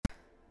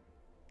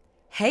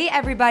Hey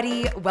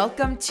everybody,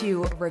 welcome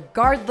to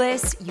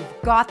Regardless,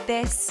 You've Got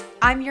This.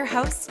 I'm your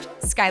host,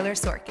 Skylar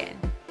Sorkin.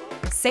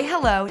 Say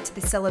hello to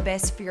the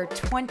syllabus for your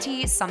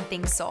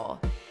 20-something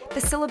soul. The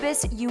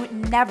syllabus you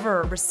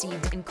never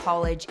received in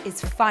college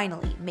is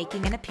finally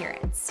making an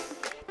appearance.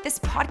 This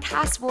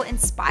podcast will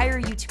inspire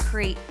you to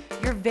create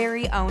your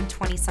very own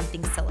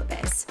 20-something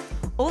syllabus,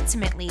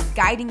 ultimately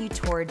guiding you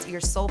towards your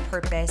soul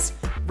purpose,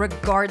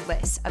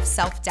 regardless of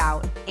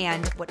self-doubt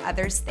and what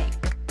others think.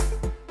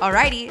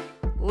 Alrighty,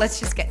 let's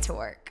just get to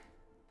work.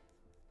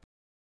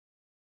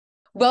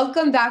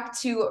 Welcome back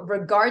to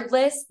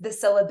Regardless, the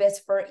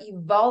syllabus for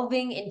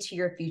evolving into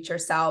your future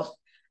self.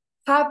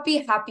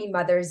 Happy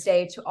Mother's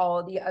Day to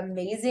all the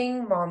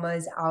amazing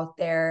mamas out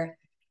there.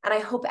 And I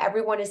hope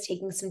everyone is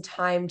taking some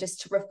time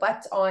just to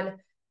reflect on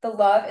the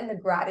love and the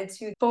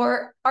gratitude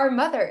for our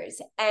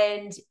mothers.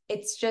 And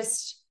it's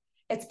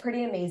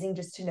pretty amazing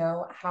just to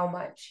know how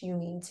much you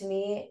mean to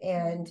me.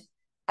 And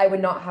I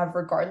would not have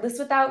Regardless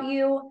without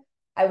you.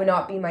 I would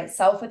not be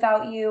myself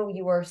without you.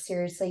 You are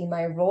seriously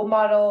my role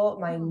model,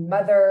 my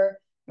mother,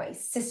 my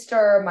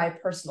sister, my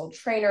personal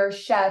trainer,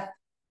 chef,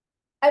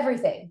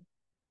 everything.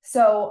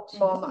 So, Jeez.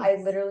 Mom, I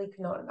literally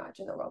could not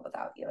imagine the world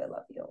without you. I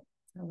love you.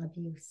 I love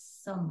you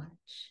so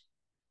much.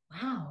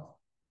 Wow.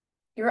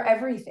 You're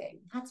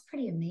everything. That's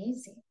pretty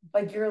amazing.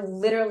 Like, you're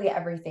literally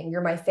everything.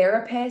 You're my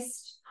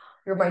therapist.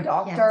 You're my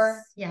doctor.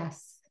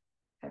 Yes.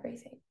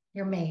 Everything.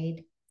 You're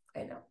maid.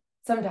 I know.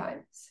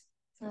 Sometimes.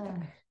 Yeah,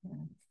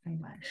 pretty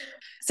much.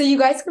 So you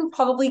guys can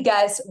probably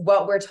guess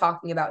what we're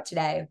talking about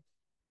today.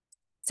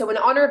 So in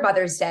honor of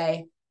Mother's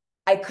Day,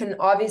 I couldn't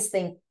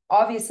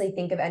obviously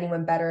think of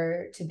anyone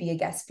better to be a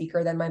guest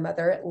speaker than my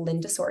mother,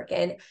 Linda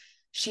Sorkin.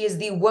 She is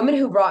the woman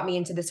who brought me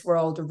into this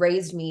world,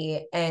 raised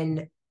me,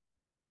 and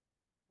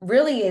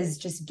really is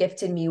just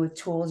gifted me with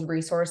tools,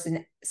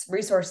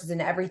 resources,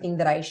 and everything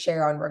that I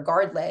share on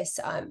Regardless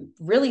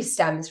really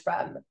stems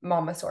from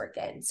Mama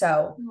Sorkin.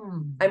 So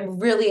I'm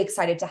really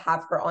excited to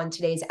have her on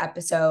today's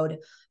episode.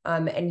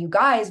 And you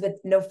guys, with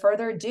no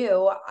further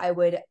ado, I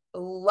would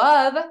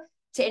love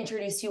to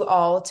introduce you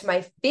all to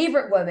my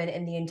favorite woman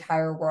in the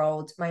entire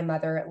world, my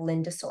mother,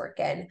 Linda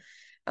Sorkin.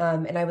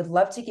 And I would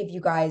love to give you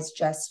guys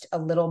just a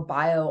little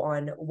bio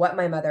on what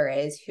my mother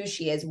is, who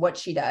she is, what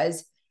she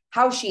does,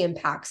 how she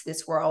impacts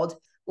this world.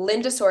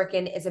 Linda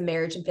Sorkin is a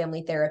marriage and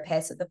family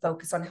therapist with a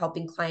focus on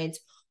helping clients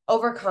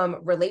overcome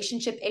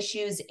relationship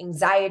issues,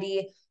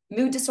 anxiety,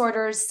 mood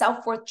disorders,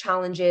 self-worth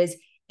challenges,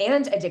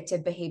 and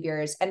addictive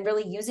behaviors. And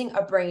really using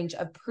a range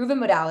of proven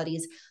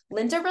modalities,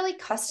 Linda really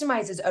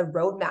customizes a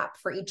roadmap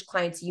for each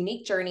client's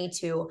unique journey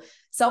to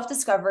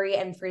self-discovery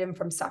and freedom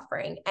from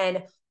suffering.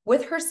 And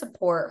with her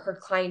support, her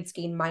clients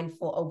gain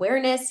mindful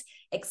awareness,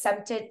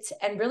 acceptance,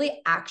 and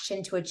really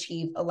action to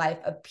achieve a life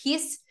of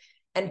peace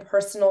and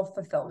personal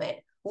fulfillment.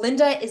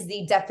 Linda is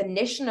the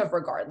definition of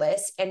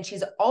Regardless, and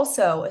she's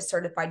also a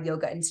certified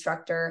yoga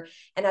instructor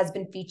and has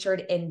been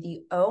featured in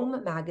the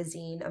OM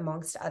magazine,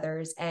 amongst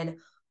others. And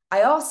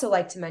I also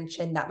like to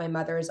mention that my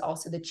mother is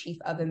also the chief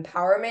of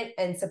empowerment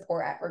and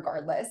support at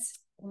Regardless.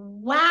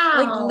 Wow.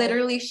 Like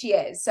literally she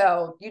is.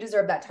 So you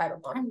deserve that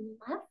title, Mom.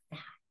 I love that.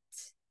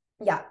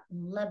 Yeah.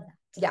 Love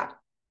that. Yeah.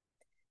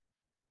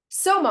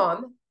 So,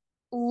 Mom,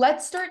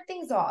 let's start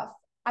things off.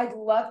 I'd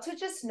love to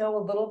just know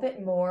a little bit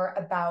more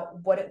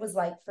about what it was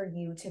like for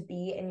you to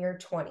be in your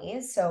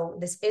 20s. So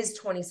this is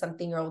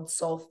 20-something-year-old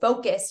soul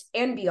focused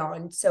and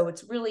beyond. So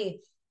it's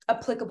really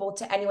applicable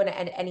to anyone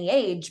at any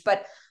age.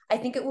 But I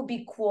think it would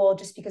be cool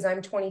just because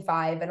I'm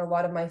 25 and a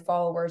lot of my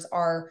followers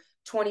are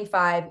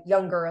 25,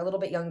 younger, a little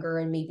bit younger,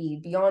 and maybe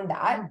beyond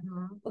that.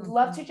 Would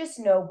love to just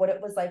know what it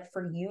was like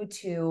for you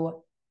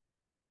to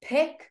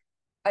pick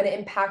an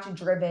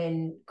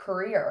impact-driven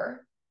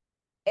career.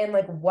 And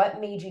like,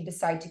 what made you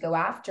decide to go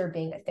after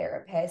being a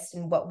therapist,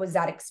 and what was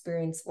that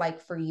experience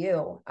like for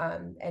you?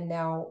 And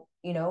now,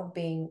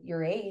 being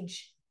your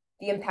age,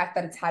 the impact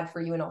that it's had for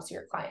you and also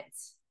your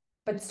clients.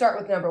 But start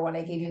with number one.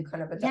 I gave you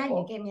kind of a double.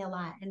 Yeah, you gave me a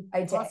lot. And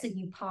also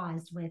you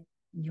paused with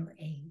your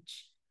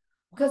age.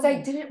 Because I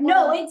didn't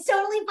No, it's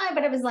totally fine.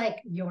 But it was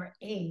like, your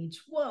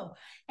age. Whoa.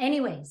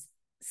 Anyways.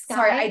 Sky,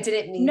 sorry, I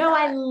didn't mean that.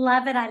 I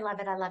love it. I love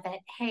it.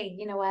 Hey,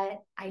 you know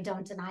what? I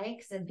don't deny it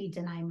because it'd be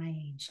denying my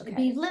age. Okay. It'd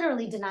be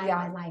literally denying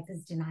my life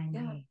is denying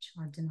my age,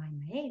 or denying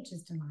my age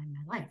is denying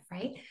my life,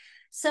 right?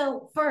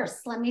 So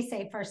first, let me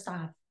say first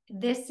off,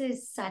 this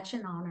is such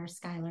an honor,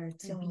 Skylar,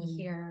 to be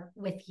here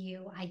with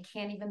you. I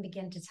can't even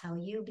begin to tell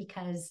you,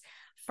 because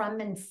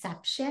from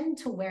inception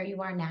to where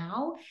you are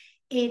now,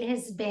 it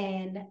has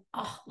been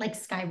like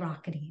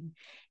skyrocketing.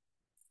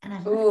 And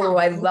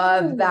I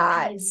love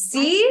that.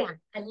 See?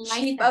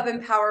 Chief of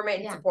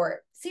empowerment and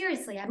support.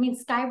 Seriously. I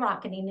mean,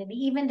 skyrocketing. And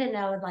even to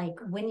know, like,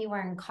 when you were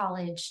in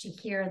college, to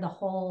hear the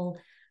whole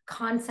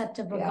concept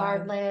of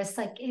Regardless,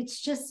 like,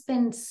 it's just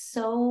been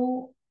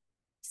so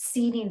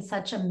seeding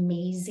such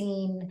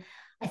amazing,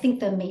 I think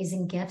the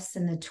amazing gifts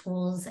and the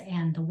tools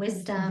and the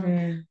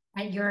wisdom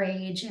at your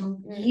age,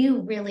 and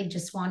you really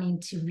just wanting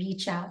to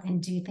reach out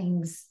and do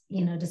things,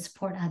 to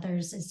support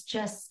others is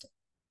just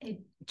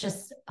it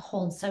just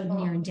holds so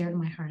near and dear to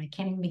my heart. I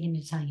can't even begin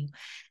to tell you.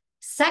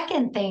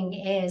 Second thing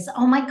is,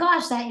 oh my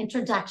gosh, that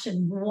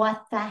introduction.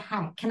 What the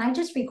heck? Can I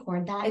just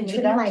record that?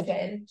 Introduction. Like,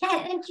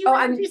 yeah, and you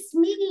introduced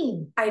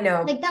me. I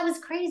know. Like, that was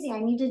crazy. I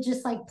need to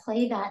just like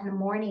play that in the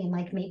morning.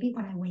 Like maybe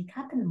when I wake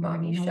up in the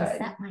morning, it'll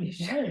set my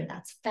day.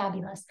 That's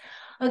fabulous.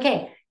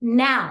 Okay,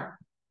 now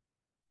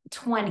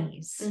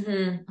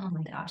 20s. Oh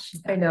my gosh.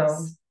 I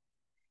know.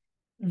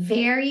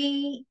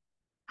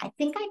 I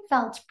think I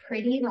felt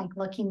pretty, like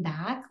looking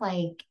back,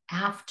 like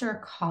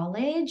after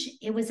college,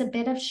 it was a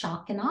bit of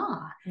shock and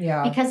awe.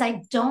 Yeah. Because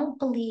I don't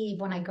believe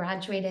when I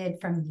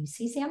graduated from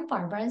UC Santa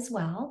Barbara as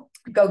well.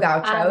 Go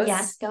Gauchos.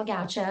 Yes, go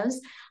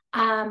Gauchos.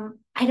 I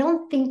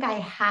don't think I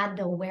had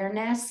the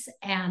awareness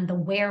and the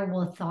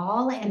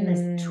wherewithal and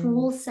the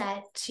tool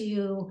set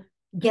to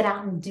get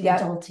out and do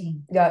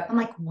adulting. Yeah. I'm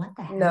like, what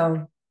the heck?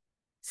 No.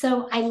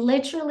 So I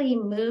literally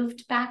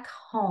moved back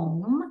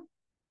home,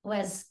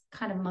 was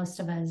kind of most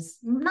of us,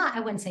 not,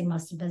 I wouldn't say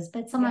most of us,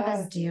 but some of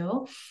us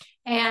do,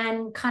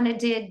 and kind of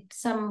did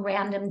some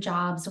random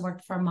jobs,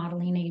 worked for a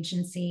modeling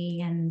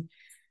agency and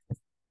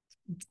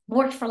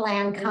worked for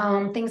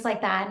Lancome, things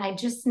like that. And I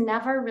just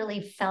never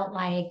really felt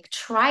like,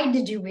 tried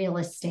to do real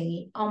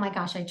estate. Oh my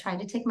gosh, I tried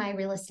to take my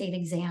real estate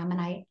exam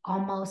and I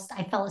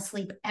fell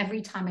asleep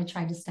every time I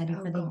tried to study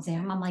for the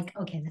exam. I'm like,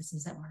 okay, this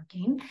isn't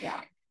working.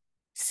 Yeah.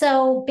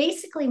 So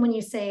basically when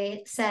you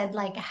said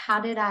like, how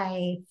did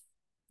I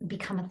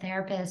become a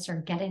therapist or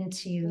get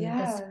into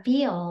this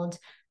field,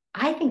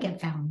 I think it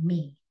found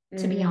me,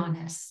 to be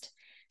honest.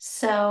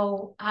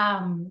 So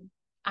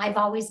I've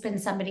always been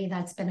somebody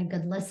that's been a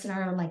good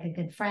listener, like a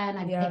good friend.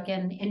 I've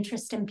taken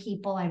interest in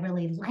people. I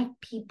really like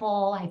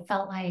people. I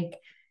felt like,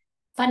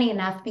 funny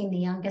enough, being the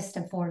youngest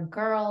of 4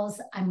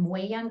 girls, I'm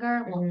way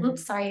younger. Well,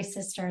 oops, sorry,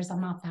 sisters.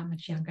 I'm not that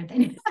much younger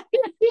than you.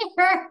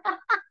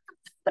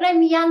 But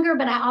I'm younger,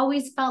 but I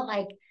always felt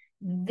like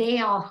they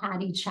all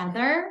had each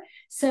other.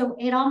 So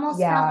it almost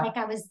felt like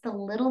I was the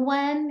little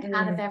one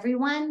out of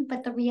everyone.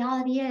 But the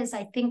reality is,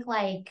 I think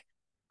like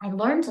I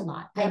learned a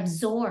lot. I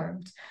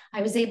absorbed.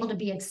 I was able to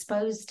be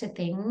exposed to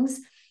things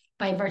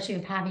by virtue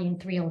of having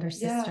 3 older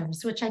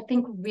sisters, which I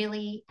think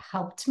really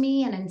helped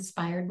me and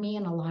inspired me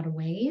in a lot of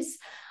ways.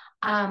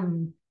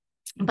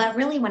 But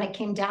really, when it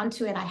came down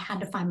to it, I had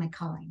to find my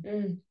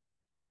calling.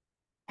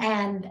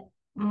 And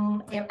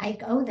I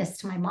owe this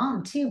to my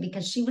mom too,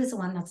 because she was the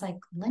one that's like,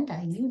 Linda,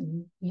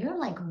 you're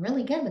like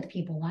really good with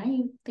people. Why don't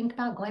you think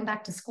about going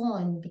back to school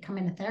and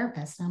becoming a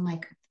therapist? And I'm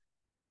like,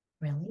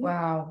 really?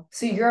 Wow.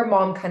 So your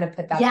mom kind of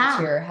put that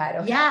into your head.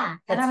 Okay. Yeah.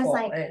 That's and I was cool.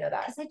 like, I didn't know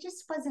that. because I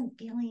just wasn't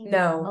feeling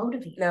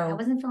motivated. No. I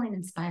wasn't feeling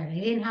inspired.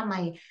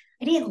 I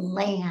didn't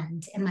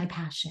land in my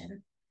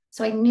passion.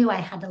 So I knew I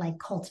had to like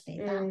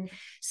cultivate that.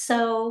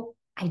 So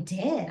I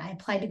did. I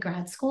applied to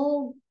grad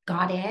school,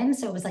 got in.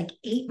 So it was like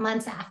 8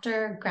 months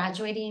after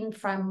graduating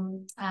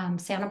from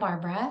Santa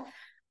Barbara,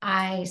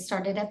 I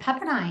started at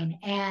Pepperdine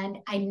and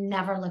I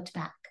never looked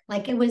back.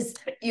 Like it was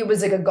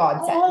like a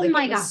godsend. Oh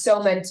my God.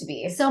 So meant to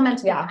be. So meant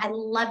to be. I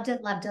loved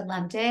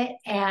it.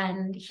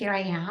 And here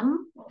I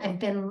am. I've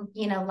been,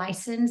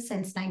 licensed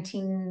since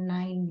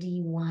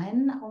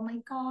 1991. Oh my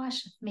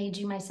gosh, made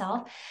you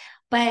myself.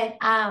 But,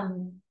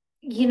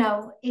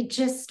 it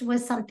just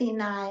was something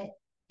that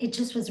it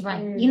just was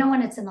right.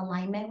 When it's in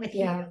alignment with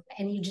you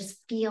and you just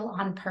feel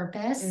on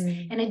purpose,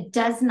 and it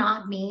does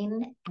not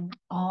mean at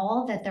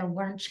all that there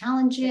weren't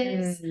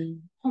challenges.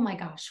 Oh my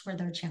gosh, were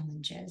there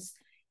challenges?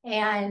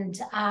 And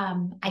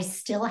I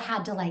still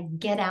had to like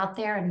get out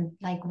there and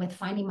like with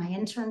finding my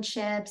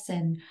internships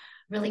and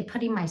really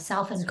putting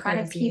myself in front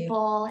of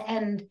people.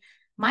 And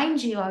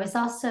mind you, I was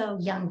also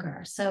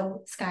younger.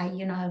 So Sky,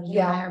 you and I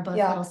are both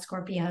little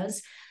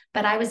Scorpios,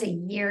 but I was a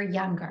year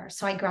younger.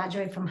 So I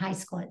graduated from high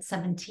school at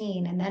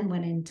 17 and then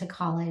went into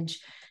college.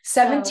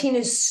 17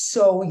 is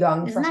so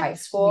young for high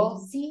school.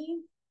 Crazy?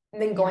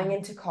 And then going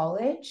into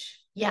college.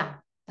 Yeah.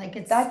 Like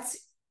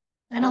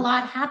and a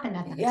lot happened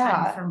at that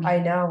time for me. I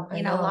know.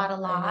 A lot of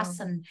loss.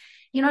 And,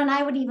 and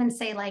I would even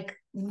say like,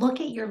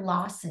 look at your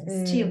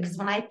losses too. Because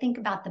when I think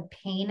about the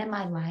pain in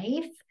my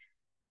life,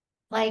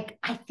 like,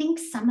 I think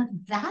some of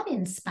that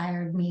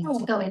inspired me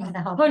to go into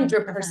the health.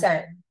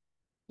 100%.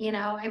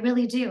 I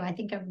really do. I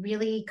think it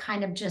really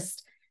kind of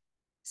just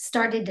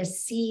started to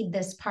see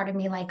this part of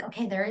me like,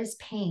 okay, there is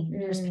pain.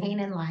 There's pain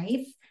in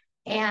life.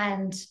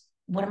 And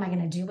what am I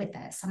going to do with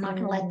this? I'm not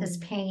going to let this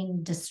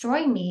pain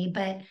destroy me.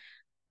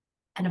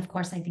 And of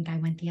course, I think I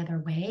went the other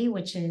way,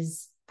 which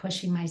is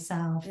pushing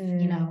myself,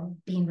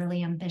 being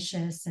really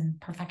ambitious and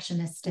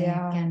perfectionistic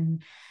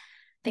and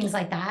things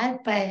like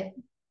that.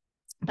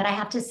 But I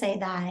have to say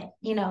that,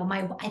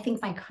 I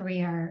think my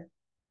career,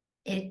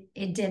 it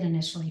did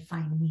initially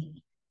find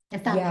me,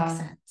 if that makes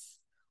sense.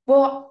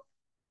 Well,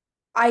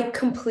 I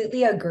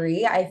completely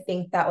agree. I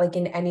think that like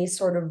in any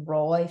sort of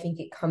role, I think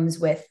it comes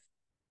with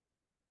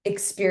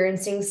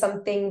experiencing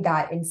something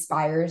that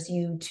inspires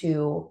you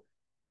to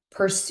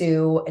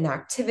pursue an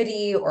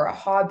activity or a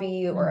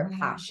hobby or a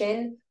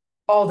passion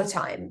all the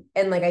time.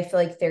 And like, I feel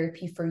like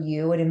therapy for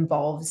you, it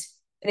involves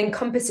it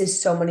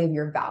encompasses so many of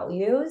your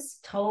values.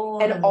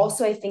 Totally. And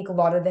also, I think a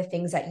lot of the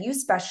things that you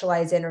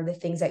specialize in or the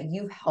things that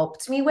you've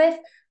helped me with,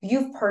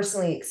 you've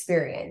personally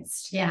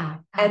experienced. Yeah.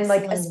 And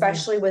absolutely. like,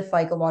 especially with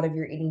like a lot of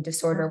your eating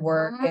disorder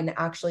work and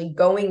actually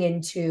going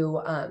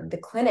into the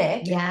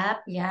clinic.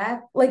 Yeah.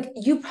 Like,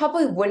 you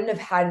probably wouldn't have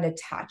had an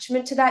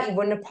attachment to that. You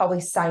wouldn't have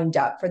probably signed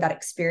up for that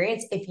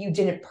experience if you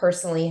didn't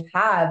personally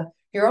have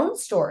your own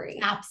story.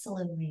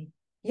 Absolutely.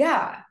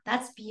 Yeah.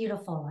 That's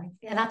beautiful.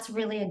 And that's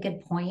really a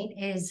good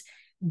point, is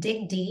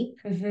dig deep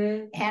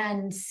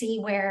and see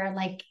where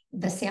like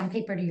the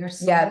sandpaper to your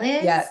soul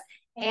is.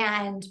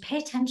 And pay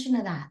attention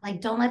to that. Like,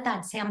 don't let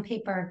that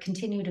sandpaper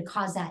continue to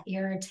cause that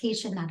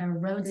irritation that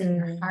erodes in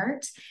your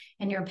heart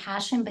and your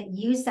passion, but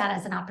use that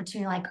as an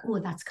opportunity, like, oh,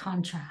 that's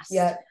contrast.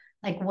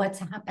 Like, what's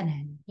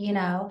happening, you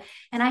know?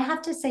 And I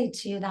have to say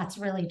too, that's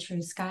really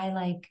true, Sky.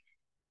 Like,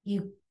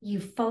 you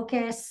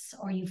focus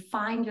or you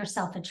find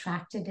yourself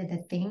attracted to the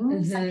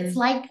things. Like, it's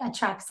like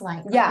attracts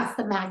like. It's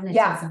the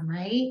magnetism,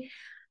 right?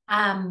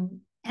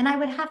 And I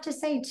would have to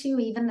say too,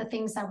 even the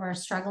things that were a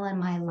struggle in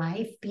my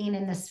life, being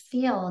in this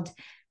field,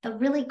 the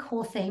really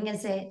cool thing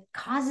is it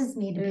causes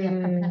me to be a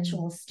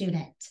perpetual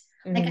student.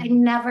 Like, I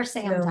never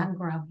say I'm done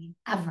growing,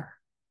 ever.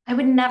 I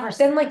would never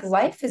say then like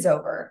life is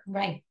over.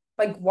 Right.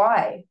 Like,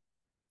 why?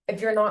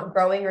 If you're not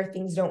growing or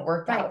things don't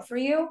work out for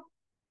you,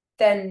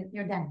 then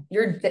you're done.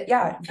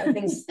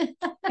 Things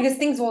because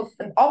things will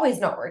always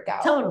not work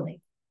out.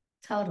 Totally.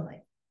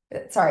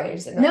 Sorry, I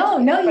just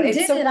no, but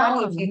it's so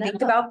funny if you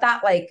think about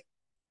that. Like,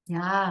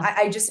 yeah,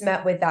 I just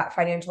met with that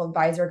financial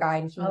advisor guy,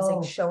 and he was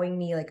like showing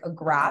me like a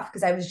graph,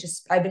 because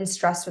I've been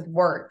stressed with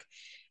work,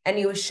 and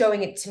he was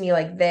showing it to me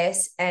like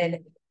this, and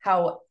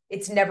how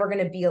it's never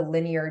going to be a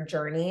linear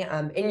journey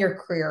in your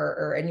career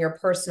or in your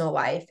personal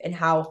life, and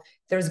how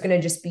there's going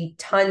to just be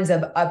tons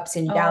of ups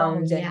and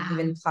downs and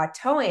even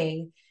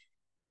plateauing,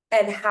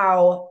 and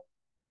how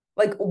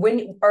like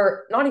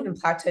or not even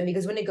plateauing,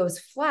 because when it goes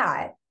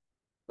flat,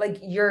 like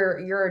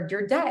you're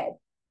dead.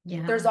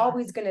 There's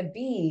always going to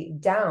be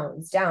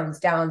downs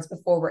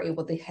before we're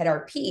able to hit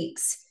our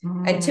peaks.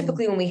 And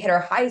typically when we hit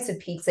our highest of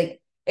peaks,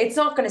 like, it's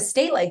not going to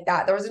stay like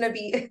that. There's going to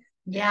be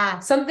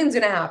something's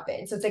going to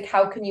happen. So it's like,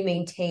 how can you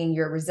maintain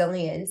your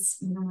resilience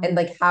and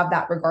like have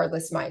that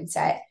regardless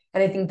mindset?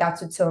 And I think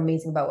that's what's so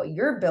amazing about what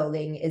you're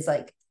building, is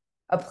like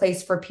a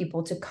place for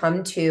people to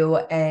come to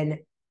and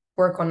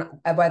work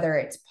on, whether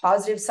it's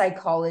positive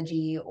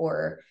psychology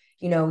or,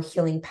 you know,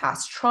 healing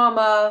past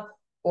trauma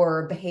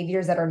or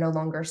behaviors that are no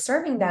longer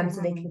serving them,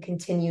 so they can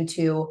continue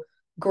to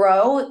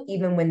grow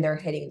even when they're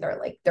hitting their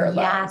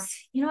lows.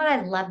 You know what?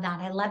 I love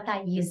that. I love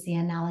that you use the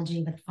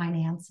analogy with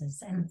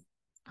finances. And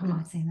I'm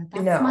not saying that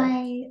that's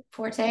my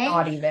forte.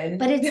 Not even.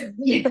 But it's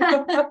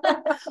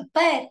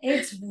but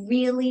it's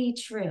really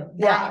true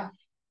that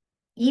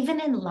even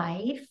in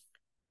life,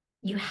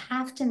 you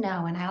have to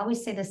know, and I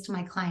always say this to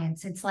my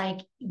clients, it's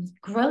like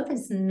growth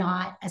is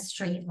not a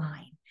straight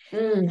line.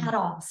 At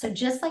all. So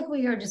just like what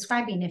you're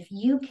describing, if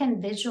you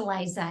can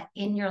visualize that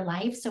in your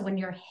life, so when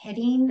you're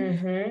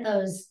hitting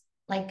those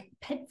like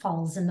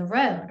pitfalls in the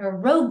road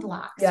or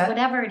roadblocks,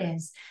 whatever it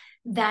is,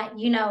 that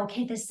you know,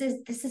 okay, this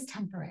is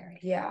temporary.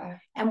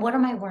 And what are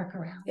my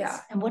workarounds?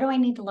 And what do I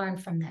need to learn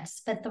from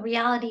this? But the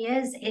reality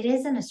is, it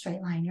isn't a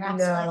straight line. You're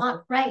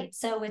absolutely right.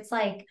 So it's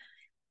like,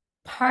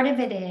 part of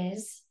it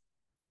is,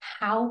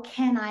 how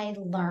can I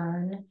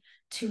learn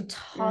to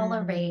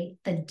tolerate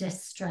the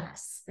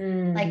distress?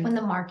 Like when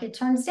the market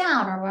turns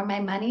down, or when my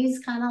money's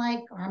kind of like,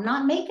 or I'm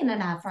not making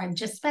enough, or I've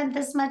just spent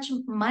this much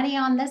money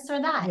on this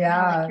or that.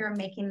 Like you're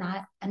making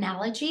that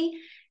analogy.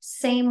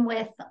 Same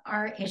with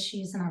our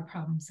issues and our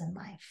problems in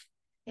life.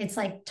 It's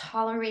like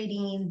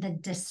tolerating the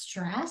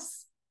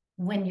distress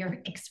when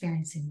you're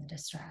experiencing the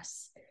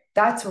distress.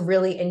 That's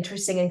really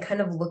interesting, and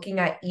kind of looking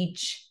at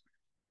each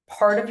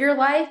part of your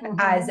life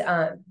as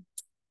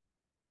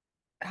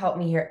help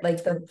me here,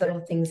 like the little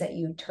things that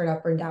you turn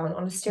up and down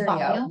on a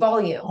stereo.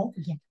 Volume. Oh,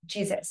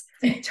 Jesus.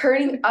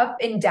 Turning up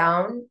and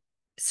down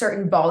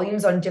certain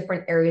volumes on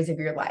different areas of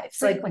your life.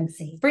 So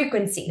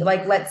frequency.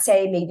 Like, let's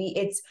say maybe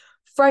it's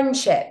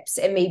friendships,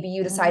 and maybe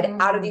you decide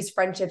out of these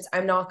friendships,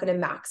 I'm not going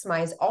to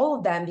maximize all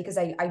of them because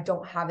I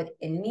don't have it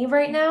in me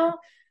right now.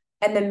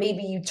 And then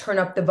maybe you turn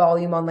up the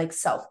volume on like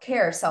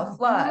self-care,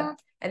 self-love.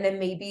 And then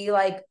maybe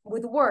like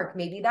with work,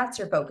 maybe that's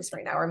your focus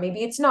right now, or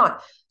maybe it's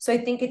not. So I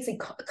think it's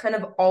like kind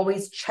of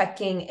always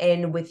checking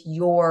in with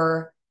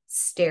your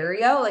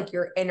stereo, like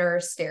your inner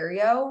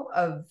stereo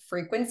of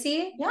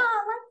frequency. Yeah, I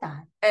like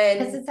that. And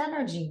because it's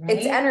energy, right?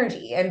 It's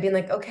energy, and being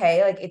like,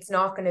 okay, like it's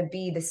not going to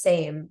be the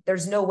same.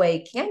 There's no way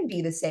it can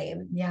be the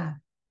same.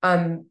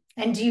 And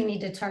do you need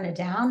to turn it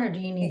down, or do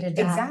you need to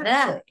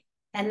that?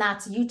 And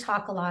that's, you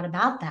talk a lot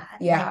about that.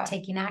 Like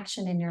taking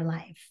action in your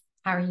life.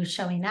 How are you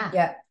showing up?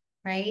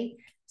 Right.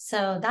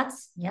 So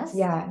that's yes,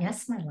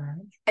 my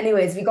love.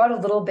 Anyways, we got a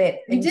little bit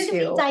we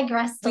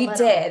digressed. We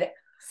did.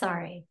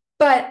 Sorry.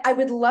 But I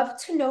would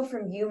love to know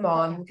from you,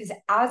 Mom, because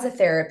as a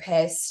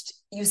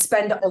therapist, you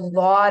spend a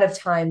lot of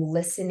time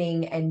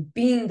listening and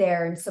being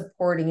there and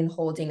supporting and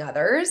holding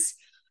others.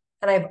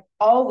 And I've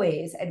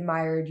always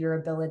admired your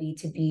ability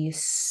to be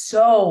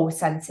so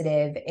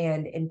sensitive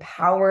and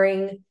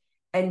empowering.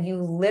 And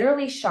you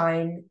literally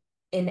shine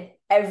in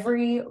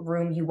every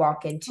room you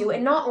walk into.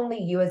 And not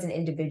only you as an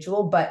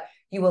individual, but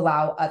you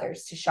allow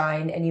others to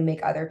shine and you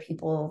make other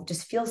people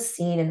just feel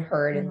seen and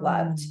heard and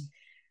loved.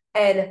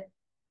 And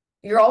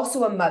you're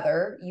also a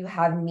mother. You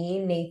have me,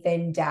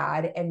 Nathan,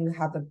 dad, and you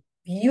have a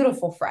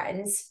beautiful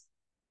friends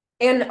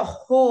and a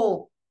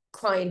whole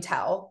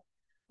clientele.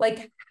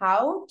 Like,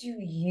 how do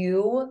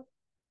you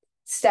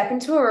step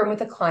into a room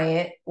with a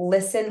client,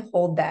 listen,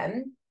 hold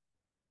them,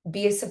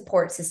 be a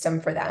support system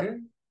for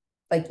them,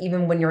 like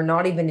even when you're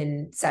not even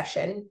in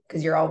session,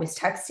 because you're always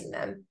texting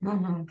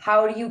them?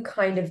 How do you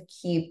kind of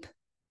keep,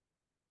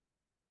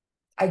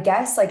 I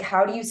guess, like,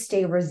 how do you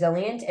stay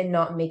resilient and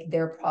not make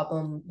their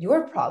problem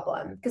your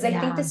problem? Because I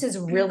think this is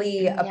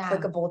really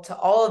applicable to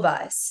all of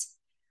us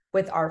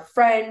with our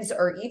friends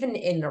or even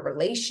in a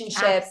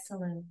relationship.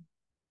 Absolutely.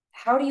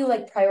 How do you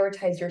like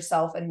prioritize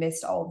yourself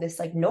amidst all of this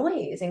like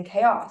noise and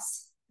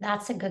chaos?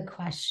 That's a good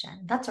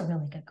question. That's a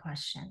really good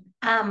question.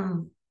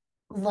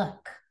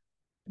 Look,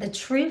 the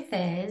truth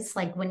is,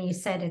 like when you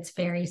said it's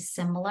very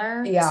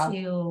similar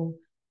to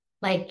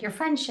like your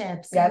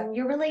friendships and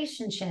your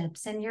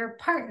relationships and your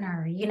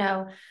partner, you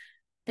know,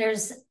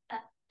 there's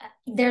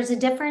a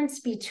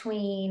difference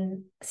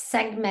between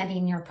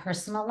segmenting your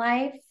personal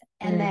life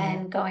and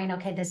then going,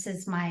 okay, this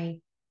is my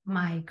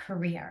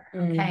career.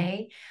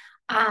 Okay.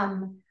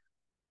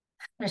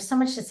 There's so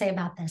much to say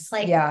about this.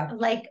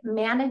 Like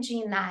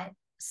managing that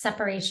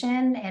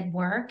separation at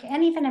work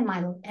and even in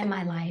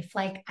my life,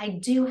 like I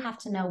do have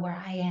to know where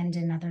I end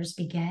and others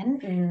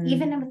begin,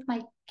 even with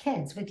my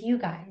kids, with you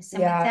guys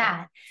and with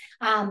that.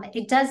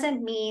 It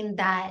doesn't mean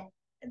that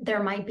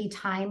there might be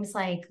times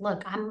like,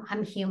 look,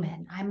 I'm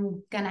human.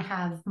 I'm going to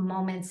have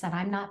moments that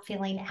I'm not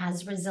feeling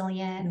as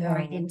resilient or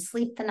I didn't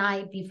sleep the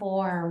night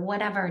before or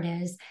whatever it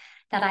is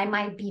that I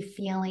might be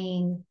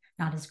feeling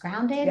not as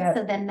grounded.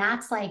 So then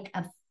that's like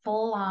a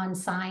full on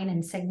sign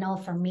and signal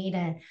for me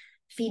to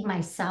feed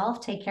myself,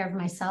 take care of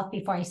myself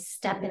before I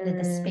step into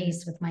the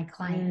space with my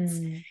clients.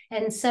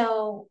 And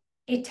so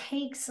it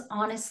takes,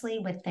 honestly,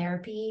 with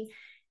therapy,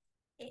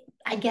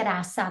 I get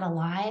asked that a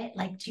lot.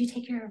 Like, do you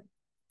take your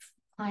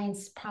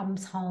clients'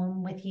 problems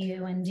home with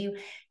you? And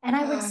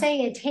I would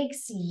say it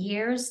takes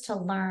years to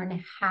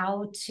learn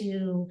how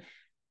to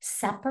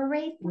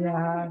separate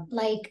them.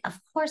 Like, of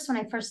course, when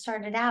I first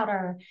started out,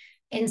 or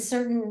in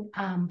certain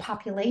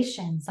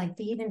populations, like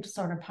the eating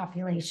disorder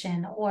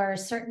population, or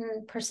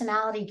certain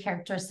personality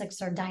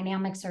characteristics or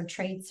dynamics or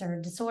traits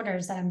or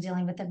disorders that I'm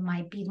dealing with that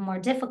might be more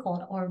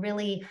difficult, or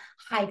really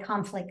high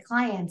conflict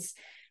clients,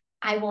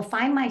 I will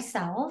find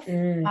myself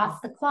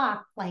off the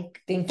clock,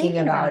 like thinking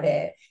about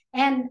it.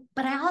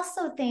 But I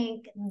also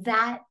think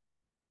that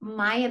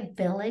my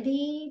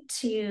ability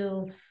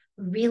to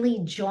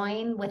really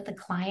join with the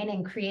client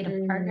and create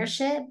a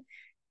partnership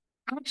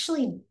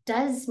actually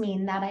does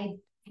mean that I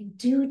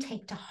do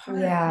take to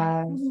heart.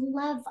 I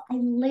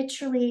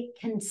literally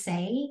can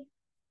say,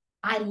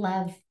 I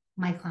love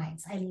my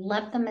clients. I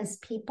love them as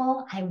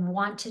people. I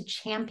want to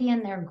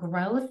champion their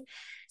growth.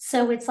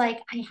 So it's like,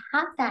 I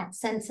have that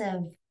sense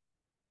of,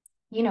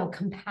 you know,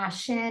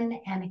 compassion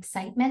and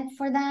excitement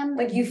for them.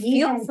 Like you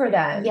feel for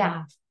them.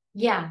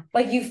 Yeah.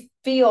 Like you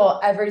feel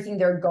everything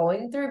they're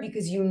going through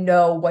because you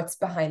know what's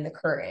behind the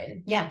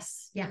curtain.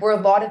 Yes. Yeah. Where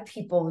a lot of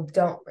people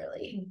don't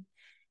really.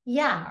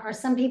 Yeah. Or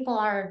some people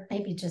are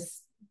maybe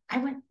just,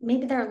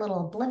 maybe they're a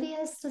little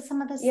oblivious to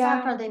some of this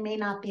stuff, or they may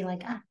not be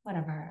like,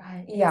 whatever.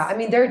 I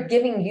mean, they're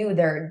giving you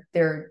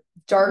their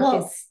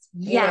darkest,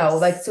 you know,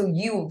 like, so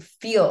you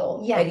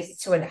feel it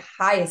to a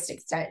highest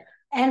extent.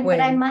 But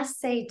I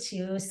must say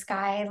too,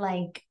 Sky,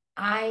 like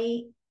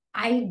I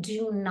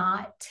do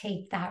not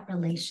take that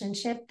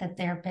relationship, the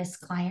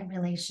therapist-client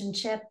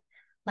relationship,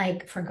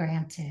 like for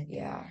granted.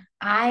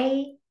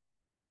 I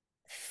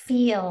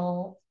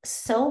feel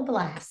so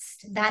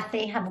blessed that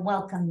they have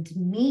welcomed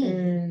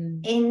me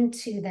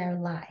into their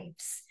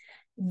lives.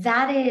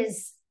 That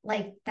is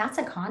like, that's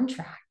a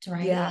contract,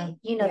 right?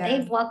 You know,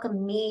 they've welcomed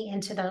me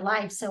into their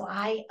life. So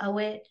I owe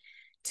it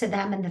to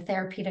them in the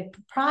therapeutic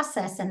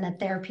process and the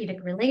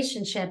therapeutic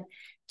relationship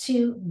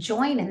to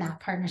join in that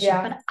partnership.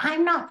 But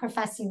I'm not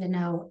professing to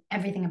know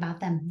everything about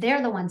them.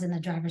 They're the ones in the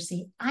driver's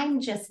seat.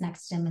 I'm just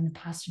next to them in the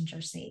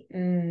passenger seat.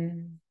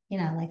 You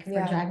know, like if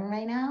we're driving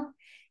right now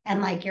and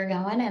like you're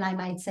going, and I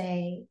might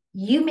say,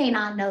 you may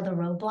not know the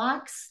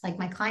roadblocks. Like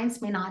my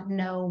clients may not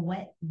know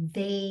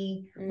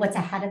what's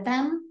ahead of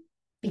them,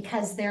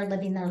 because they're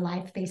living their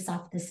life based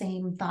off the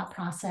same thought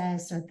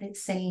process or the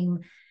same,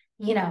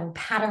 you know,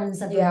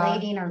 patterns of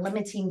relating or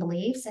limiting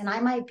beliefs. And I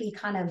might be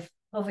kind of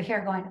over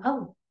here going,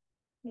 oh,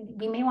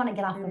 we may want to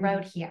get off the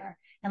road here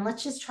and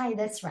let's just try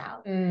this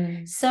route.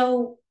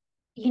 So,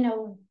 you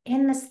know,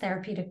 in this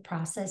therapeutic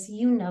process,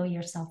 you know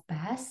yourself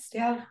best.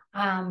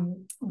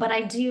 But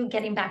I do,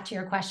 getting back to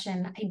your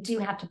question, I do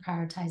have to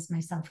prioritize my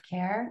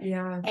self-care.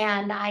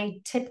 And I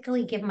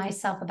typically give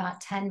myself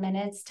about 10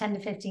 to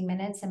 15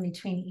 minutes in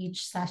between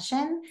each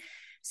session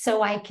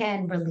so I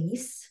can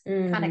release,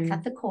 kind of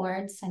cut the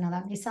cords. I know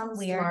that may sound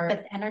weird,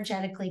 but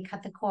energetically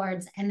cut the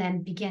cords and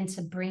then begin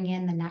to bring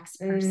in the next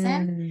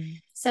person.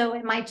 So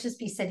it might just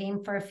be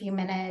sitting for a few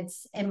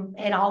minutes, and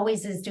it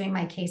always is doing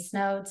my case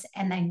notes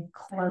and then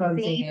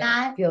closing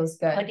that, feels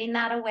good, putting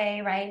that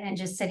away, right? And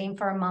just sitting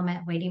for a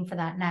moment, waiting for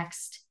that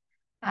next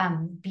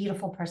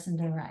beautiful person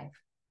to arrive.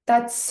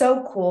 That's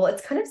so cool.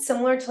 It's kind of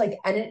similar to like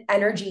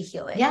energy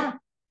healing. Yeah.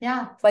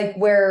 Yeah. Like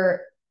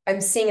where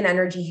I'm seeing an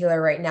energy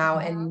healer right now.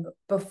 And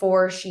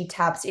before she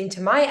taps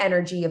into my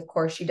energy, of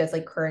course, she does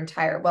like her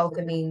entire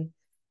welcoming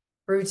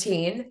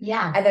routine.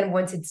 Yeah. And then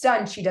once it's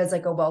done, she does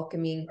like a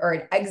welcoming or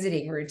an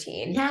exiting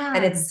routine. Yeah.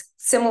 And it's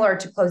similar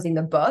to closing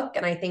the book.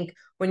 And I think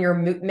when you're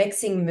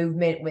mixing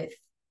movement with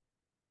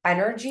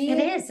energy,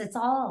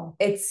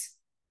 it's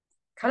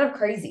kind of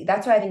crazy.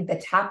 That's why I think the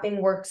tapping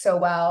works so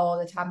well,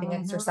 the tapping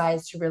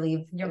exercise to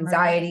relieve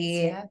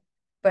anxiety.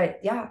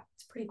 But yeah,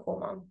 it's pretty cool,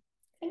 Mom.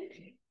 Thank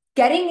you.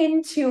 Getting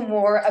into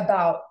more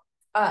about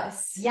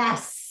us.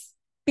 Yes.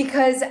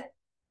 Because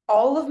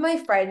all of my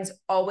friends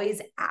always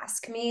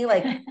ask me,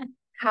 like,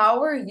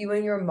 how are you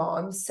and your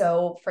mom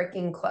so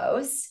freaking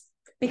close?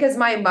 Because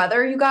my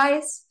mother, you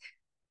guys,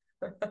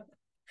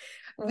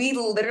 we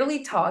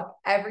literally talk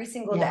every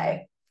single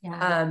day.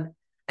 Yeah.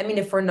 I mean,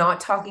 if we're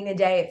not talking a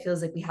day, it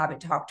feels like we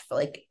haven't talked for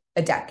like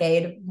a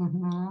decade.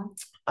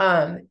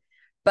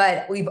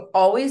 But we've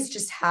always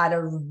just had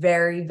a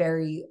very,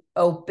 very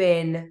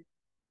open,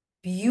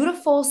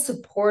 beautiful,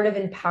 supportive,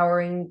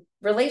 empowering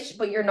relationship.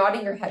 But you're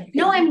nodding your head.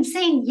 No, I'm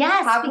saying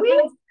yes. Have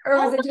we? Or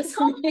was it just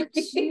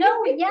me?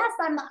 No, yes.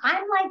 I'm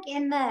like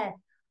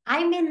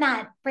I'm in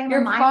that frame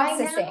of mind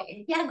processing.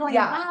 Right now. Yeah, going,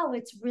 wow,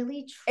 it's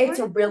really true. It's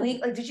really,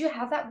 like, did you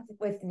have that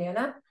with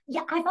Nana?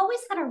 Yeah, I've always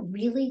had a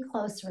really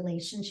close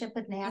relationship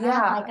with Nana.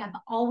 Yeah. Like I've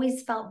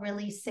always felt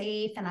really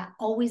safe, and I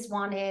always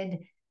wanted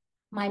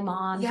my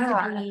mom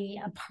to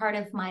be a part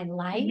of my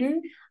life.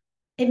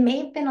 It may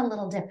have been a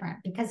little different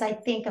because I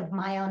think of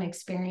my own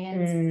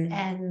experience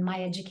and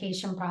my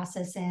education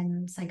process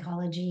in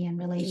psychology and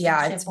relationship.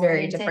 Yeah, it's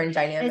very different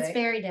dynamic. It's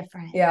very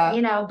different. Yeah.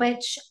 You know,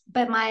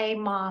 but my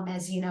mom,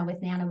 as you know,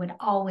 with Nana would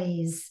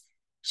always,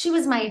 she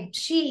was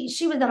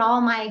at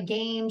all my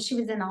games. She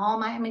was in all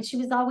my, I mean, she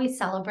was always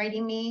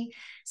celebrating me.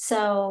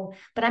 So,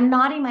 but I'm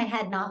nodding my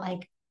head, not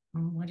like,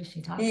 what is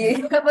she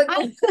talking about?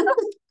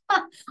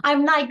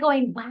 I'm not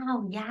going,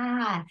 wow,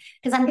 yeah.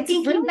 Because I'm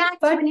thinking really back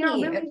to when you're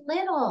really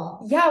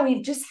little. Yeah,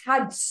 we've just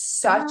had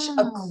such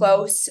a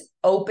close,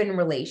 open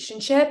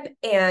relationship.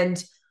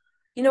 And,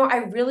 you know,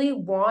 I've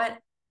been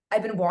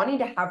wanting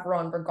to have her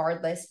on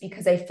regardless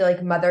because I feel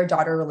like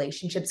mother-daughter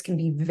relationships can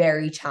be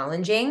very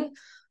challenging.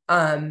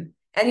 And,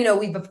 you know,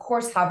 we've of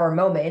course have our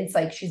moments,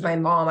 like she's my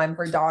mom, I'm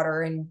her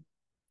daughter, and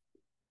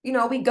you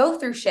know, we go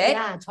through shit.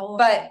 Yeah, totally.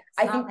 But it's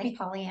I think like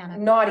Pollyanna.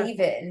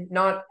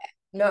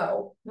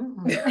 No.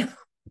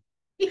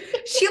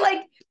 She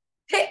like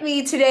hit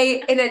me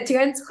today in a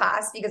dance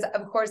class because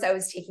of course I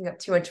was taking up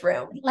too much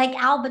room. Like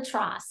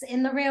albatross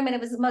in the room, and it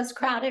was the most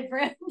crowded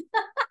room.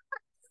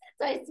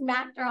 So I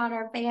smacked her on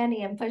her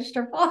fanny and pushed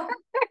her forward.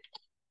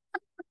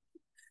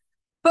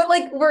 But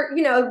like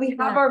we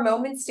have our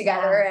moments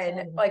together,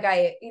 and like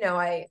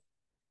I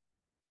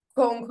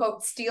quote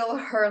unquote steal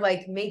her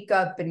like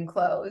makeup and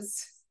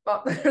clothes.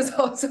 Well, there's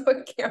also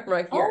a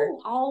camera here.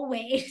 Oh,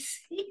 always.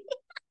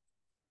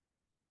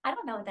 I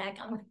don't know what that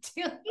comes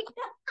to.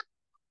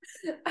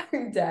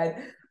 I'm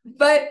dead.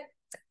 But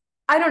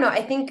I don't know.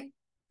 I think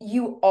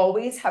you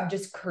always have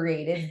just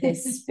created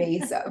this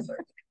space of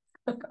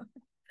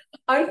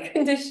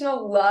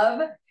unconditional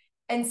love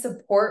and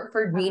support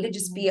for me to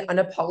just be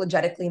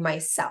unapologetically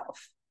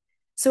myself.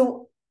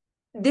 So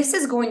this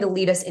is going to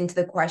lead us into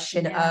the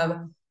question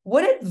of,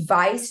 what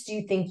advice do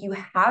you think you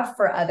have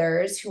for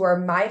others who are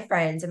my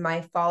friends and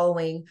my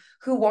following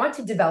who want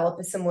to develop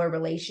a similar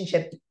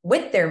relationship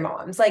with their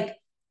moms? Like,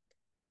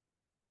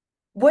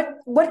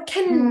 what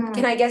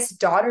can I guess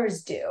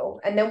daughters do?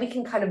 And then we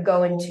can kind of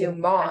go into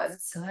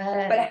moms.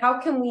 But how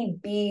can we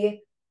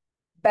be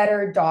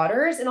better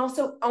daughters? And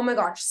also, oh my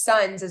gosh,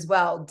 sons as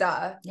well.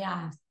 Duh.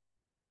 Yeah.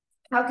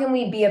 How can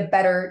we be a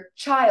better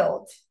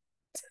child?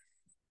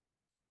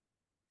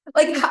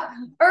 Like,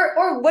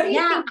 or what do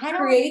you think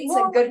creates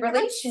a good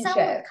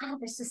relationship? God,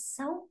 this is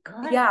so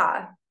good.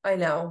 Yeah, I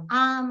know.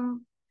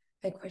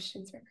 My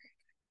questions are great.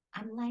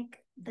 I'm like,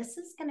 this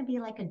is going to be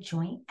like a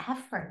joint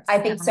effort. I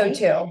think so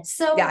too.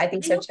 So yeah, I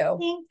think so too. I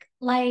think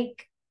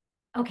like,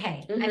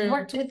 okay, I've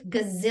worked with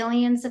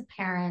gazillions of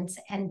parents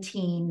and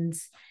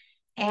teens,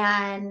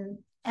 and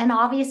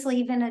obviously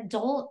even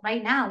adult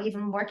right now,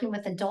 even working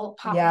with adult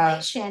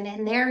population,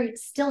 and they're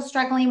still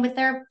struggling with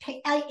their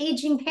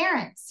aging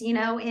parents, you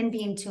know, and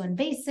being too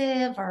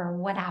invasive or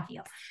what have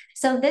you.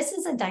 So this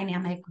is a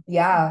dynamic,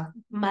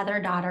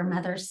 mother-daughter,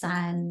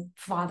 mother-son,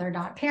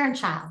 father-daughter,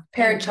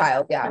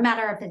 parent-child, yeah. No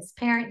matter if it's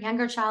parent,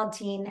 younger child,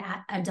 teen,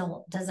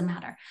 adult, doesn't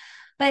matter.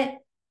 But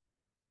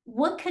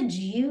what could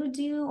you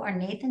do or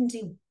Nathan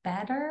do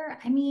better?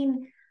 I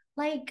mean,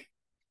 like,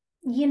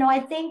 you know, I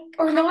think,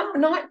 or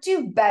not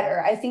do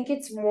better. I think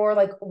it's more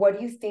like, what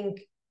do you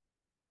think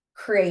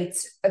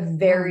creates a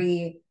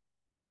very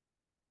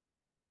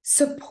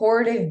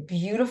supportive,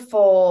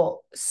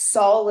 beautiful,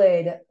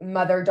 solid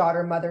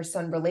mother-daughter,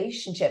 mother-son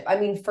relationship. I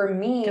mean, for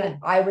me, good.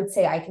 I would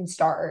say I can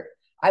start.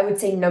 I would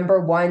say number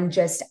one,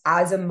 just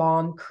as a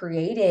mom,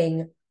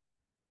 creating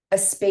a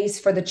space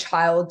for the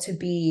child to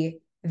be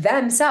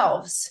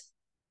themselves.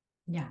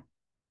 Yeah.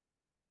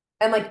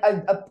 And like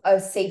a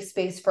safe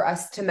space for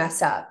us to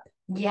mess up.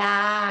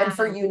 Yeah. And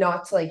for you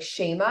not to like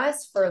shame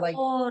us for like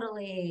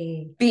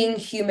totally being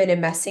human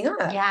and messing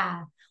up.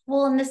 Yeah.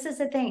 Well, and this is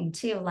the thing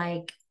too,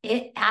 like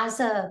it as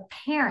a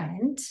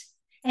parent,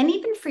 and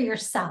even for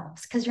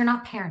yourselves, because you're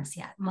not parents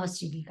yet,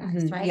 most of you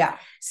guys, right? Yeah.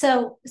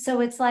 So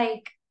it's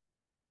like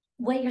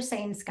what you're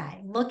saying,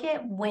 Sky, look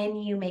at when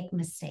you make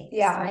mistakes,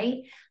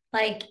 right?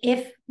 Like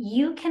if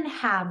you can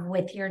have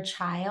with your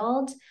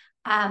child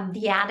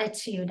the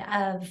attitude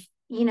of,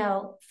 you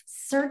know,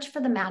 search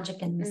for the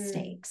magic in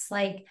mistakes.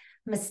 Like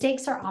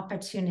mistakes are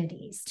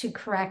opportunities to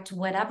correct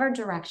whatever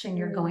direction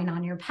you're going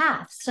on your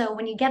path. So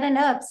when you get an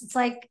oops, it's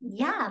like,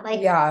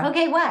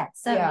 okay, what?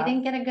 So you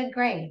didn't get a good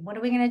grade. What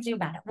are we going to do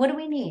about it? What do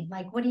we need?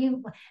 Like,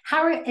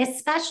 how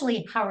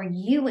are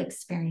you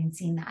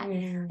experiencing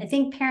that? I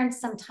think parents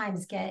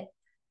sometimes get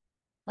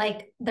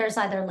like, there's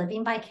either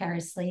living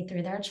vicariously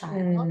through their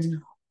child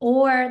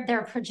or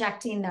they're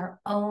projecting their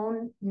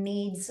own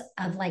needs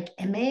of like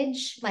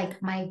image,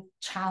 like my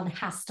child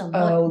has to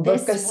look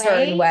this a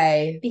certain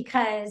way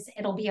because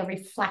it'll be a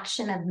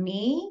reflection of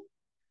me.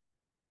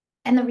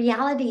 And the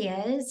reality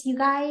is, you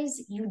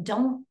guys,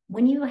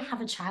 when you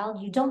have a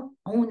child, you don't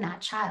own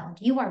that child.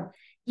 You are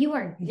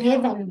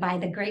given by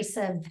the grace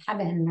of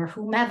heaven or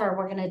whomever.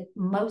 We're going to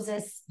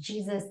Moses,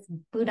 Jesus,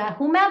 Buddha,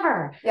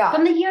 whomever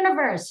from the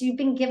universe. You've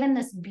been given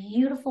this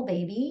beautiful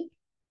baby,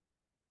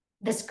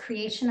 this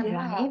creation of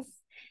life.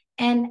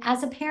 And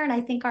as a parent,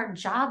 I think our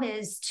job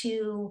is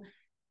to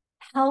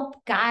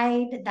help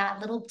guide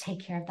that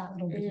take care of that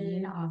little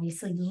being,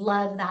 obviously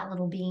love that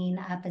little being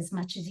up as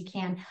much as you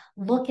can,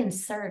 look and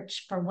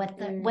search for what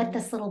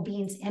this little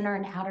being's inner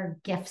and outer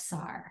gifts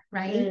are,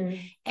 right?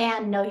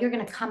 And know you're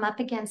going to come up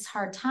against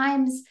hard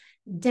times,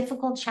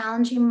 difficult,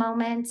 challenging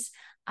moments.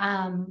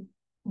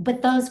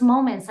 But those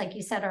moments, like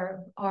you said,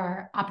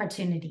 are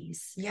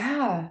opportunities.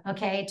 Yeah.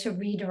 Okay. To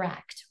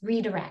redirect.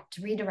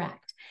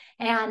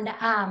 And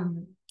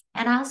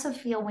I also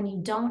feel when you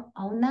don't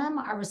own them,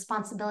 our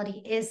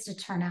responsibility is to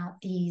turn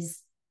out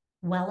these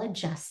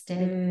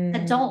well-adjusted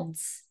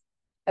adults.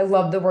 I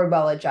love the word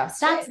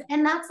well-adjusted.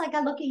 That's like,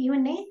 I look at you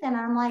and Nathan and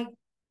I'm like,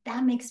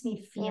 that makes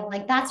me feel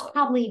like that's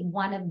probably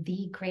one of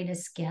the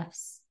greatest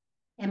gifts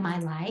in my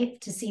life,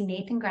 to see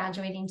Nathan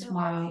graduating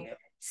tomorrow,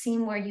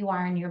 seeing where you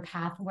are in your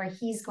path, where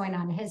he's going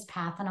on his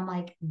path. And I'm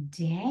like,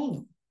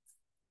 dang.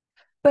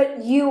 But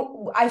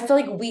I feel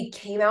like we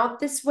came out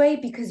this way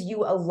because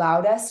you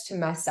allowed us to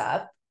mess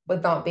up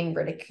with not being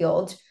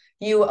ridiculed.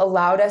 You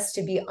allowed us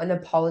to be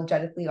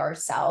unapologetically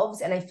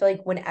ourselves. And I feel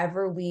like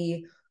whenever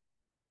we,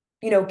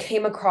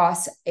 came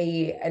across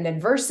an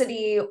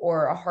adversity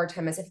or a hard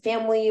time as a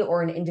family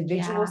or an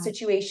individual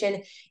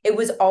situation, it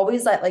was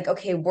always like,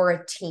 okay, we're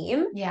a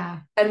team. Yeah.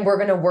 And we're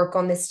going to work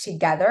on this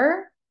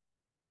together.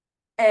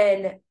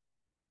 And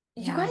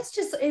you guys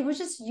it was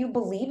just you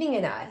believing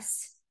in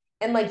us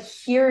and like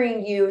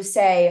hearing you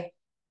say,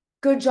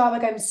 good job.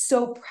 Like, I'm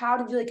so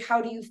proud of you. Like,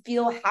 how do you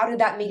feel? How did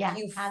that make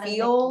you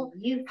feel?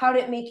 How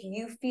did it make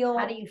you feel?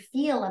 How do you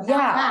feel about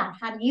that?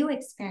 How do you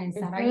experience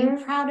that? Are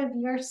you proud of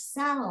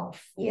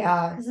yourself?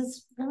 Yeah. Because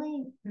it's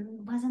really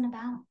wasn't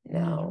about me.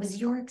 It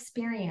was your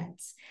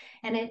experience.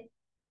 And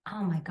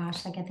oh my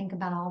gosh, like I think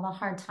about all the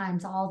hard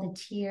times, all the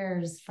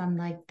tears from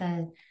like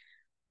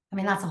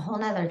that's a whole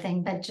nother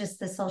thing, but just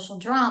the social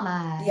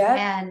drama.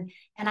 And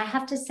I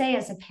have to say,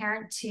 as a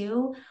parent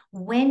too,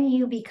 when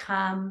you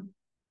become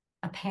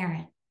a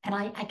parent, and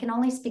I can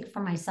only speak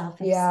for myself.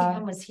 If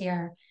Stephen was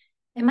here,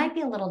 it might be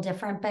a little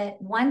different, but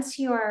once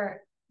you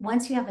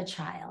have a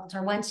child,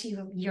 or once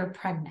you're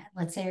pregnant,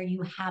 let's say, or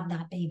you have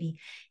that baby,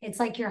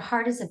 it's like your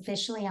heart is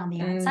officially on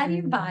the outside of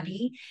your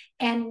body.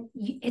 And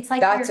it's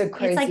like, that's a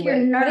crazy it's like way your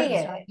of nerves. putting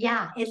it.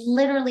 Yeah, it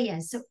literally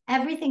is. So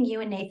everything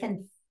you and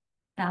Nathan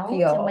felt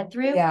and went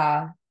through.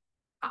 Yeah.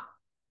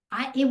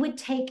 It would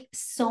take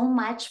so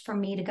much for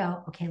me to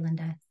go, okay,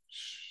 Linda,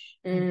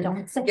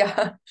 don't say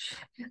that.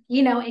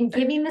 And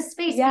giving the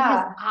space,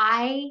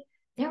 because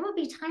there would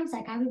be times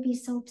like I would be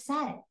so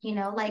upset,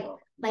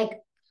 like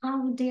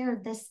how dare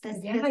this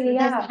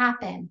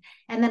happen?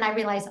 And then I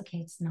realized, okay,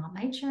 it's not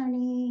my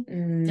journey.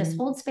 Just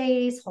hold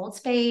space.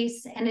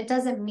 And it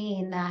doesn't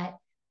mean that,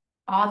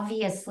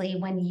 obviously,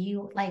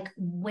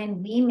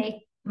 when we make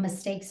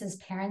mistakes as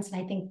parents,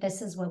 and I think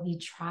this is what we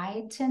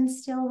tried to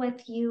instill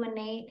with you and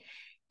Nate,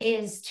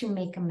 is to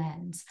make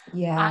amends.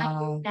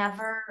 I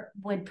never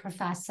would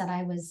profess that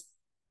I was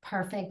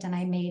perfect and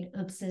I made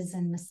oopses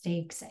and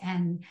mistakes.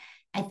 And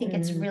I think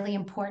it's really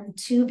important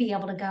to be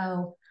able to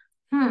go,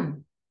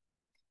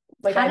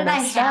 like, how did I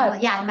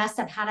handle? I messed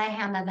up. How did I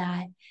handle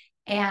that?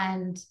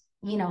 And,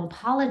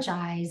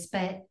 apologize,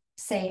 but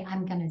say,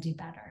 I'm going to do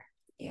better.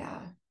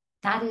 Yeah.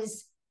 That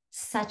is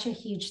such a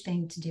huge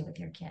thing to do with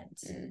your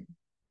kids.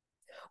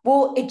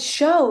 Well, it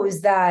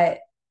shows that,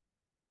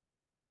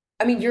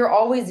 I mean, you're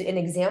always an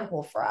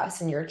example for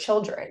us and your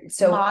children.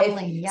 So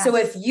modeling, so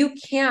if you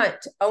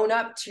can't own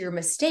up to your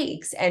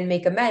mistakes and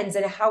make amends,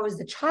 then how is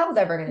the child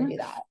ever going to do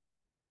that?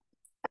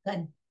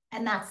 Good.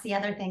 And that's the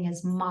other thing,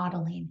 is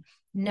modeling,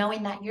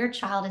 knowing that your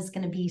child is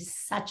going to be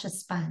such a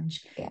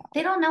sponge. Yeah.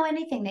 They don't know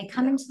anything. They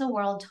come into the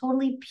world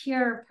totally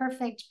pure,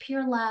 perfect,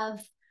 pure love.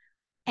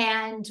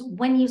 And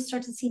when you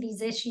start to see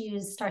these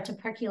issues start to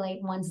percolate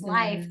in one's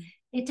life,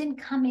 it didn't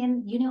come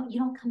in, you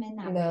don't come in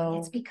that way.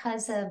 It's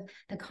because of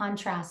the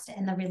contrast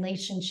and the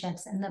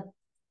relationships and the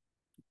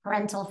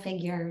parental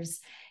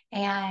figures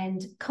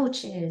and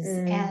coaches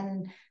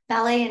and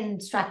ballet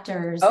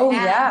instructors.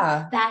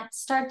 That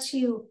start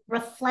to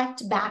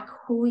reflect back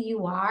who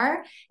you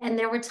are. And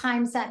there were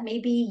times that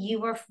maybe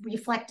you were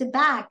reflected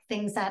back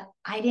things that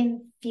I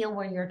didn't feel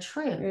were your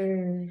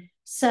truth.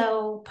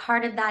 So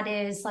part of that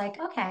is like,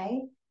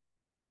 okay,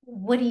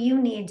 what do you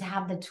need to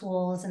have the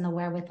tools and the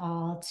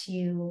wherewithal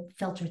to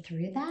filter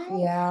through that?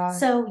 Yeah.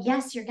 So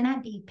yes, you're gonna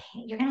be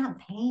pain. You're gonna have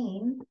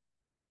pain,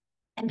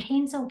 and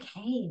pain's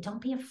okay. Don't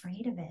be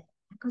afraid of it.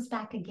 That goes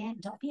back again.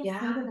 Don't be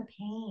afraid of the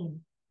pain.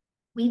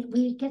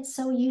 We get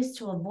so used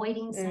to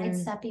avoiding,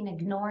 sidestepping,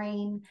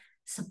 ignoring,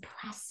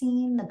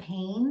 suppressing the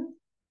pain.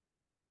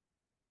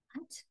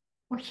 What?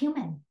 We're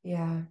human.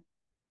 Yeah.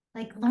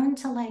 Like, learn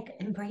to like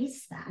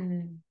embrace that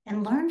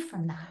and learn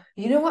from that.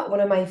 You know what? One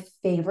of my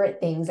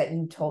favorite things that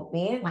you told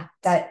me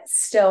that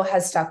still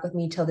has stuck with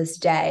me till this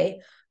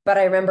day, but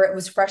I remember it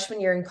was freshman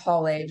year in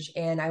college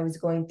and I was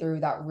going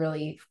through that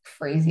really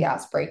crazy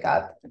ass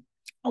breakup.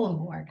 Oh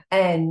Lord.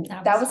 And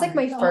that was like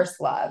my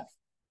first love.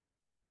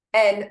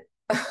 And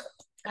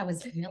that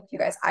was you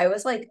guys, I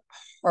was like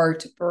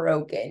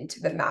heartbroken to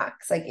the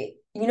max. Like,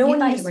 you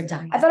when you were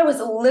dying. I thought I was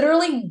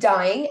literally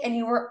dying, and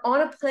you were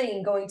on a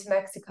plane going to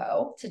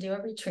Mexico to do a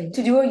retreat,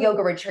 to do a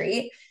yoga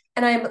retreat.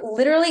 And I'm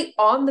literally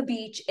on the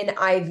beach in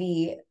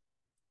IV.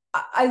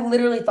 I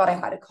literally thought I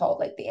had to call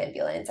like the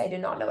ambulance. I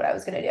did not know what I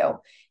was going to do.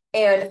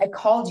 And I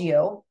called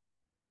you,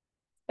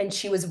 and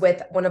she was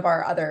with one of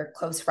our other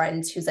close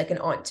friends who's like an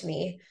aunt to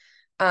me.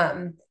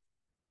 And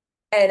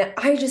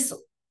I just,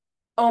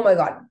 oh my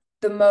God,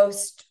 the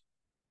most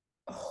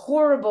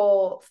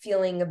horrible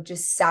feeling of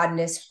just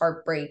sadness,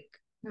 heartbreak,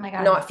 oh my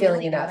God, not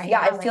feeling enough. Right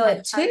I feel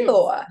it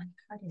too.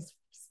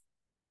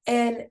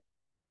 And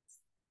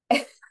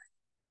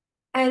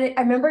I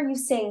remember you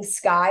saying,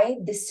 Sky,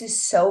 this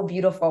is so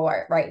beautiful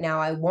right now.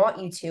 I want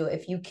you to,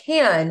 if you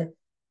can,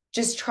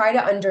 just try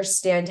to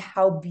understand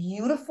how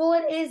beautiful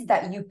it is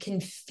that you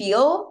can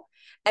feel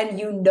and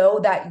you know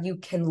that you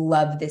can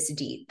love this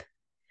deep.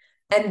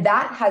 And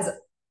that has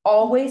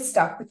always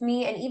stuck with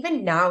me. And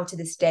even now to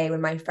this day,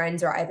 when my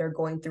friends are either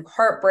going through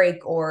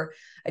heartbreak or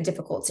a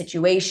difficult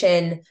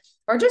situation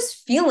or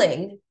just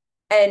feeling,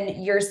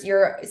 and you're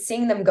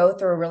seeing them go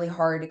through a really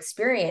hard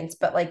experience,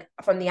 but like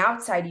from the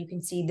outside, you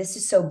can see this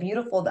is so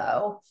beautiful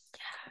though,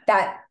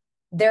 that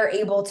they're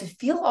able to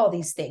feel all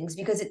these things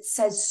because it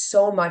says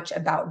so much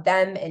about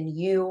them and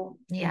you.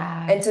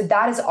 Yeah. And so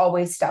that has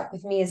always stuck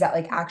with me, is that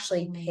like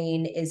actually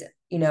pain is,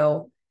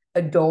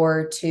 a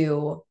door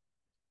to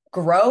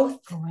growth.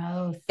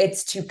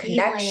 It's to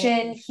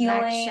connection,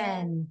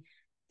 healing,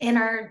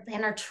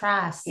 inner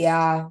trust.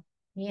 Yeah.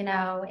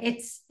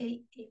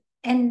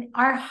 And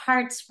our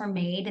hearts were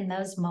made in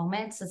those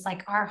moments. It's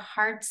like our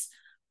hearts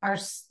are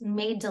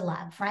made to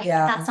love, right?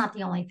 Yeah. That's not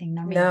the only thing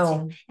they're made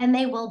to. And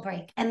they will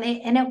break and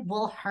it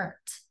will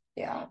hurt.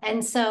 Yeah.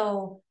 And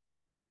so,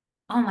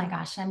 oh my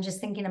gosh, I'm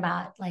just thinking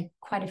about like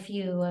quite a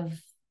few of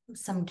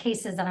some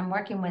cases that I'm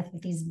working with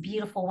these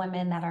beautiful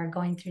women that are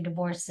going through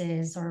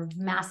divorces or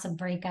massive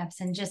breakups,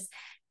 and just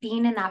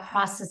being in that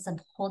process of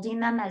holding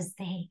them as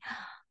they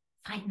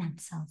find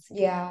themselves.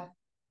 Yeah.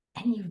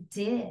 And you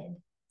did.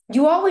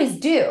 You always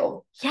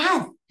do.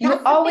 Yes. You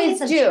always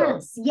do.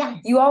 Yes.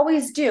 You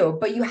always do.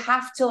 But you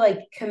have to like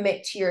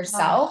commit to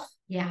yourself.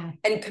 Yeah.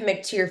 And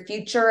commit to your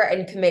future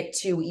and commit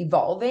to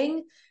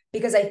evolving.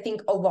 Because I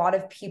think a lot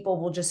of people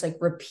will just like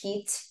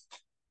repeat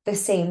the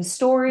same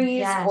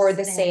stories or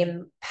the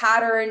same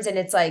patterns. And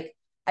it's like,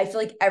 I feel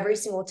like every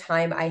single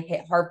time I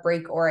hit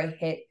heartbreak or I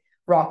hit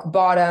rock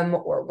bottom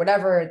or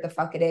whatever the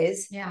fuck it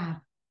is. Yeah.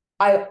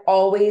 I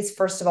always,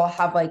 first of all,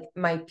 have like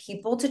my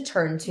people to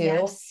turn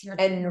to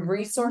and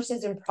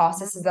resources and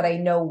processes that I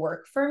know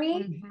work for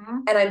me.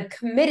 And I'm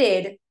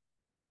committed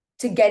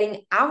to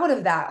getting out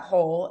of that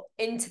hole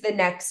into the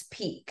next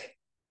peak.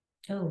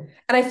 Oh.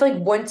 And I feel like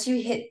once you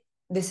hit,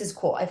 this is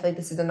cool. I feel like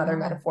this is another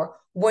metaphor.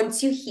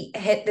 Once you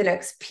hit the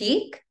next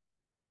peak,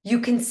 you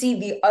can see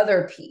the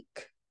other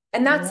peak.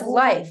 And that's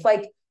life.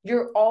 Like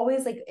you're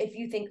always like, if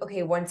you think,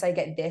 okay, once I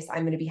get this,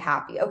 I'm going to be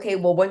happy. Okay.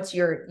 Well, once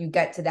you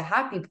get to the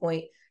happy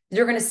point,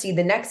 you're going to see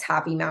the next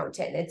happy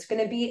mountain.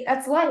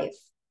 That's life.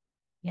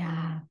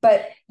 Yeah.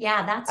 But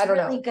yeah, that's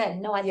really good.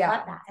 No, I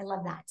love that. I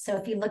love that. So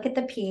if you look at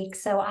the peak,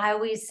 so I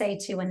always say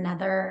to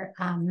another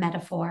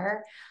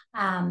metaphor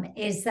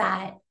is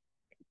that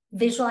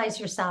visualize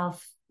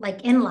yourself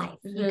like in life,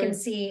 you can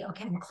see,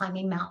 okay, I'm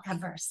climbing Mount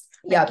Everest.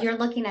 Like you're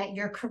looking at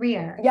your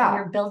career, and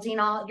you're building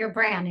all your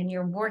brand, and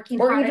you're working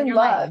hard in your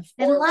life,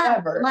 and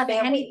love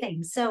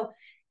anything. So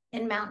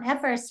in Mount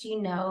Everest,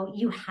 you know,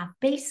 you have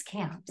base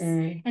camps.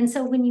 And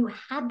so when you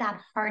had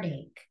that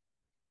heartache,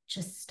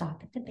 just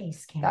stop at the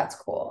base camp. That's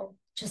cool.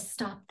 Just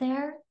stop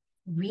there,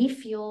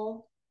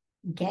 refuel,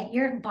 get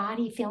your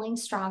body feeling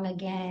strong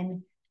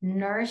again,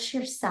 nourish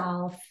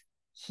yourself,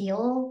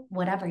 heal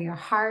whatever, your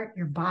heart,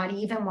 your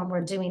body. Even when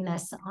we're doing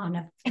this on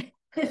a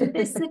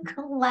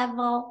physical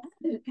level,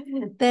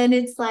 then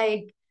it's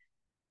like,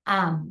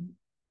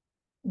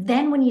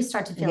 then when you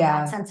start to feel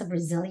that sense of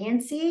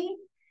resiliency,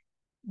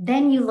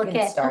 then you look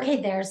at,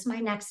 okay, there's my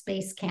next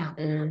base camp.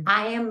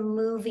 I am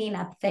moving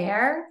up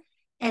there.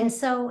 And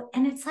so,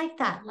 and it's like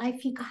that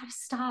life, you got to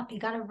stop, you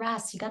got to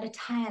rest, you got to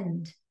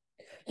tend.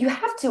 You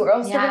have to, or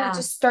else you're going to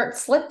just start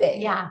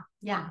slipping. Yeah.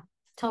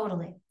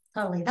 Totally.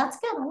 That's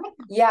good. I like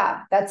that.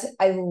 Yeah.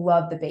 I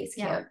love the base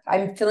camp.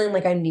 I'm feeling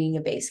like I'm needing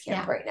a base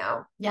camp right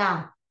now.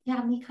 Yeah,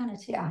 me kind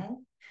of too. Yeah. Right?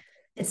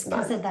 It's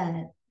because of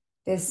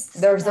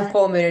there's a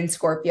full moon in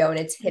Scorpio, and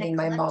it's hitting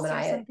my mom and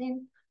I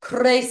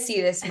crazy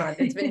this month.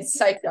 It's been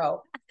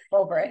psycho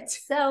over it.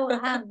 So,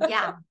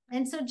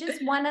 and so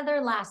just one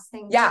other last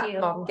thing too.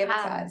 Mom, give it to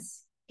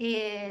us.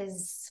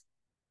 Is,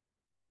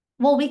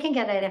 well, we can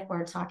get it if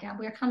we're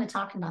kind of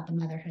talking about the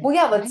motherhood. Well,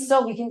 yeah,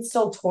 we can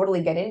still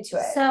totally get into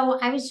it. So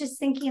I was just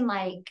thinking,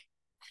 like,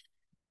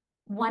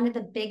 one of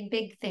the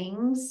big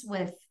things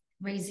with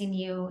raising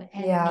you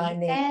and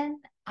Nathan,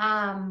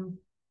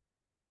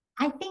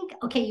 I think,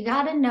 okay, you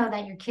got to know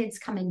that your kids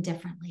come in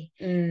differently.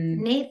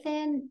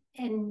 Nathan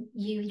and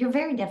you're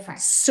very different.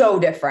 So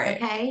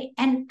different. Okay.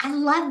 And I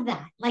love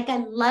that. Like, I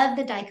love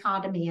the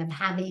dichotomy of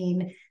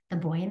having the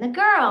boy and the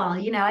girl,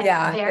 you know,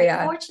 I'm very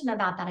fortunate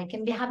about that. I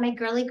can have my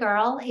girly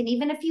girl. And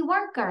even if you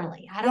weren't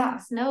girly,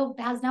 has no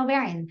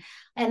bearing.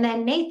 And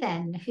then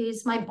Nathan,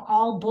 who's my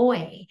all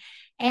boy.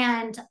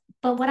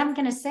 But what I'm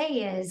going to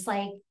say is,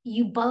 like,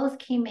 you both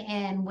came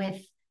in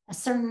with a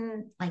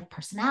certain, like,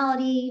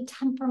 personality,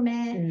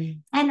 temperament,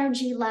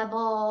 energy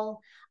level.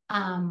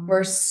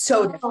 We're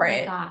so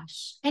different. Oh my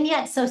gosh. And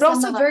yet, but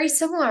also very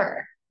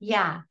similar.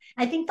 Yeah.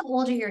 I think the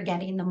older you're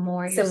getting, the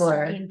more you're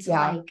starting to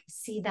like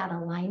see that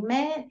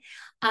alignment.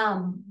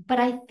 But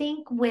I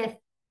think with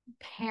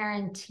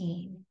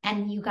parenting,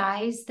 and you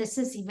guys, this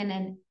is even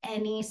in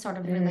any sort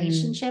of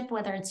relationship,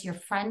 whether it's your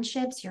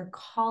friendships, your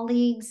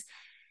colleagues,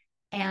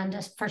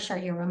 and for sure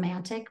your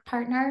romantic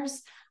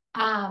partners,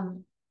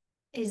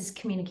 is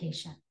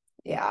communication.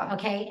 Yeah.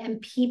 Okay.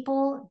 And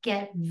people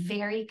get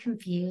very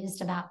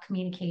confused about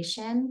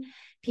communication.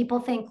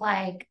 People think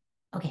like,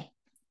 okay,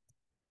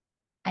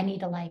 I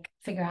need to like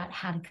figure out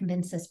how to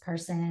convince this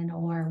person,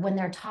 or when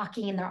they're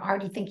talking, they're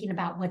already thinking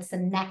about what's the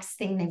next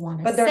thing they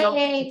want to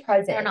say.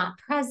 They're not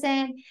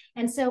present.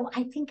 And so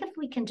I think if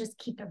we can just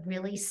keep it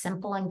really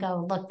simple and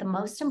go, look, the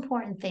most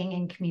important thing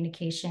in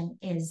communication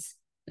is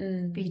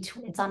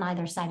it's on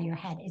either side of your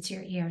head. It's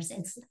your ears.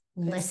 It's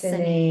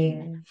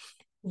listening.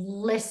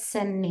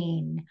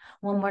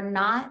 When we're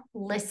not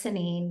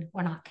listening,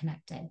 we're not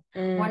connected.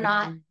 We're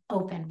not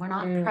open. We're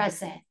not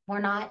present. We're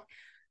not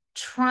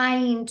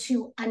trying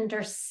to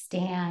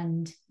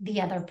understand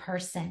the other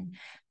person.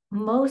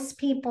 Most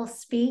people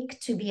speak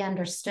to be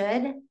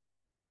understood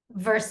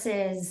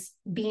versus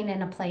being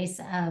in a place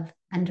of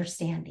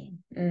understanding.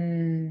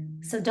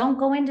 So don't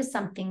go into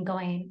something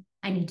going,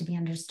 I need to be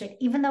understood,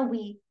 even though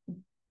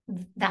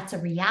that's a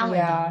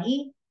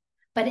reality.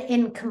 But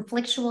in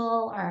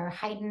conflictual or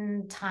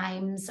heightened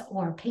times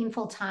or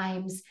painful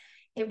times,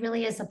 it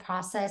really is a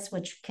process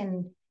which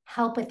can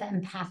help with the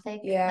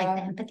empathic, like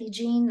the empathy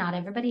gene. Not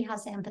everybody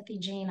has the empathy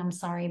gene, I'm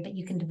sorry, but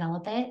you can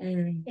develop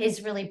it,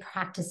 is really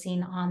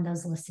practicing on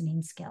those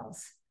listening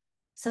skills.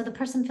 So the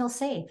person feels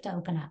safe to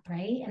open up,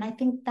 right? And I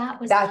think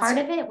that's part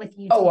of it with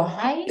you too,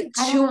 right?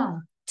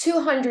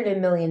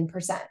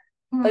 200,000,000%.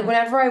 Like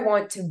whenever I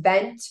want to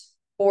vent,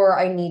 or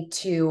I need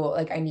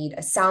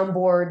a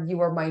soundboard, you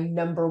are my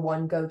number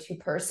one go-to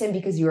person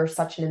because you are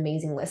such an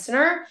amazing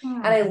listener.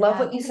 And I love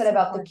what you said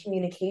about the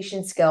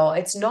communication skill.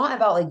 It's not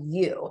about like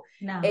you.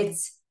 No.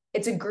 It's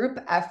a group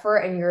effort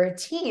and you're a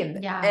team.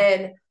 Yeah.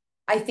 And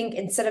I think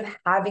instead of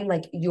having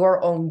like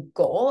your own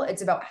goal,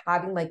 it's about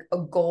having like a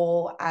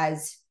goal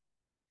as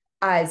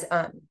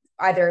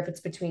either if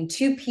it's between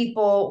two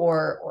people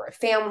or a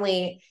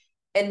family.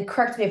 And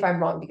correct me if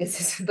I'm wrong, because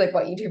this is like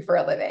what you do for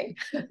a living.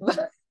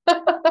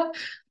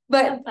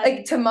 But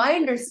like, to my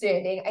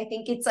understanding, I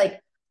think it's like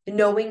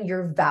knowing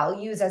your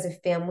values as a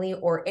family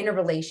or in a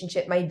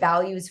relationship. My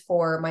values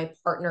for my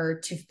partner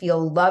to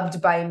feel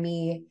loved by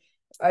me,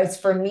 is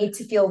for me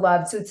to feel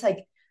loved. So it's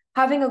like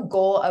having a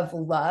goal of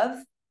love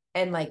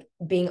and like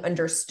being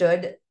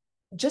understood,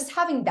 just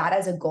having that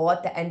as a goal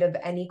at the end of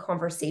any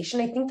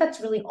conversation. I think that's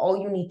really all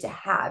you need to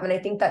have. And I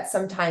think that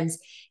sometimes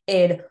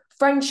in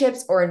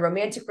friendships or in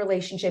romantic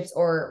relationships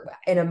or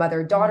in a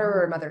mother-daughter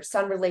or a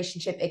mother-son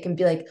relationship, it can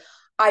be like,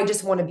 I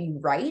just want to be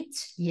right,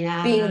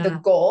 being the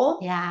goal,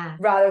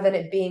 rather than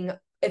it being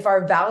if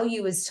our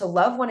value is to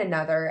love one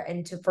another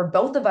and for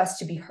both of us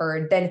to be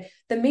heard, then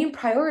the main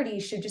priority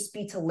should just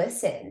be to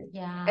listen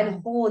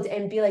and hold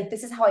and be like,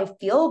 this is how I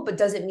feel, but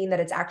doesn't mean that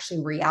it's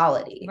actually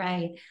reality.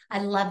 Right. I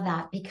love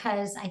that,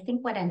 because I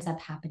think what ends up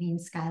happening,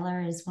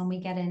 Skylar, is when we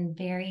get in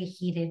very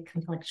heated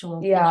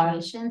conflictual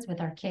situations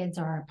with our kids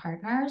or our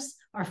partners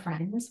or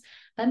friends,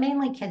 but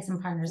mainly kids and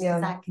partners,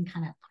 because that can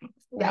kind of,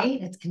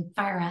 right? It can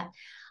fire up.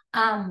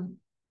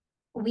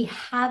 We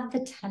have the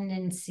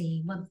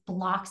tendency, what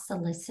blocks the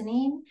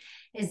listening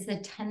is the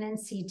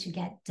tendency to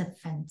get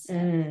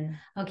defensive.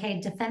 Okay.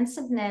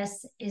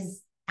 Defensiveness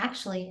is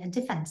actually a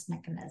defense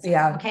mechanism.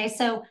 Okay.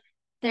 So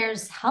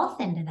there's health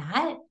into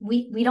that.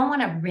 We don't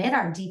want to rid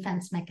our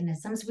defense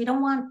mechanisms. We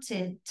don't want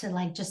to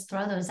like just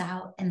throw those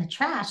out in the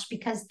trash,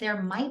 because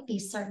there might be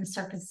certain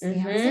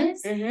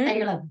circumstances that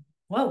you're like,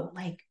 whoa,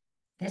 like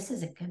this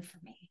isn't good for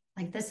me.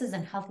 Like, this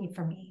isn't healthy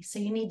for me. So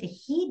you need to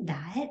heed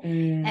that.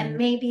 And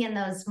maybe in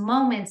those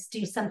moments,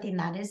 do something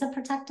that is a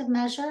protective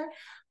measure.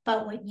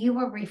 But what you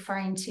were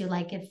referring to,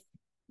 like if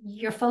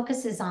your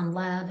focus is on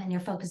love and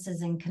your focus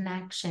is in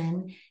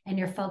connection and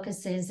your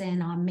focus is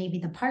in on maybe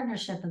the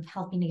partnership of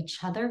helping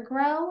each other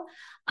grow,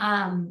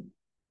 a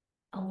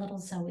little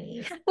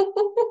Zoe.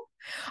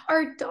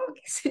 Our dog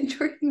is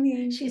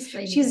dreaming. She's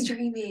dreaming. She's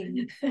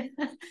dreaming.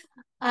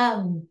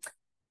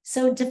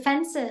 So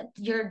defensive,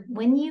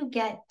 when you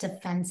get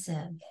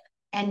defensive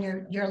and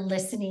your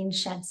listening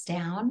shuts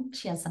down,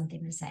 she has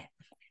something to say.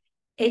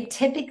 It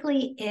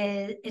typically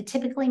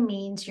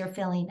means you're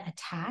feeling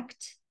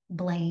attacked,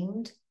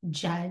 blamed,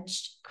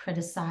 judged,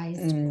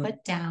 criticized,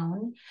 put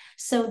down.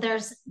 So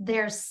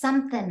there's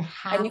something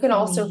happening. And you can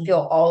also feel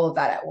all of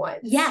that at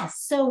once.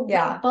 Yes. So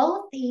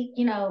both the,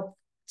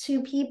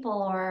 two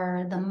people,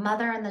 or the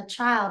mother and the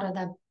child, or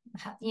the,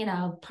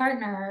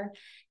 partner,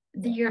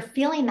 you're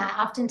feeling that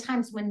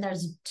oftentimes when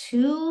there's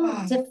too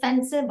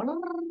defensive,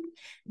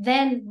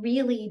 then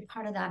really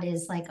part of that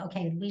is like,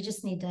 okay, we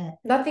just need to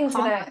nothing's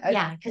gonna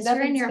because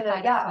you're in your fight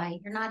or flight.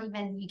 You're not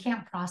even, you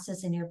can't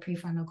process in your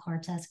prefrontal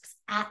cortex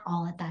at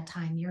all at that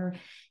time.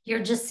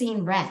 You're just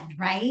seeing red,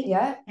 right?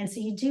 Yeah. And so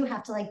you do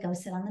have to like go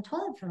sit on the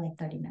toilet for like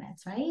 30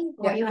 minutes, right?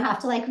 Or you have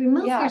to like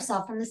remove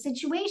yourself from the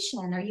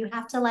situation, or you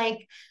have to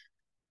like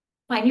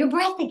find your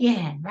breath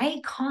again,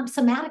 right?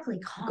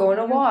 Somatically calm. Go on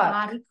a walk.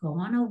 Body, go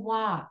on a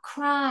walk.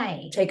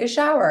 Cry. Take a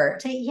shower.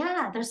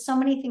 There's so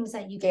many things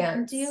that you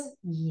can do.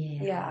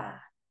 Yeah.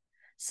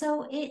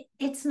 So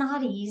it's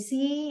not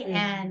easy.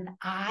 And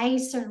I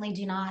certainly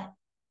do not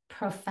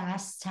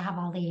profess to have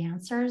all the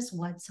answers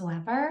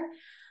whatsoever.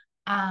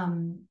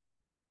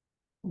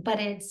 But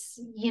it's,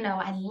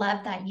 I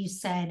love that you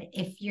said,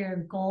 if your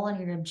goal and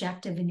your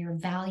objective and your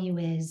value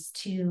is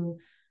to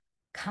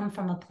come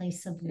from a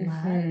place of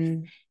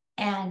love,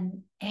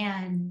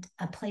 and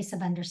a place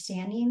of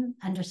understanding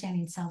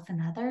self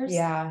and others.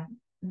 Yeah.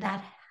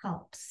 That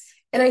helps.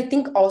 And I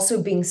think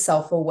also being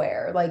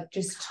self-aware, like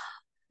just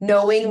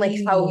knowing like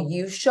how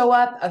you show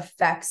up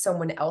affects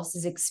someone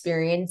else's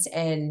experience.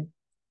 And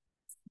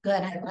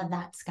good. I love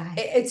that,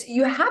 Sky.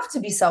 You have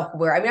to be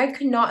self-aware. I mean, I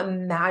could not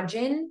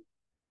imagine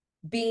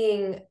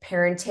being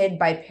parented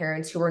by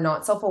parents who were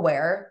not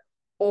self-aware,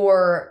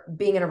 or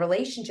being in a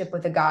relationship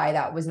with a guy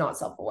that was not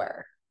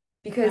self-aware,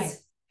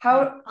 because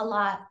how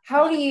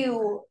do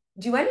you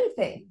do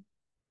anything?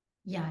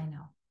 Yeah, I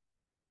know.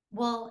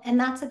 Well, and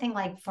that's the thing,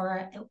 like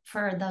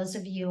for those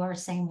of you who are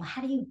saying, well,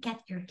 how do you get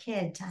your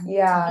kid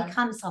to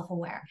become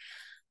self-aware?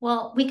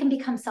 Well, we can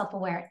become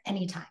self-aware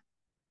anytime.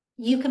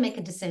 You can make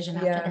a decision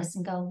after this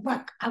and go,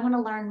 look, I want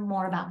to learn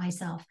more about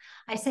myself.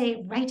 I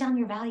say, write down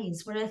your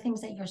values. What are the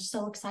things that you're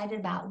so excited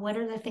about? What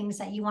are the things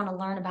that you want to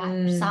learn about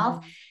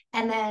yourself?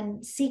 And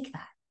then seek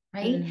that,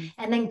 right?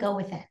 And then go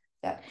with it.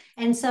 Yeah.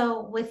 And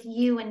so with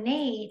you and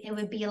Nate, it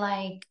would be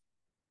like,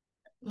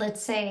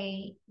 let's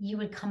say you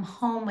would come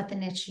home with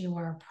an issue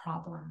or a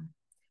problem.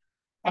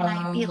 And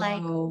I'd be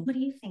like, what do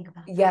you think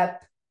about that?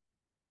 Yep.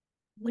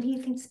 What do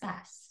you think's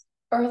best?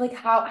 Or like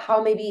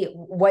how maybe,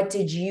 what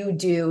did you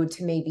do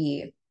to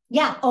maybe?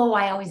 Yeah. Oh,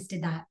 I always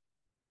did that.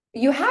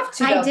 You have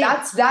to.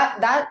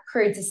 That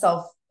creates a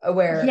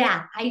self-aware.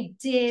 Yeah, I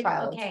did.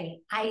 Child. Okay.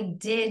 I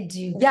did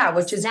do that. Yeah,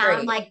 which is now great.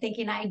 I'm like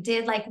thinking I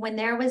did, like when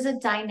there was a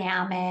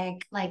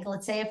dynamic, like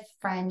let's say a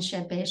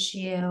friendship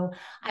issue,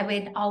 I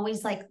would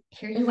always like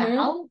hear you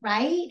out,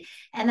 right?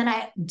 And then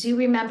I do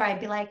remember I'd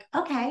be like,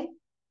 okay,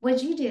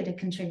 what'd you do to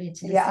contribute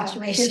to the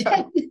situation?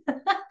 Yeah.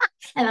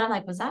 And I'm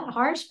like, was that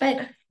harsh?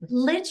 But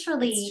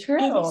literally, it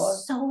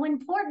is so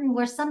important,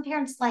 where some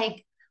parents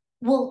like,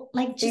 will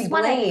like just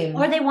want to,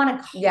 or they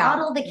want to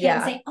coddle the kid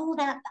and say, oh,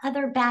 that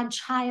other bad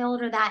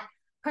child, or that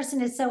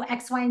person is so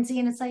X, Y, and Z.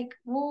 And it's like,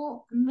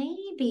 well,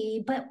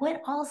 maybe, but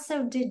what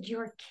also did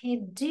your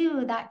kid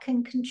do that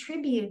can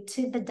contribute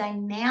to the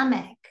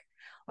dynamic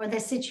or the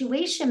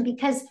situation?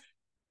 Because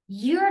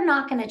you're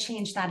not going to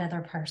change that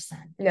other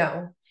person.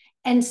 No.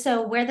 And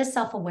so where the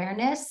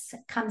self-awareness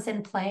comes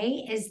in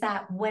play is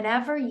that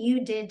whatever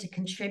you did to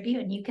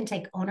contribute and you can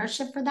take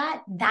ownership for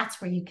that,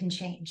 that's where you can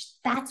change.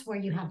 That's where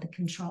you have the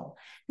control,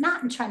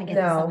 not in trying to get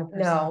this other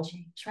person to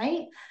change,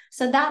 right?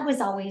 So that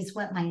was always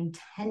what my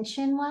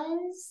intention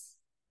was.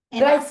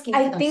 And I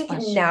think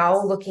questions.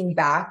 Now looking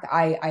back,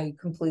 I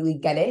completely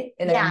get it.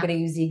 And I'm going to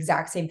use the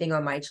exact same thing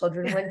on my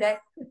children one day.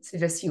 So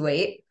just you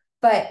wait.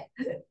 But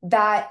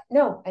I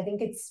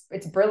think it's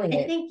brilliant.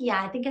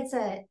 I think it's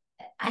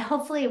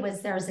hopefully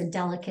there's a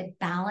delicate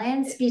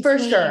balance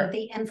between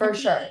the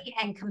empathy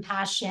and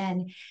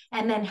compassion,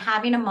 and then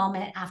having a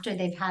moment after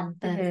they've had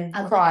the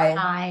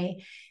cry.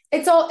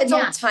 It's all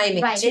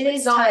timing. Right.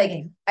 It's not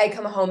timing. Like I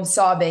come home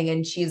sobbing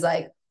and she's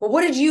like, well,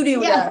 what did you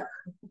do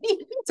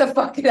to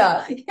fuck it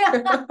up?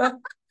 Yeah.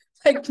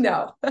 Like,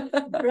 no.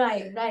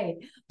 Right.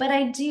 But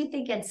I do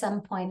think at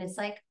some point it's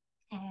like,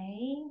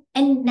 okay.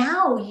 And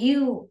now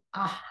you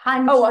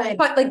 100. Oh,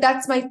 like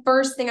that's my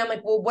first thing. I'm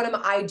like, well, what am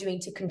I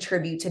doing to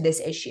contribute to this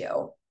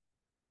issue?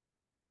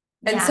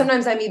 And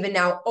sometimes I'm even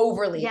now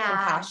overly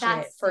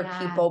compassionate for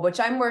people, which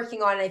I'm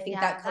working on. And I think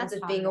that comes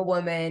with being a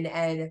woman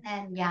and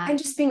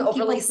just being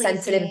overly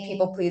sensitive,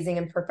 people pleasing,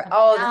 and perfect.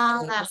 All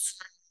the things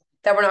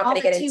that we're not going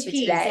to get into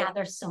today. Yeah,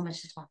 there's so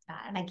much to talk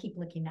about, and I keep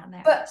looking down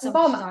there. But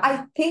Mom,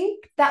 I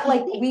think that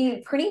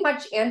we pretty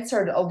much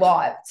answered a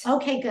lot.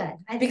 Okay, good.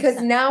 Because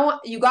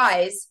now, you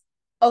guys,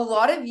 a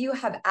lot of you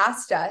have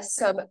asked us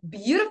some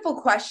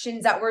beautiful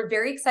questions that we're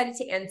very excited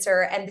to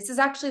answer, and this is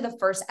actually the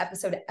first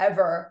episode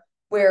ever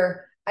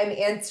where I'm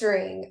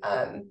answering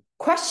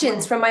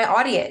questions from my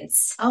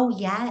audience. Oh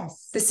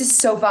yes, this is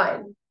so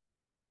fun.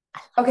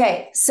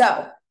 Okay,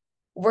 so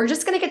we're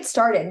just gonna get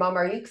started. Mom,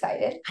 are you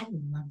excited? I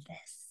love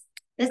this.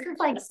 This is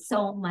like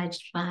so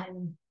much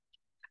fun.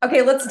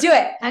 Okay, let's do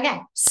it.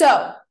 Okay.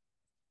 So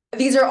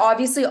these are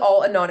obviously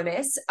all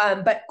anonymous.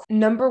 But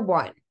number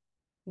one,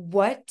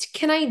 what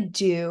can I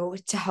do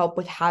to help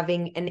with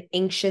having an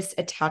anxious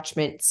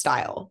attachment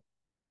style?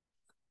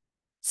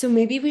 So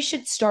maybe we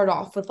should start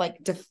off with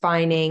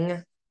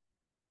defining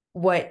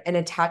what an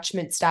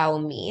attachment style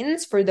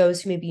means for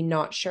those who may be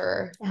not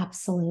sure.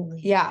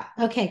 Absolutely. Yeah.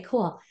 Okay,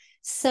 cool.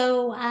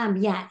 So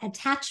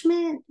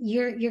attachment,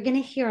 you're going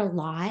to hear a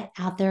lot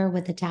out there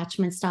with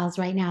attachment styles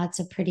right now. It's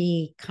a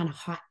pretty kind of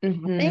hot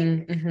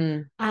topic,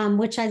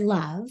 which I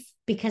love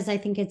because I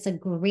think it's a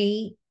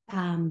great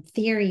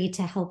theory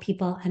to help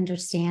people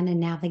understand and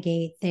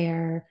navigate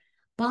their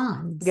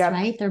bonds,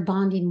 right? They're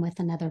bonding with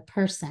another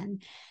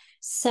person.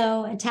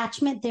 So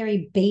attachment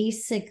theory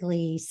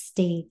basically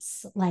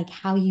states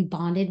how you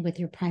bonded with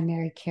your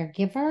primary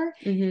caregiver,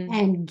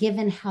 and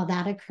given how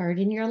that occurred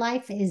in your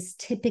life is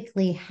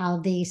typically how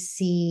they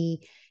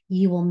see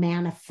you will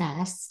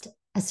manifest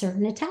a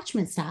certain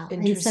attachment style.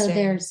 And so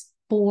there's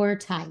 4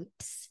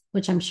 types,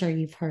 which I'm sure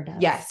you've heard of.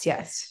 Yes.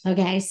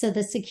 Okay. So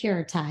the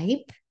secure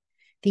type,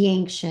 the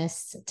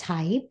anxious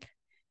type,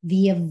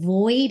 the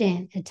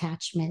avoidant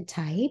attachment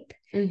type,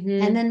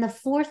 and then the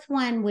 4th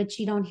one, which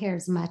you don't hear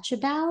as much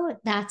about,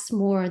 that's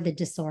more the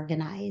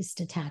disorganized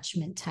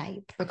attachment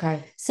type.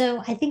 Okay.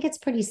 So I think it's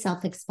pretty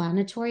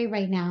self-explanatory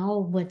right now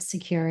what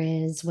secure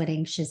is, what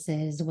anxious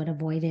is, what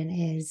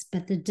avoidant is,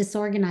 but the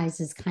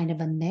disorganized is kind of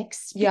a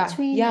mix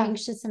between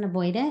anxious and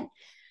avoidant.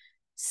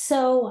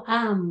 So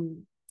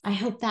I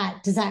hope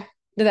does that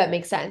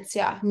make sense?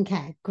 Yeah.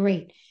 Okay,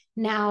 great.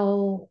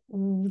 Now,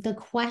 the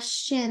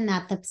question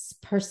that this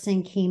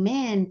person came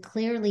in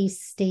clearly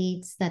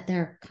states that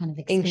they're kind of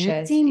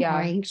experiencing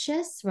more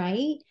anxious,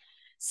 right?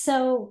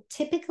 So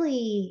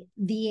typically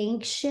the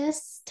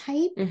anxious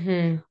type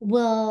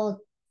will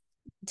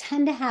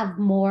tend to have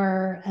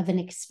more of an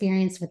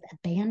experience with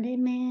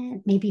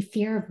abandonment, maybe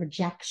fear of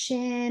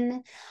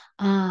rejection,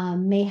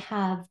 may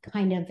have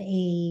kind of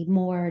a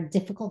more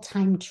difficult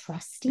time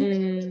trusting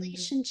in a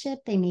relationship.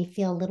 They may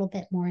feel a little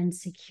bit more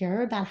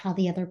insecure about how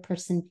the other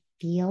person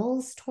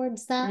feels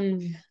towards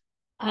them.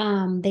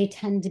 They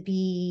tend to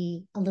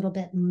be a little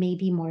bit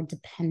maybe more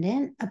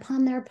dependent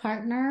upon their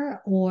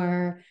partner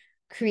or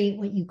create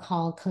what you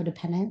call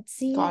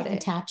codependency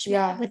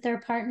attachment with their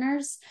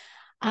partners.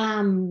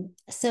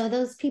 So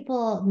those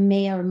people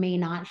may or may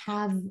not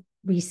have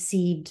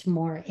received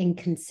more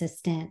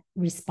inconsistent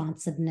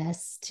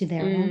responsiveness to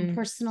their own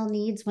personal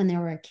needs when they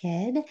were a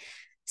kid.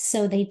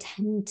 So they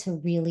tend to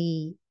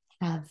really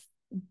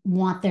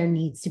want their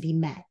needs to be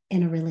met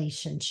in a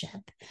relationship.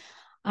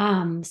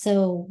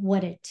 So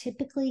what it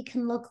typically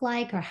can look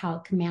like or how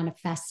it can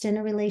manifest in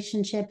a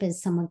relationship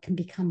is someone can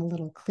become a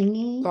little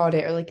clingy. Got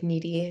it. Or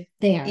needy.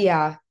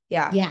 Yeah,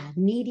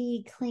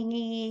 needy,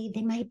 clingy.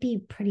 They might be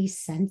pretty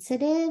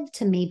sensitive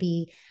to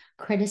maybe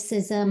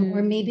criticism,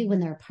 or maybe when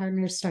their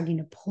partner's starting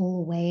to pull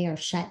away or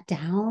shut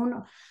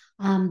down,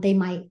 they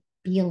might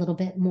be a little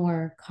bit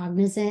more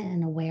cognizant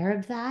and aware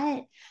of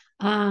that.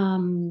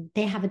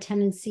 They have a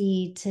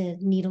tendency to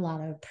need a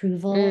lot of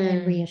approval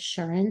and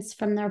reassurance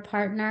from their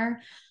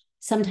partner.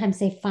 Sometimes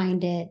they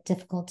find it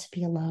difficult to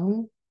be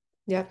alone.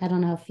 Yeah. I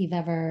don't know if you've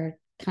ever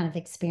kind of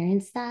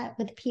experienced that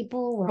with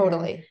people.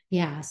 Totally.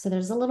 Yeah. So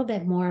there's a little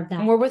bit more of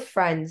that. More with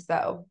friends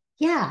though.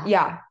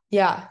 Yeah.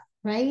 Yeah.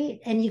 right?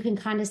 And you can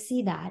kind of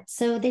see that.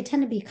 So they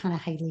tend to be kind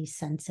of highly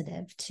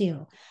sensitive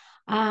too.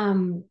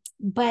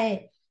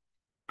 But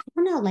I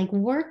don't know, like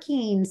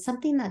working,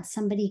 something that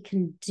somebody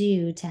can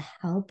do to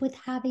help with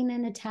having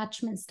an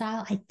attachment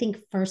style, I think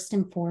first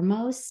and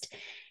foremost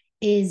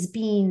is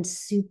being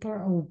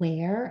super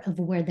aware of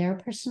where they're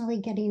personally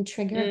getting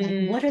triggered.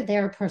 Like what are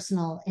their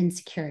personal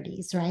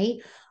insecurities, right?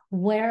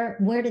 Where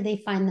do they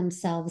find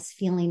themselves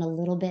feeling a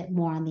little bit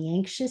more on the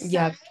anxious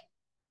side?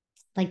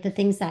 Like the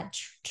things that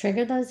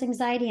trigger those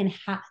anxiety and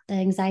how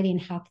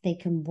they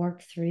can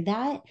work through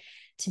that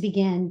to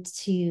begin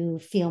to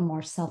feel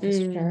more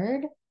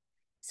self-assured.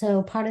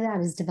 So part of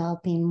that is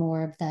developing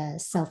more of the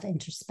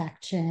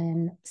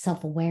self-introspection,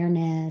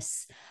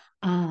 self-awareness.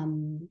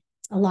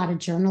 A lot of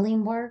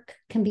journaling work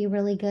can be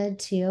really good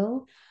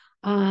too.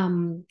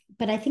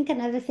 But I think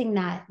another thing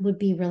that would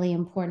be really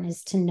important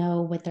is to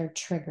know what their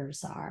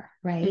triggers are,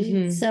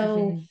 right?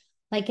 So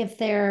like if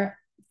they're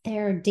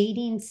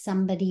dating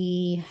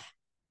somebody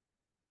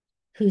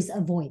who's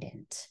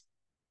avoidant.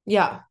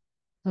 Yeah.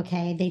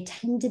 Okay. They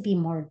tend to be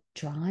more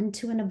drawn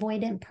to an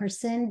avoidant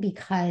person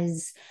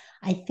because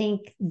I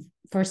think,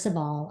 first of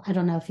all, I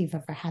don't know if you've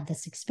ever had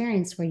this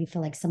experience where you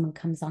feel like someone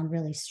comes on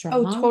really strong.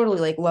 Oh, totally.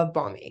 Like love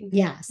bombing.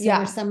 Yeah. So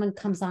where someone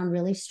comes on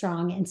really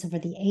strong. And so for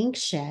the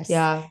anxious,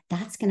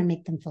 that's going to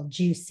make them feel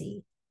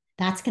juicy.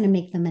 That's going to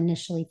make them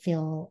initially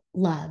feel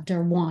loved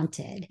or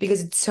wanted.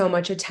 Because it's so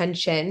much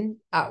attention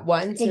at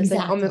once. Exactly. It's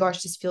like, oh my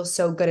gosh, this feels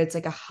so good. It's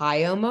like a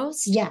high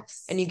almost.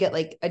 Yes. And you get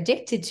like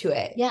addicted to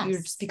it. Yes. You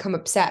just become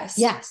obsessed.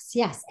 Yes.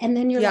 Yes. And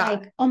then you're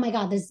like, oh my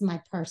God, this is my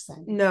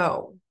person.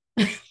 No.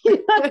 Well,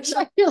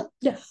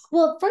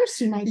 at first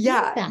you might think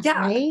that,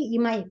 right?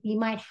 You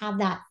might have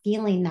that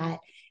feeling that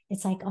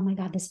it's like, oh my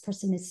God, this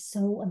person is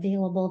so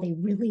available. They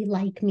really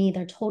like me.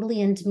 They're totally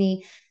into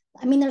me.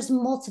 I mean, there's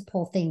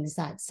multiple things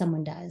that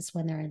someone does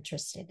when they're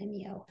interested in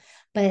you.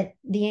 But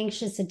the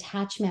anxious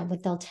attachment,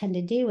 what they'll tend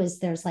to do is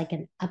there's like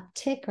an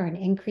uptick or an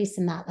increase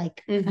in that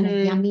like kind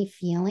of yummy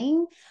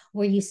feeling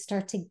where you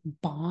start to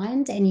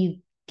bond and you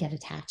get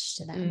attached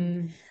to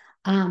them.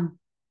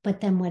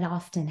 But then what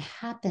often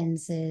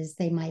happens is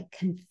they might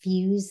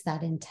confuse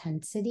that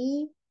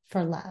intensity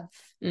for love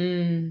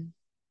and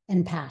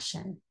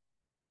passion.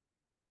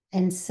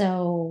 And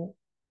so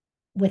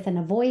with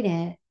an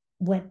avoidant,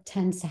 what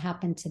tends to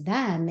happen to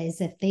them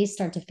is if they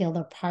start to feel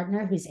their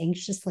partner who's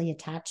anxiously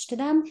attached to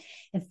them,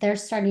 if they're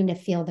starting to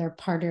feel their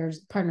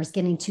partner's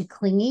getting too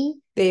clingy,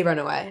 they run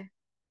away.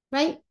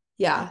 Right?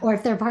 Yeah. Or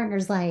if their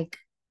partner's like,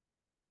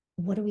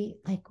 what are we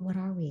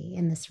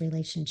in this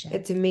relationship?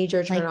 It's a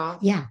major turn off.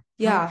 Yeah.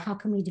 How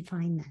can we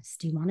define this?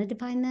 Do you want to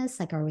define this?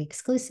 Like, are we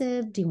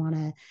exclusive? Do you want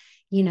to,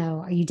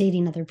 are you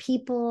dating other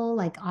people?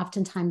 Like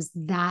oftentimes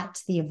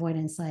that the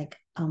avoidance, like,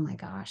 oh my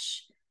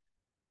gosh,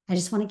 I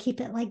just want to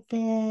keep it like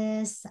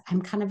this.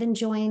 I'm kind of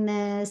enjoying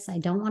this. I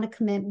don't want a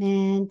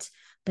commitment.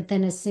 But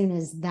then as soon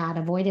as that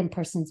avoidant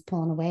person's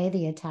pulling away,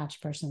 the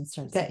attached person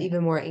starts to get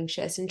even more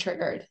anxious and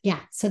triggered. Yeah.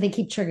 So they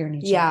keep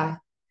triggering each other.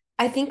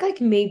 I think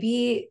like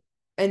maybe,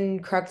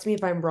 and correct me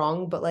if I'm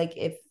wrong, but like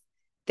if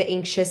the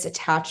anxious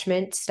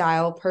attachment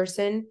style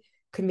person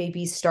could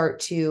maybe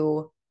start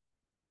to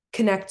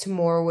connect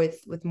more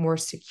with more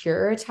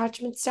secure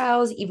attachment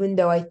styles, even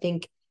though I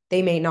think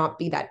they may not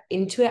be that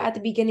into it at the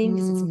beginning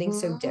because it's something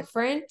so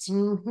different.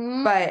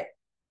 But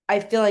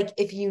I feel like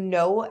if you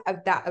know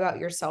that about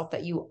yourself,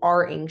 that you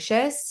are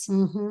anxious,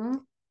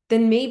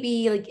 then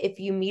maybe like if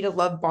you meet a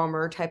love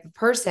bomber type of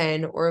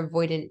person or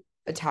avoidant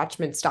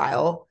attachment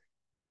style,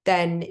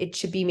 then it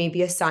should be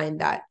maybe a sign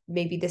that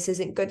maybe this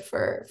isn't good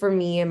for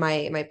me and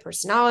my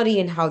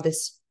personality and how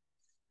this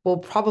will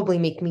probably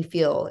make me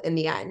feel in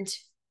the end.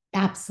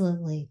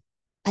 Absolutely.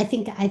 I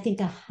think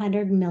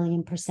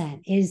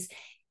 100,000,000% is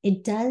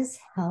it does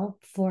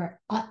help for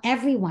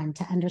everyone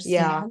to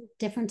understand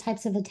different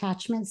types of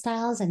attachment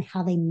styles and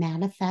how they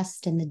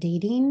manifest in the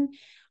dating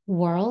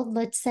world,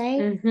 let's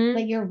say.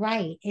 But you're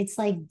right. It's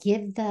like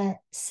give the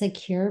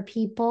secure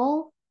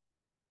people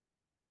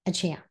a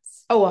chance.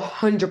 Oh,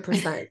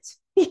 100%.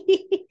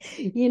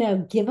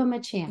 Give them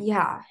a chance.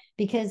 Yeah.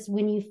 Because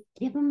when you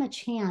give them a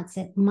chance,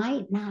 it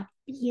might not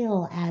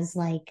feel as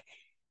like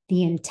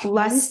the intense,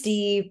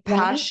 lusty,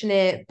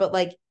 passionate, but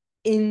like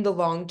in the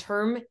long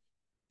term,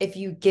 if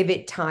you give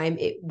it time,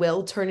 it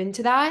will turn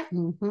into that.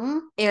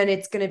 And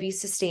it's going to be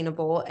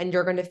sustainable and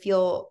you're going to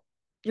feel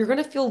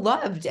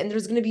loved and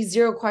there's going to be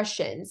zero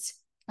questions.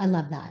 I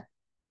love that.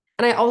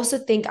 And I also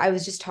think I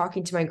was just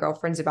talking to my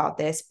girlfriends about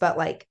this, but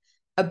like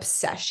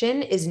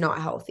obsession is not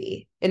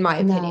healthy in my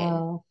opinion.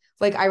 No.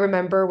 Like I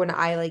remember when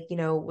I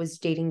was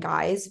dating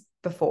guys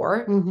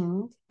before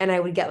and I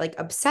would get like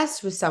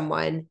obsessed with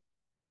someone,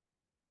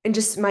 and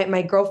just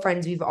my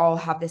girlfriends, we've all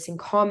have this in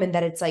common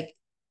that it's like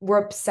we're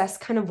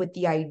obsessed kind of with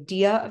the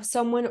idea of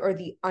someone or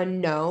the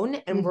unknown,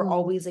 and we're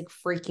always like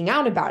freaking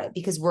out about it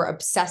because we're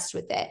obsessed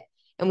with it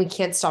and we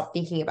can't stop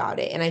thinking about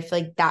it. And I feel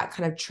like that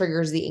kind of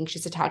triggers the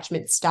anxious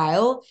attachment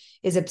style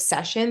is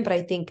obsession. But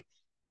I think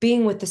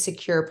being with the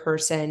secure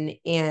person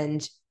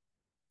and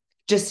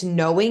just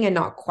knowing and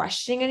not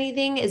questioning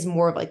anything is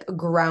more of like a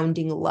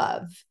grounding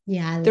love.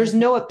 Yeah. There's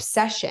no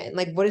obsession.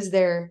 Like, what is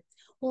there?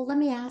 Well, let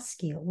me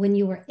ask you, when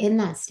you were in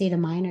that state of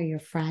mind, or your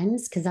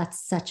friends, because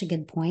that's such a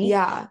good point.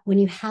 Yeah. When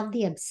you have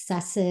the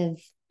obsessive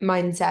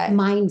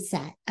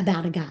mindset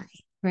about a guy,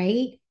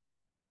 right?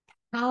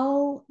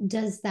 How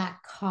does that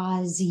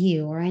cause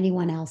you or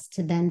anyone else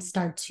to then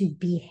start to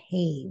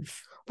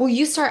behave? Well,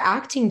 you start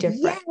acting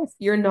different. Yes.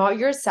 You're not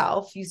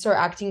yourself. You start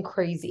acting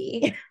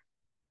crazy.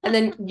 And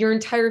then your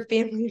entire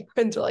family and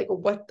friends are like,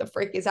 what the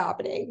frick is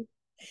happening?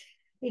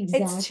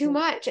 Exactly. It's too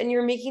much. And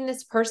you're making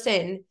this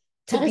person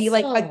to be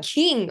like a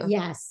king.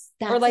 Yes.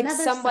 Or like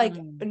some like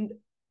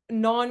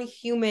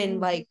non-human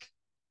like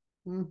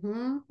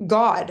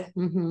God.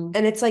 And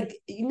it's like,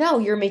 no,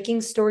 you're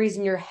making stories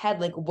in your head.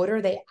 Like, what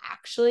are they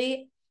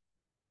actually?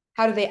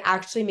 How do they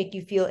actually make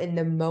you feel in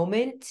the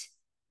moment?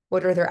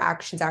 What are their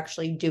actions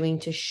actually doing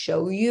to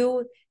show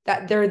you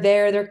that they're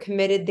there, they're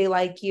committed, they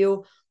like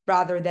you,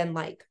 rather than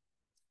like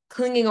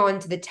clinging on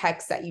to the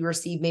text that you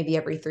receive maybe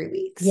every 3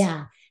 weeks.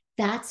 Yeah.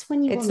 That's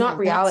when you it's not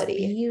reality.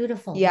 That's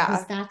beautiful. Yeah.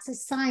 Because that's a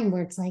sign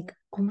where it's like,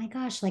 oh my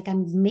gosh, like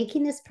I'm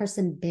making this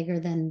person bigger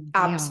than they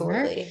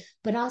Absolutely. are.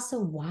 But also,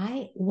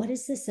 why? What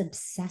is this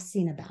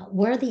obsessing about?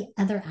 What are the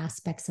other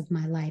aspects of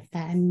my life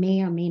that I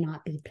may or may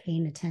not be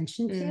paying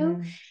attention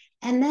to?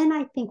 And then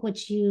I think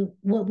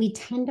what we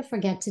tend to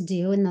forget to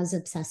do in those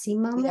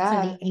obsessing moments,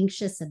 or the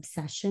anxious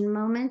obsession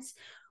moments,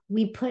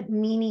 we put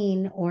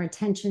meaning or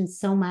attention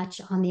so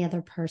much on the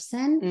other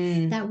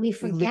person that we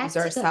forget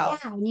to go,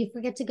 and you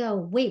forget to go,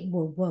 wait,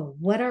 whoa,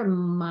 what are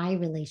my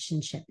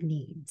relationship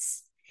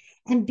needs?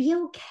 And be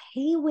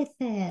okay with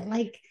it.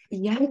 Like,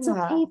 it's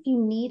okay if you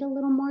need a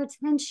little more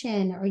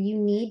attention, or you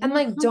need, and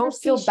like, don't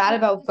feel bad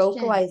about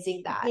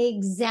vocalizing that.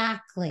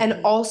 Exactly.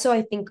 And also,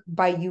 I think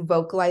by you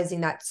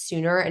vocalizing that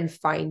sooner and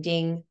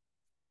finding,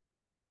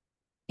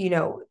 you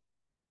know,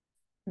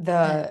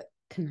 the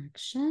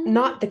connection,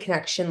 not the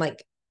connection,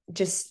 like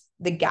just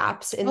the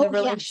gaps in the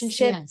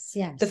relationship, yes.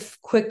 The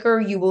quicker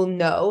you will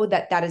know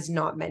that that is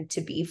not meant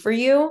to be for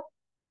you.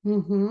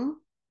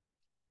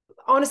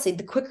 Honestly,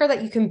 the quicker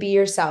that you can be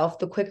yourself,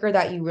 the quicker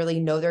that you really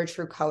know their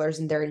true colors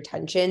and their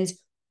intentions.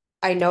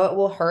 I know it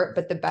will hurt,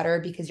 but the better,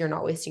 because you're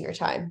not wasting your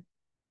time.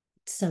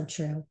 So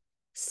true.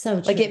 So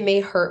true. Like, it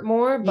may hurt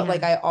more, but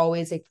like, I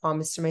always like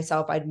promise to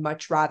myself, I'd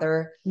much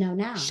rather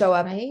show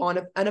up on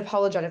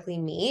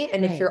unapologetically me.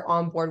 And if you're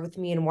on board with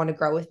me and want to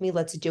grow with me,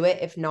 let's do it.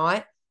 If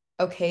not,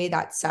 okay,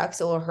 that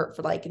sucks. It'll hurt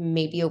for like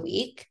maybe a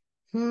week.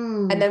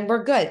 And then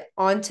we're good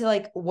on to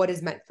like what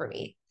is meant for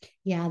me.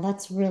 Yeah,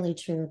 that's really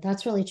true.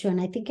 That's really true. And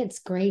I think it's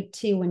great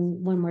too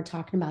when we're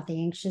talking about the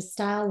anxious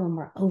style, when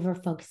we're over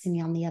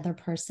focusing on the other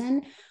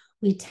person,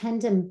 we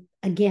tend to,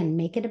 again,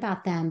 make it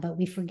about them, but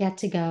we forget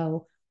to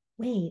go,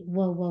 wait,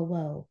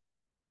 whoa.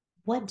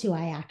 What do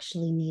I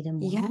actually need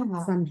and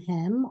want from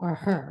him or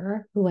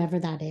her, whoever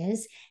that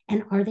is?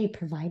 And are they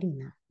providing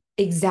that?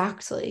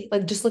 Exactly.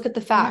 Like, just look at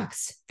the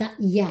facts.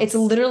 It's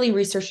literally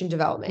research and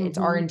development. It's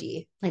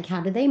R&D. Like,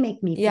 how do they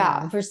make me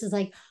feel? Versus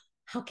like,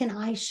 how can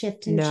I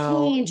shift and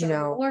change or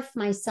morph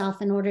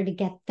myself in order to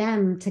get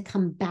them to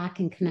come back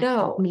and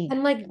connect with me?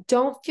 And like,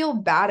 don't feel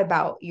bad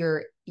about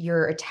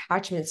your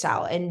attachment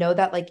style, and know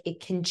that like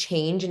it can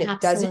change and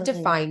it doesn't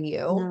define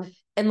you.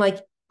 And like,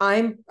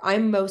 I'm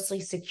mostly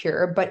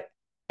secure, but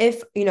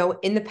if, you know,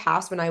 in the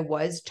past when I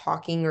was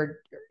talking or,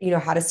 you know,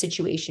 had a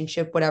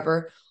situationship,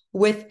 whatever,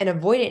 with an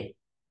avoidant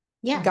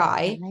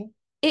guy,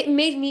 it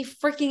made me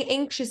freaking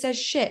anxious as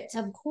shit.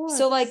 Of course.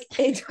 So like,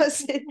 it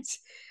doesn't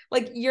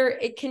like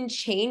it can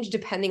change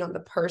depending on the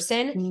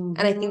person.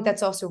 And I think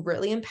that's also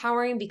really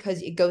empowering,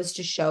 because it goes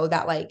to show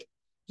that like,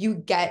 you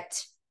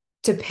get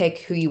to pick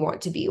who you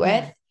want to be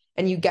with,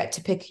 and you get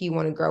to pick who you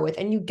want to grow with,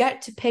 and you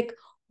get to pick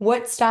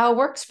what style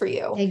works for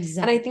you.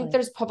 Exactly. And I think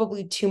there's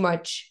probably too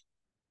much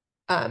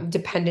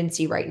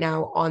dependency right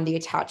now on the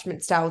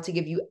attachment style to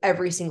give you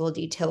every single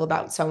detail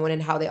about someone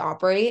and how they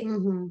operate,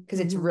 because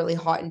it's really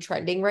hot and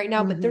trending right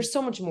now, but there's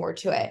so much more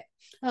to it.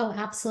 Oh,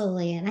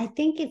 absolutely. And I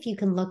think if you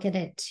can look at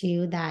it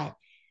too, that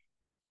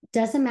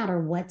doesn't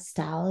matter what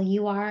style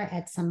you are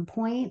at some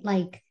point,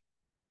 like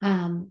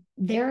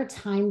there are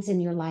times in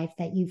your life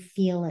that you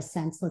feel a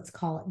sense, let's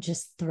call it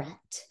just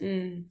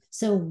threat.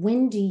 So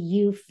when do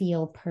you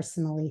feel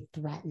personally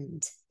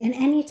threatened in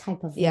any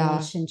type of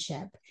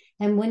relationship?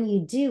 And when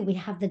you do, we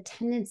have the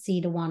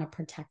tendency to want to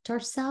protect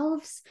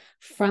ourselves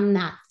from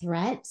that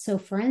threat. So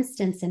for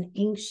instance, an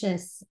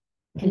anxious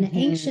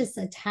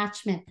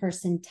attachment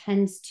person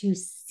tends to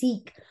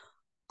seek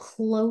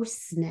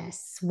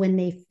closeness when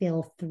they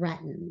feel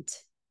threatened.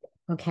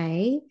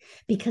 Okay,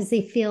 because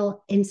they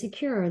feel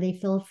insecure, or they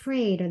feel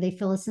afraid, or they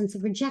feel a sense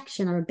of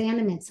rejection or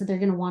abandonment. So they're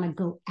going to want to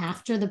go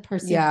after the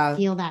person to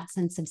feel that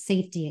sense of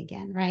safety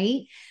again,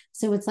 right?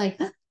 So it's like,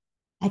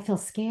 I feel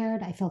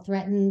scared, I feel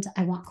threatened,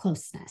 I want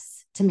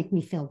closeness to make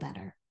me feel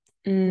better.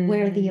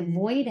 Where the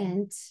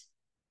avoidant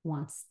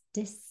wants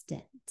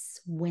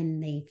distance when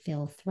they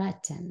feel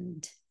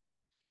threatened.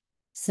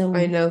 So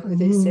I know who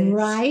this is.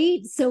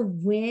 Right? So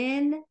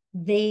when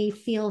they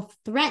feel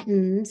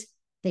threatened,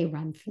 they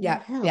run for the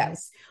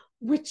hills,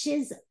 which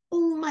is,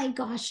 oh my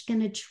gosh,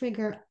 going to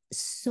trigger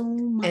so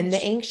much and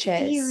the anxious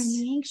fear and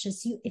the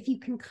anxious. If you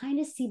can kind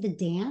of see the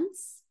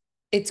dance,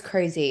 it's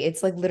crazy.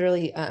 It's like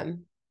literally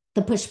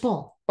the push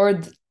pull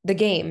or the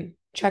game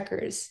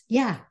checkers.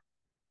 Yeah,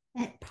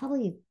 it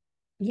probably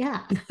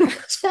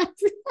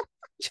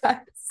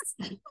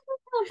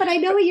but I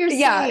know what you're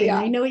saying.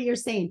 I know what you're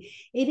saying.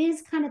 It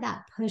is kind of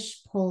that push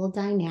pull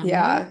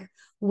dynamic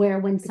where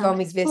when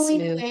someone's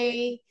pulling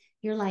away,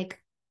 you're like,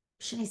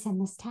 should I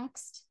send this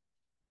text?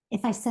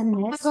 If I send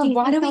this,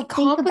 why do we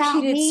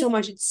complicate it so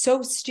much? It's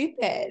so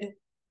stupid.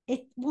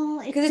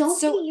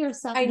 Don't beat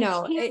yourself. I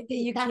know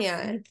you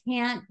can't.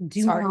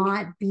 Do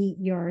not beat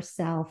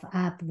yourself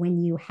up when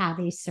you have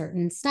a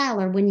certain style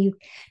or when you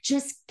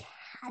just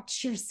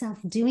catch yourself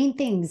doing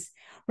things,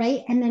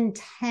 right? And then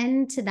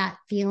tend to that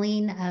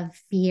feeling of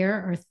fear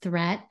or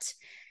threat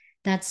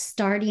that's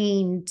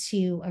starting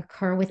to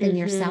occur within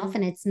yourself.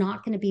 And it's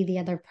not going to be the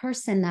other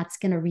person that's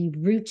going to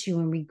reroute you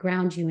and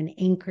reground you and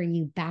anchor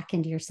you back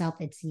into yourself.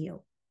 It's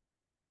you.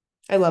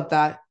 I love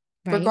that.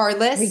 Right?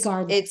 Regardless,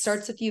 it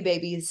starts with you,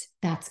 babies.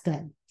 That's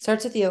good.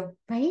 Starts with you.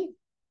 Right?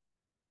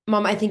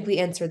 Mom, I think we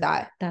answered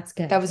that. That's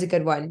good. That was a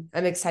good one.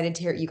 I'm excited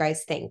to hear what you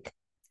guys think.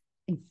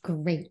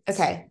 Great.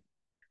 Okay.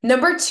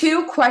 Number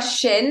 2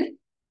 question.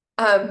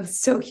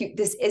 So cute.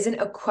 This isn't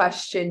a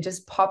question,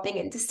 just popping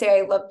in to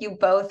say I love you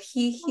both.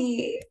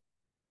 Hee.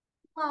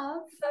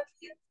 Love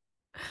you.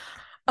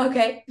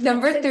 Okay.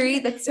 Number 3.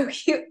 That's so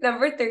cute.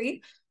 Number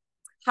 3.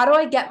 How do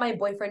I get my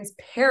boyfriend's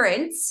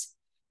parents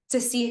to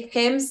see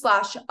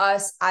him/us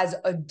as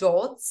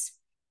adults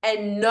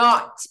and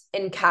not,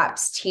 in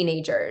caps,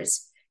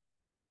 teenagers?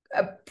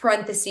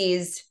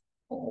 Parentheses,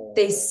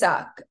 they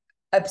suck.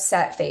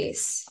 Upset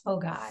face. Oh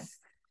God.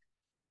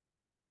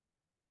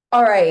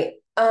 All right.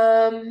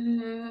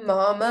 Mama.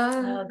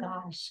 Oh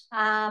gosh.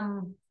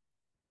 I'm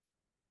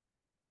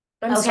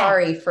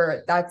sorry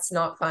for that's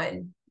not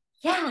fun.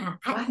 Yeah.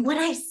 When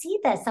I see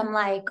this, I'm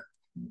like,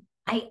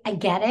 I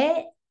get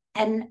it.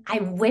 And I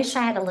wish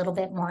I had a little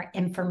bit more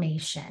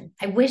information.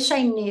 I wish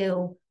I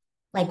knew,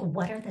 like,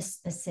 what are the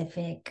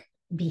specific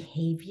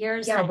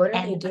behaviors what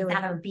are they doing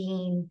that are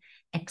being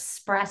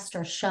expressed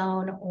or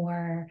shown,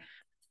 or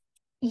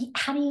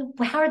how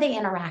are they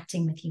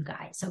interacting with you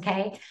guys?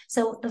 Okay.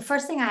 So the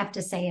first thing I have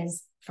to say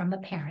is, from a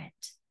parent,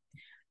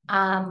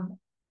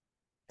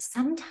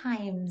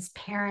 sometimes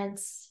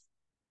parents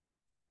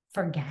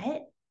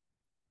forget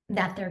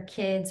that their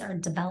kids are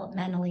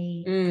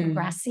developmentally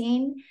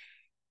progressing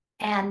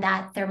and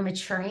that they're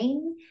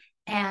maturing,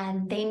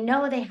 and they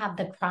know they have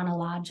the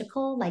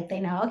chronological, like they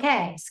know,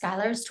 okay,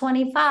 Skylar's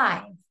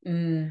 25.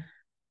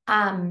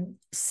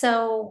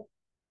 So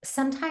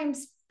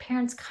sometimes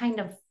parents kind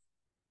of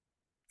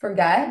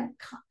forget.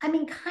 I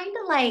mean, kind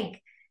of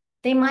like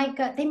they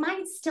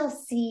might still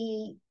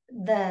see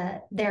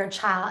their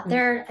child,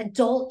 their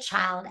adult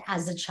child,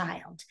 as a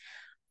child.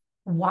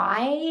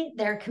 Why?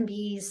 There can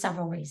be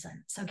several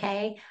reasons.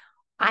 Okay.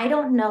 I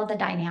don't know the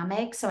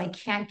dynamic, so I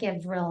can't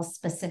give real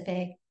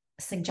specific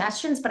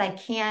suggestions, but I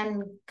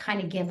can kind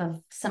of give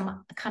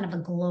some kind of a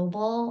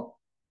global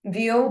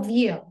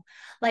view.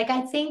 Like,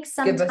 I think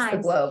sometimes, give us the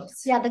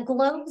globes. Yeah, the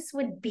globes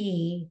would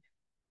be,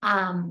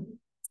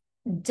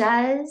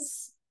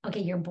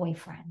 your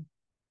boyfriend,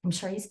 I'm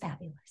sure he's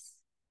fabulous.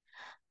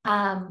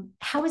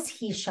 How is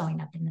he showing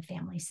up in the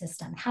family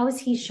system? How is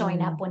he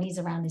showing up when he's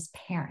around his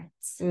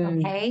parents?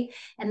 Okay.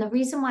 And the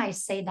reason why I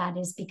say that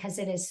is because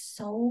it is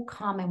so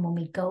common when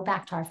we go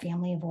back to our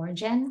family of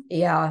origin,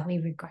 we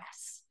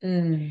regress.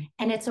 And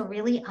it's a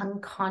really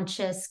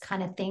unconscious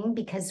kind of thing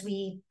because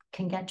we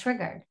can get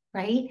triggered,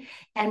 right?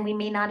 And we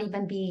may not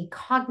even be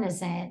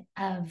cognizant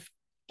of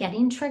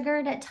getting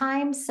triggered at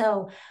times.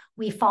 So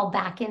we fall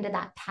back into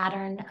that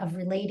pattern of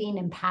relating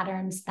in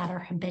patterns that are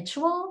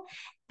habitual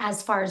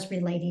as far as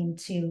relating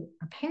to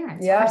our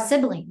parents, our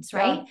siblings,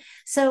 right?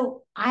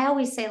 So I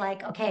always say,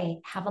 like, okay,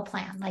 have a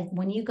plan. Like,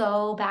 when you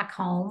go back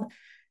home,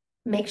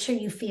 make sure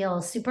you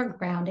feel super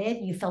grounded,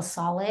 you feel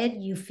solid,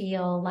 you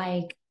feel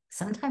like,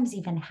 sometimes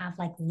even have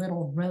like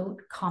little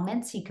rote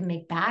comments you can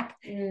make back,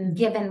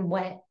 given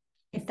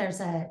if there's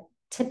a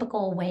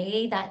typical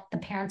way that the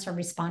parents are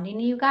responding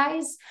to you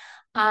guys.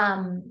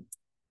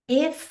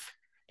 If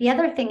the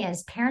other thing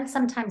is, parents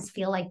sometimes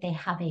feel like they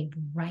have a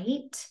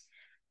right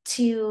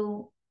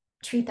to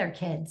treat their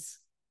kids,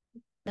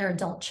 their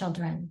adult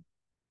children,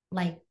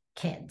 like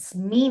kids,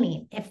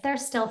 meaning if they're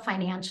still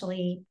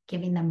financially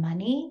giving them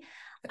money,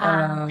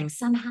 like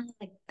somehow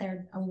like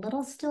they're a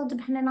little still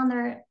dependent on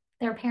their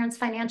parents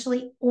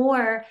financially,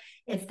 or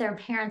if their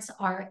parents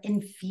are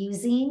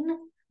infusing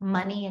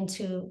money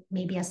into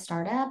maybe a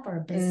startup or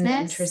a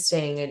business.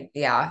 Interesting. And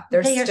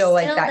there's still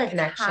like that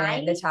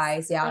connection, the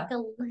ties, like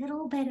a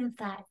little bit of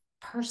that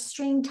purse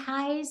string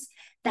ties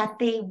that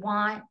they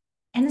want.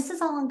 And this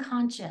is all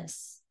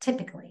unconscious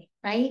typically,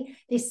 right?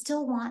 They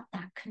still want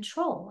that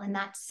control and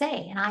that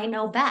say, and I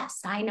know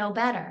best, I know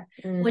better,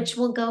 which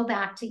will go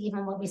back to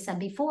even what we said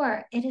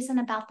before. It isn't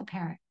about the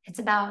parent. It's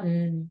about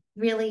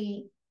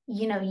really,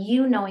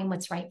 you knowing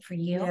what's right for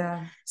you.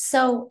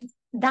 So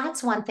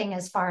that's one thing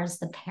as far as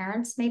the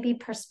parents maybe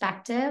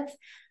perspective.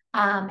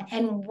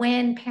 And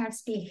when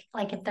parents be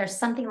like, if there's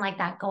something like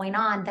that going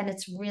on, then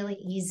it's really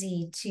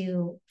easy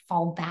to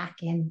fall back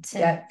into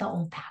the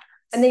old patterns.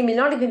 And they may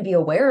not even be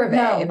aware of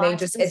it. It may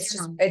just,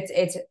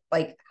 it's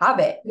like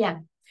habit. Yeah.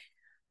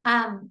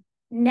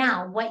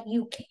 Now what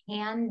you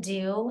can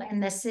do,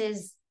 and this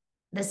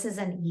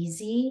isn't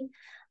easy,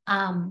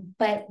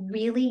 but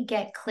really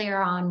get clear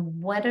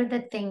on what are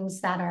the things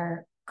that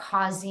are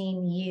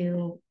causing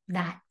you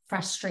that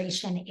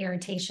frustration,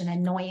 irritation,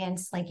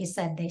 annoyance. Like you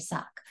said, they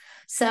suck.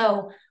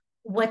 So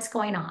what's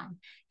going on?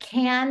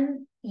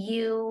 Can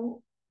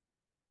you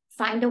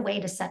find a way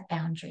to set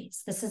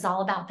boundaries? This is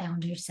all about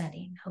boundary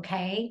setting.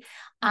 Okay.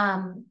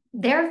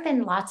 There have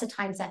been lots of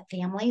times that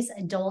families,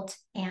 adult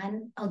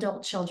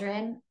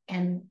children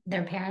and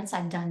their parents,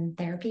 I've done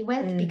therapy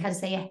with because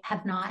they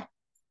have not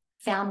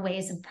found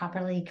ways of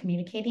properly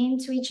communicating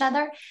to each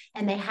other,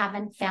 and they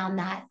haven't found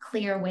that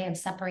clear way of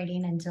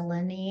separating and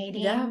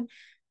delineating,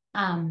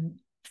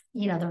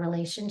 the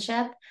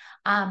relationship.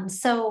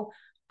 So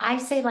I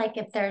say, like,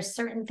 if there's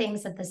certain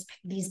things that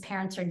these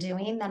parents are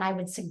doing, then I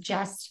would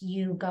suggest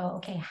you go,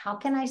 okay, how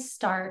can I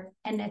start?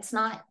 And it's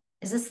not,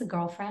 is this the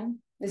girlfriend?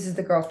 This is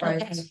the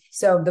girlfriend. Okay.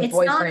 So the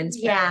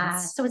boyfriend's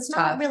parents. So it's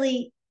not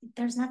really,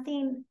 there's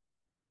nothing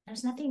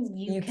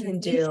you can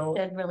do. You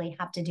should really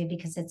have to do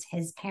because it's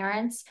his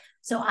parents.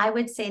 So I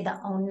would say the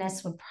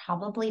onus would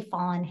probably fall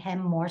on him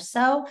more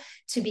so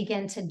to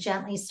begin to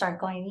gently start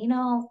going,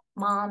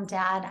 mom,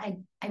 dad,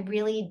 I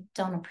really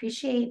don't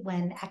appreciate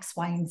when X,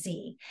 Y, and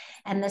Z.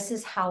 And this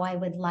is how I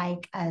would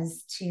like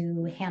us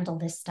to handle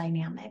this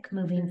dynamic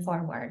moving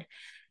forward.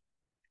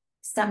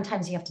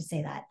 Sometimes you have to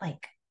say that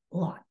like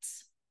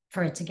lots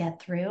for it to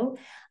get through.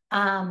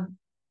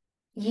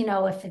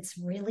 If it's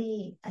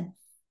really a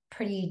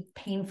pretty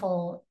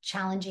painful,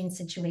 challenging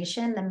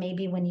situation, then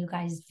maybe when you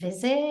guys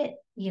visit,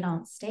 you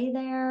don't stay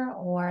there,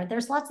 or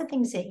there's lots of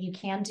things that you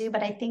can do.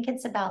 But I think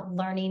it's about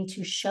learning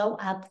to show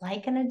up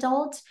like an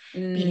adult,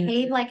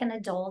 behave like an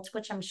adult,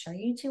 which I'm sure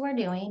you two are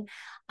doing,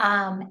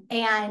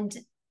 and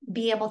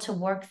be able to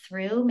work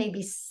through,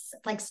 maybe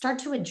like start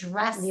to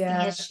address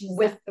the issues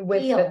with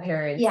the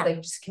parents,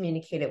 like just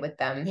communicate it with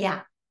them.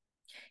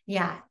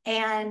 Yeah.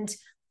 And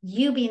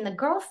you being the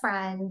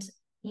girlfriend,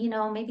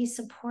 maybe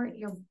support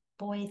your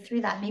boy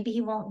through that. Maybe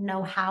he won't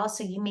know how,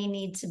 so you may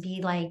need to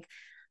be like,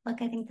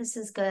 look, I think this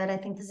is good, I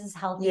think this is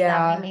healthy,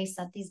 that we may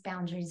set these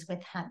boundaries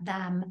with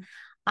them.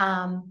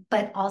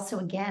 But also,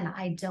 again,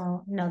 I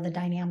don't know the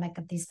dynamic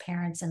of these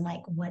parents and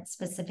like what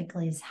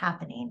specifically is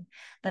happening,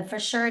 but for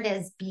sure it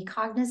is, be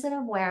cognizant,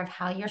 aware of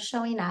how you're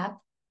showing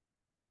up.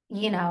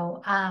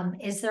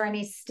 Is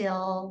there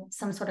still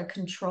some sort of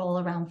control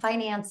around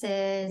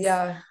finances?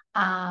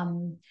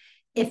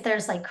 If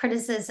there's like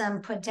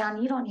criticism put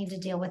down, you don't need to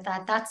deal with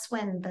that. That's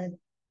when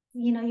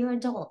you're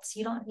adults.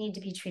 You don't need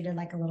to be treated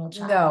like a little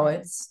child.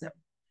 No.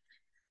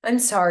 I'm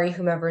sorry,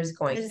 whomever is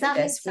going through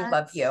this. We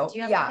love you. Do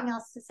you have anything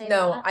else to say?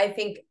 No, I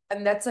think,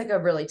 and that's like a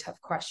really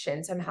tough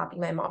question. So I'm happy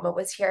my mama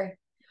was here.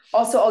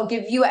 Also, I'll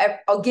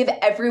give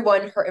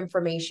everyone her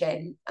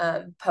information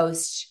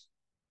post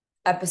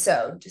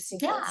episode, just in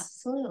case. Yeah,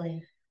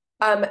 absolutely.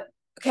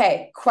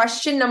 Okay,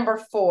 question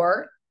number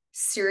 4.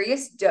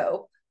 Serious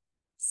dope.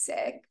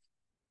 Sick.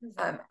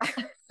 I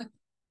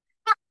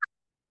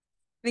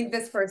think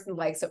this person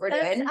likes what we're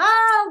doing.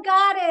 Oh,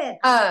 got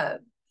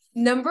it.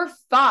 Number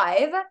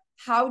 5,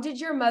 how did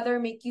your mother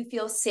make you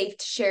feel safe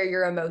to share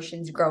your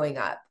emotions growing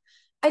up?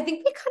 I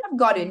think we kind of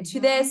got into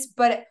this,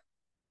 but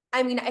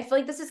I mean, I feel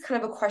like this is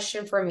kind of a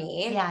question for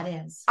me. Yeah,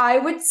 it is. I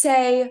would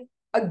say,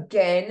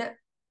 again,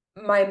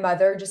 my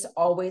mother just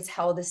always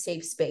held a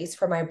safe space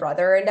for my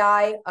brother and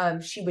I.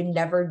 She would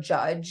never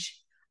judge.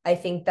 I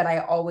think that I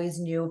always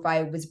knew if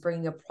I was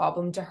bringing a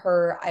problem to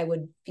her, I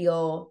would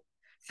feel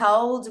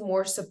held,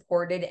 more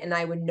supported, and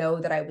I would know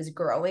that I was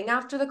growing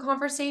after the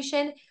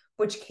conversation,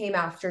 which came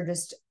after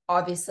just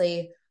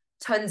obviously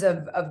tons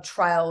of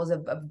trials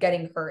of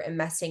getting hurt and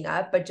messing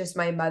up. But just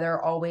my mother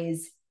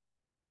always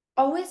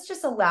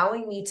just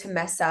allowing me to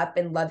mess up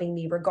and loving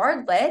me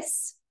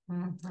regardless.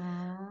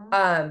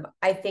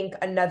 I think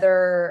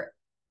another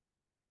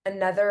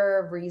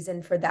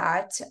reason for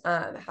that,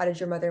 how did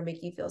your mother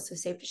make you feel so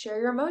safe to share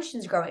your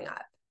emotions growing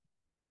up?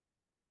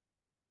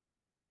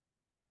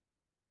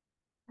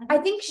 I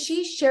think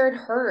she shared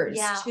hers too.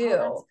 That's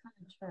kind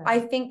of true. I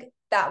think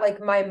that like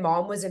my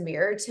mom was a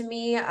mirror to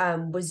me,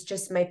 was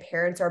just my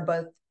parents are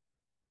both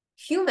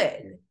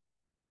human.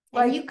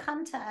 And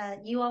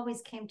you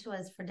always came to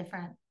us for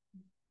different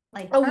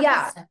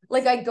purposes.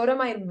 Like I go to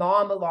my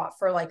mom a lot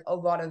for like a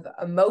lot of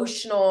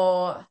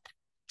emotional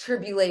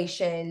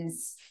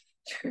tribulations.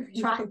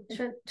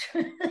 Tribulation,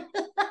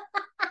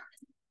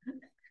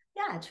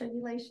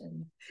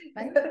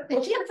 right?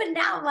 Yeah, but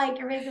now like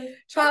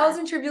trials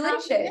and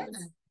tribulations.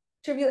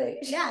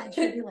 Tribulation.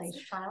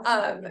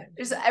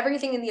 There's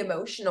everything in the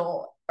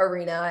emotional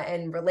arena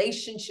and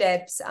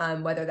relationships,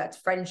 whether that's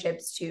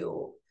friendships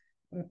to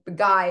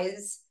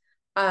guys.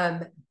 Lots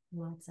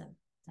of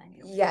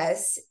dynamics.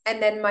 Yes. And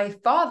then my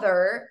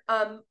father,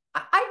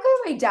 I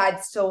go my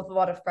dad still with a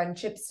lot of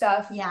friendship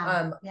stuff.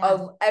 Yeah.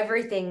 Of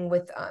everything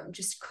with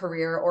just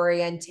career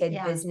oriented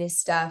Yeah. business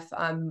stuff.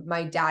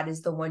 My dad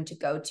is the one to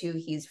go to.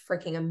 He's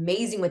freaking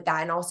amazing with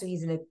that. And also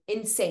he's an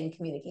insane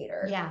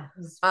communicator. Yeah.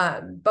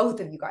 Both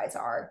of you guys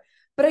are.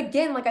 But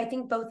again, like I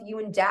think both you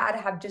and dad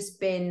have just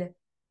been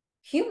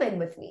human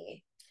with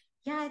me.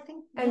 Yeah, I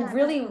think and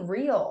really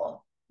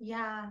real.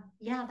 Yeah.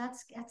 Yeah,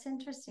 that's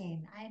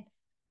interesting.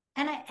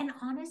 And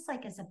honest,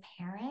 like as a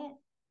parent,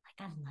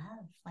 I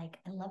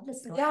love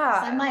this.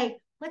 Yeah. I'm like,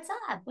 what's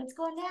up? What's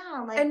going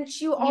down? Like, and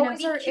you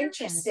always are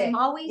interested. I'm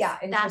always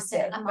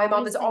interested. My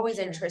mom is always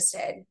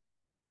interested.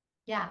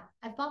 Yeah.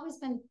 I've always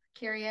been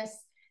curious.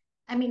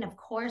 I mean, of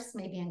course,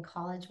 maybe in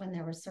college when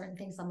there were certain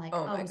things, I'm like,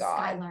 oh my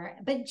God. Skylar.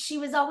 But she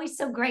was always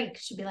so great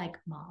because she'd be like,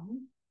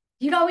 Mom,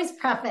 you'd always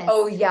preface.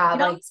 Oh yeah.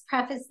 You'd always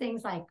preface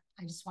things like,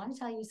 I just want to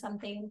tell you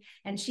something.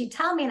 And she'd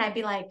tell me and I'd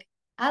be like,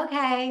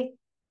 okay.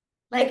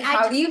 Like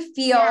how do you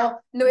feel? Yeah,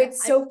 no,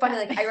 it's so funny.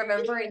 Like I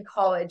remember in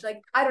college,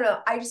 like, I don't know.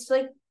 I just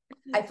feel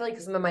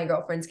like some of my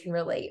girlfriends can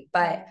relate,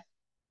 but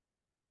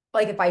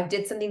like if I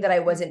did something that I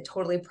wasn't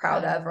totally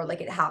proud of, or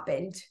like it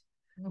happened,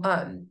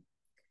 and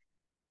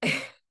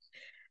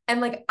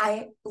like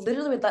I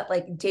literally would let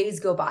like days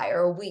go by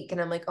or a week,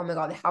 and I'm like, oh my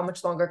God, how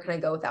much longer can I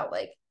go without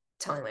like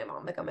telling my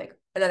mom? Like I'm like,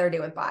 another day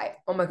went by.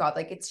 Oh my God,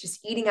 like it's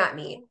just eating at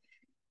me.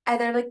 And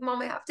then I'm like,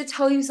 Mom, I have to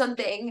tell you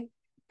something.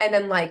 And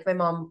then like my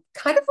mom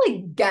kind of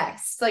like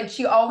guessed, like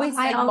she always,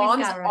 like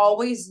moms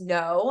always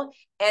know,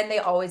 and they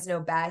always know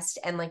best.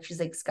 And like, she's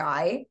like,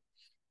 Sky.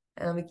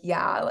 And I'm like,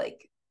 yeah,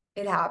 like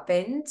it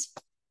happened.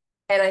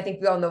 And I think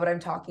we all know what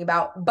I'm talking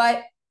about.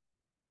 But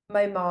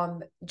my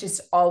mom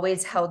just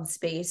always held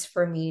space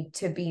for me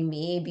to be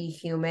me, be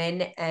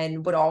human,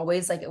 and would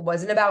always like, it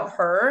wasn't about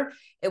her.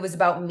 It was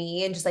about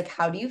me. And just like,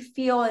 how do you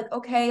feel? Like,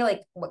 okay, like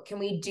what can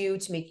we do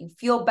to make you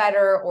feel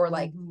better? Or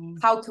like,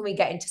 how can we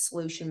get into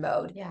solution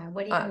mode? Yeah.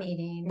 What are you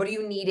needing? What are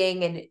you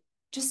needing? And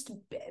just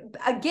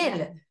again.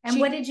 Yeah. And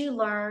what did you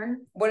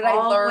learn? What did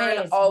I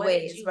learn?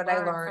 Always. What I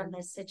learned from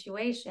this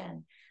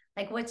situation?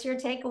 Like, what's your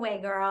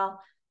takeaway,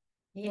 girl?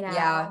 You know?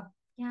 Yeah.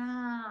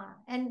 Yeah.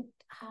 And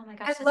oh my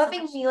gosh. And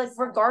loving me, like,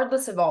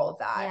 regardless of all of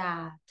that.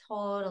 Yeah,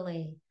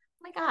 totally.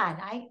 Oh my God.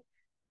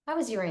 I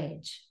was your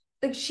age.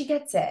 Like, she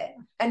gets it.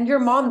 And your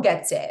mom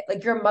gets it.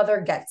 Like, your mother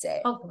gets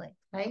it. Hopefully,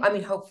 right? I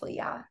mean, hopefully,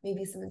 yeah.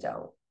 Maybe some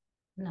don't.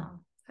 No.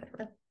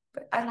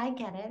 But I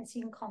get it. So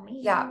you can call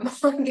me. Yeah,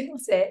 mom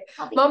gets it.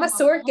 Mama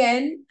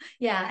Sorkin.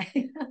 Yeah.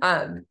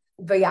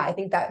 But yeah, I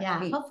think that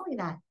hopefully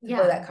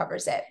that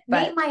covers it.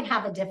 But Nate might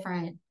have a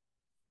different.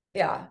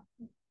 Yeah.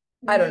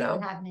 I don't know.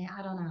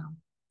 I don't know.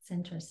 It's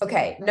interesting.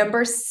 Okay,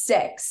 number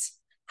 6.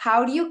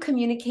 How do you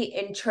communicate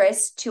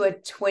interest to a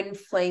twin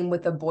flame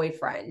with a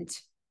boyfriend?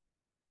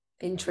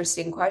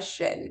 Interesting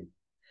question.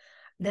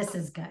 This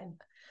is good.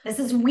 This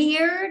is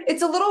weird.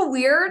 It's a little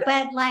weird,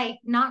 but like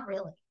not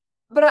really.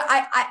 But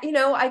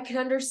I can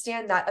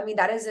understand that. I mean,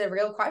 that is a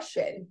real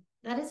question.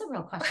 That is a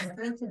real question.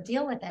 We need to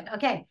deal with it.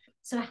 Okay.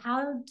 So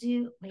where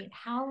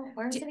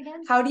is it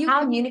again? How do you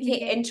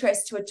communicate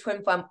interest to a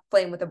twin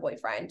flame with a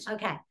boyfriend?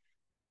 Okay.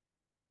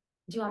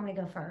 Do you want me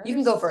to go first? You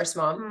can go first,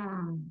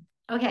 Mom.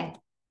 Okay.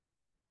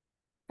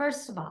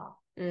 First of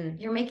all,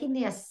 you're making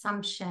the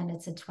assumption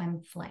it's a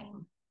twin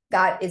flame.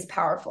 That is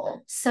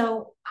powerful.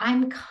 So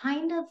I'm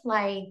kind of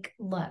like,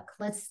 look,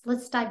 let's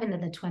dive into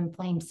the twin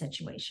flame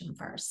situation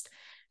first.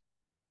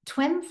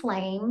 Twin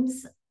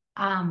flames,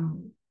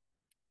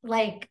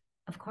 like,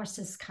 of course,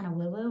 this is kind of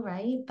woo-woo,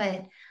 right?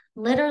 But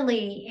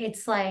literally,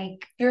 it's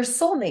like your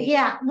soulmate.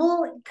 Yeah.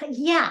 Well,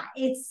 yeah,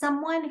 it's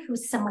someone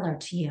who's similar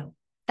to you.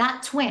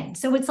 That twin.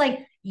 So it's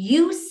like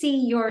you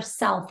see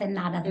yourself in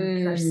that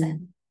other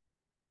person.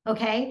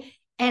 Okay.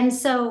 And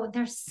so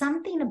there's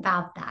something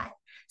about that.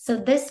 So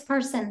this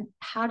person,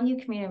 how do you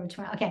communicate with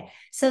twin? Okay.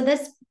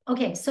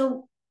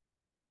 So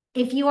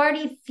if you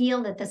already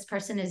feel that this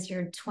person is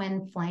your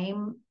twin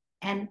flame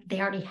and they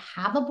already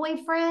have a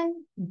boyfriend,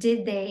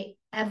 did they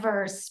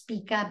ever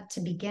speak up to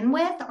begin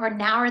with? Or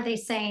now are they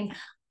saying,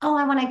 oh,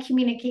 I want to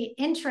communicate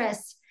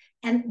interest,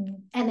 and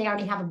they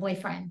already have a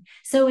boyfriend?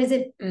 So is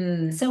it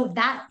so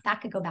that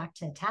could go back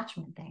to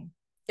attachment thing?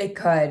 It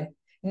could.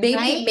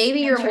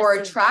 Maybe you're more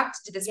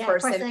attracted to this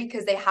person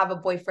because they have a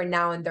boyfriend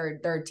now and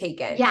they're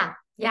taken.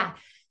 Yeah.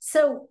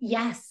 So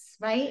yes,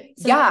 right.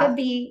 So it could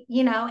be,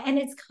 and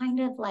it's kind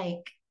of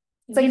like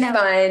it's like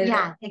fun.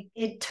 Yeah,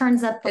 it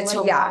turns up the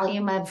little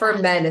volume of for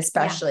men,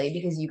 especially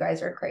because you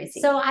guys are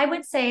crazy. So I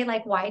would say,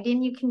 like, why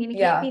didn't you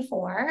communicate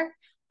before?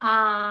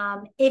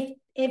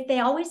 If they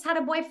always had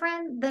a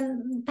boyfriend,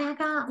 then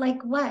back out.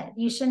 Like, what?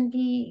 You shouldn't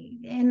be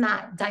in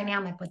that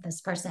dynamic with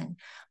this person.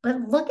 But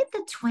look at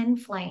the twin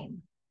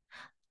flame.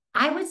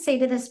 I would say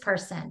to this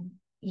person,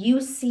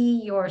 you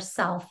see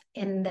yourself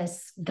in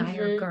this guy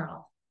or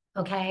girl.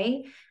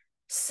 Okay.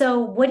 So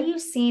what are you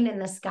seeing in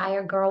this guy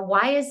or girl?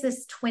 Why is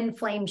this twin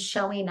flame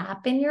showing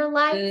up in your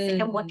life?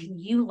 And what can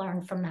you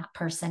learn from that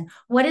person?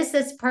 What is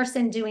this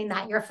person doing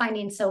that you're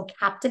finding so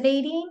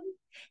captivating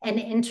and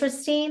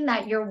interesting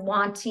that you're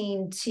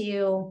wanting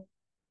to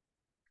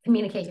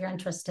communicate your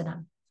interest to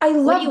them? I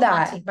love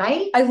that.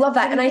 Right? I love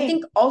that. And I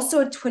think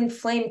also a twin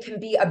flame can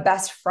be a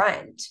best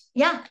friend.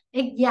 Yeah.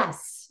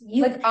 Yes.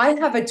 Like I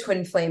have a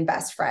twin flame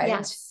best friend.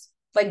 Yes.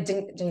 Like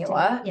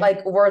Daniela. Yeah.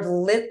 Like we're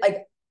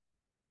literally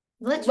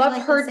love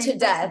like her to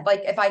death.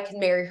 Like if I can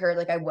marry her,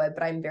 like I would,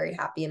 but I'm very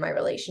happy in my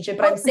relationship.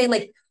 But I'm saying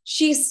like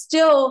she's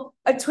still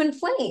a twin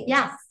flame.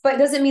 Yes. But it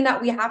doesn't mean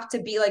that we have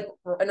to be like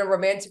in a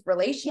romantic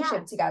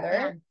relationship together.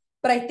 Yeah.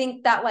 But I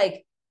think that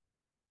like,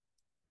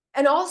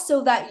 and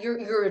also that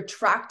you're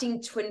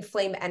attracting twin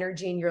flame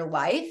energy in your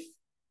life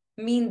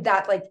mean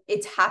that like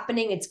it's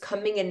happening, it's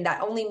coming, and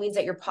that only means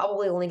that you're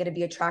probably only going to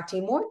be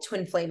attracting more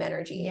twin flame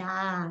energy.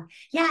 Yeah.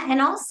 Yeah.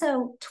 And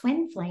also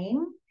twin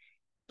flame,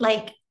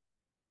 like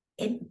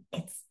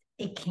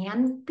it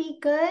can be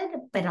good,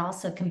 but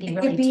also can be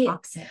really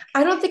toxic.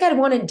 I don't think I'd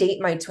want to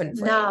date my twin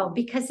flame. No,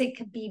 because it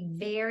could be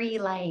very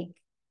like,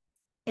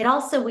 it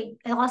also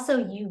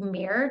you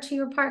mirror to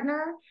your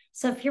partner.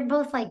 So if you're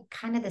both like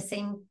kind of the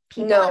same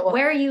people,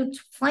 where are you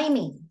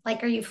flaming?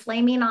 Like, are you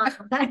flaming on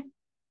that?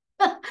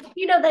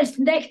 You know, there's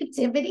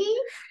negativity,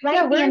 right?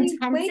 Yeah, the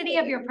intensity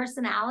of your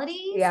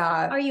personality.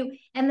 Yeah. Are you?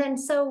 And then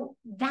so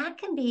that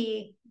can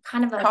be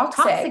kind of a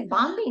toxic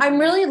bonding. I'm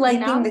really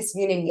liking this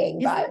yin and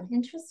yang vibe.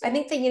 Interesting. I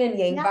think the yin and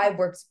yang vibe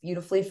works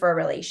beautifully for a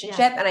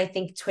relationship. And I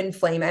think twin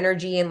flame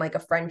energy and like a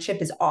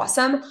friendship is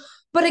awesome.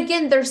 But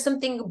again, there's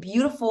something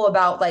beautiful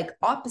about like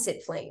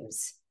opposite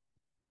flames.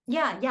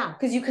 Yeah.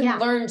 Because you can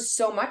learn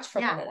so much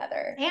from one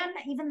another. And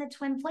even the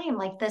twin flame,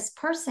 like this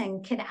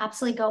person could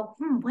absolutely go,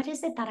 what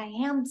is it that I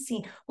am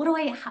seeing? What do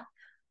I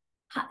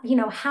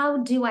how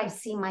do I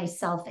see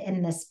myself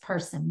in this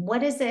person?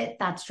 What is it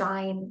that's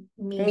drawing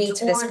me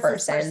to this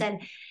person?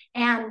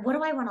 And what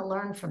do I want to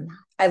learn from that?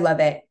 I love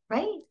it.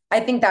 Right?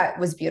 I think that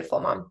was beautiful,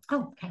 Mom.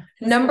 Oh, okay.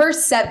 Number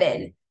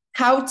 7,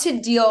 how to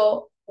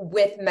deal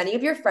with many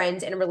of your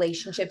friends in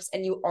relationships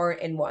and you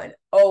aren't in one.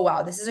 Oh,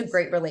 wow. This is a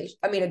great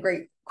a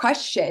great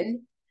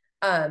question.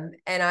 And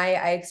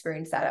I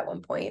experienced that at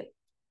one point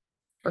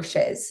for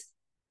shiz.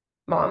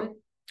 Mom.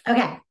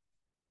 Okay.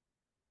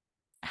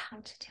 How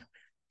to deal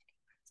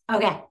with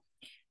it. Okay.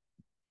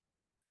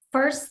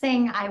 First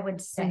thing I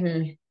would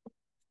say,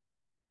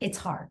 it's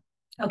hard.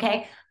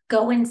 Okay.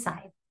 Go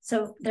inside.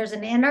 So there's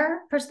an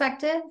inner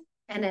perspective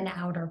and an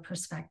outer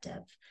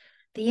perspective.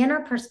 The inner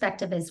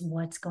perspective is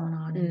what's going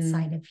on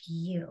inside of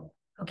you.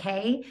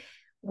 Okay.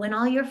 When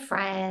all your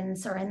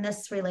friends are in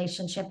this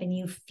relationship and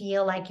you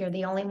feel like you're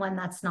the only one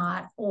that's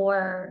not,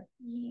 or,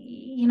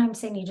 you know what I'm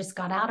saying, you just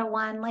got out of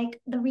one, like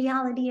the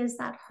reality is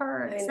that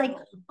hurts. Like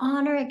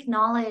honor,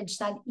 acknowledge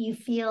that you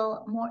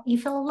feel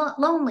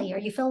lonely, or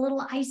you feel a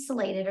little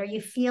isolated, or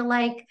you feel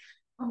like,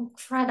 oh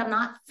crud, I'm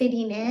not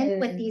fitting in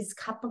with this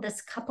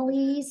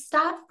coupley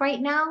stuff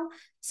right now.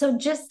 So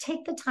just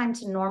take the time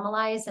to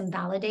normalize and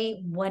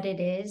validate what it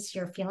is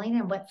you're feeling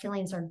and what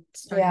feelings are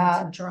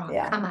starting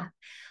to come up.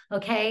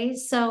 Okay.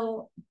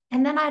 So,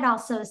 and then I'd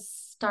also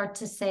start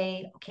to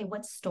say, okay,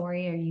 what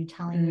story are you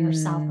telling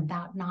yourself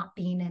about not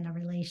being in a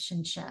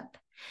relationship?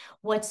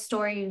 What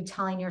story are you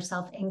telling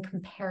yourself in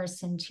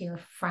comparison to your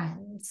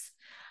friends?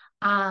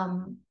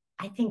 I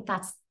think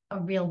that's a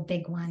real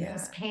big one,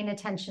 is paying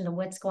attention to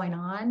what's going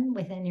on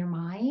within your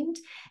mind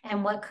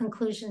and what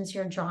conclusions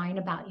you're drawing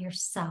about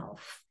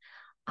yourself.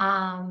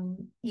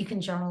 You can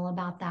journal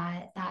about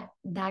that.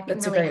 That can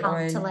really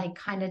help to like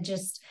kind of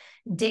just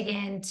dig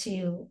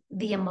into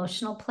the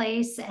emotional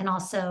place and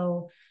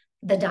also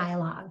the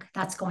dialogue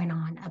that's going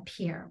on up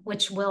here,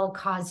 which will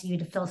cause you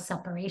to feel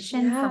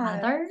separation from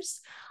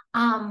others.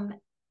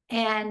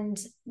 And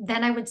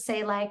then I would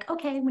say like,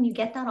 okay, when you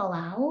get that all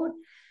out,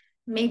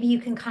 maybe you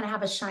can kind of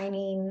have a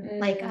shining,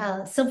 like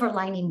a silver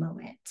lining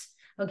moment.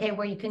 Okay.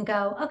 Where you can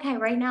go, okay,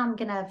 right now I'm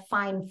going to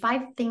find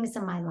 5 things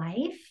in my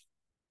life.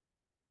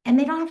 And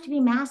they don't have to be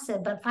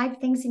massive, but 5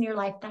 things in your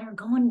life that are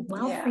going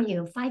well for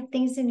you. 5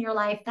 things in your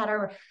life that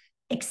are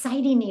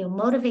exciting you,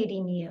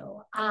 motivating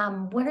you.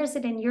 Where is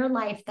it in your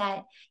life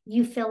that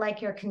you feel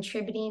like you're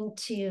contributing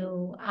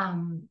to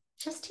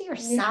just to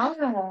yourself?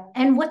 Yeah.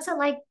 And what's it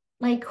like?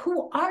 Like,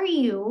 who are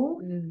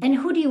you and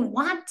who do you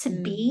want to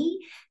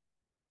be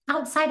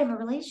outside of a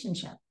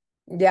relationship?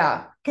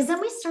 Yeah. Because then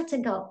we start to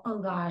go, oh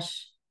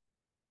gosh,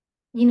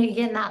 you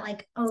get in that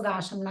like, oh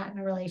gosh, I'm not in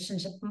a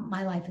relationship.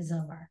 My life is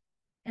over.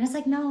 And it's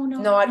like, no,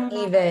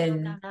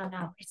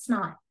 it's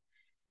not.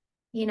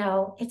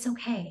 It's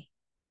okay.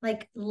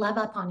 Like, love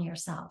up on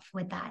yourself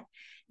with that.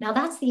 Now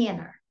that's the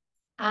inner.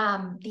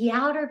 The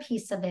outer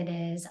piece of it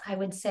is, I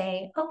would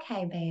say,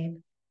 okay, babe,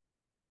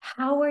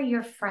 how are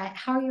your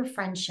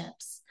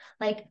friendships?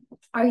 Like,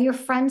 are your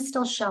friends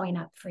still showing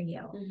up for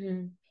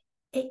you?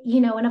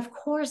 And of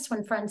course,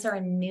 when friends are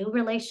in new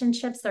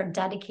relationships, they're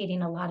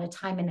dedicating a lot of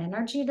time and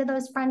energy to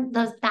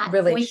that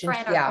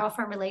boyfriend or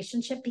girlfriend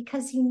relationship,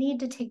 because you need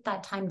to take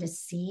that time to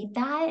see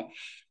that.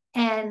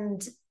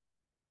 And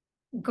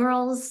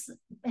girls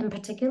in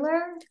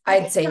particular,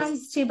 I'd say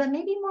guys too, but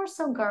maybe more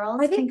so girls.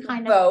 I think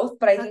kind of both,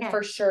 but I think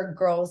for sure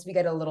girls, we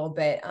get a little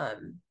bit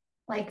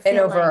like in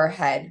over our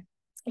head.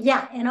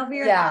 Yeah, in over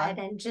your head,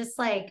 and just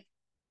like,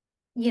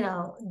 you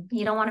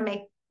don't want to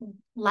make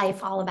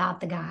life all about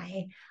the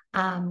guy.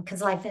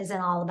 Because life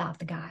isn't all about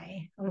the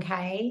guy.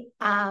 Okay.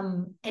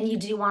 And you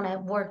do want to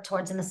work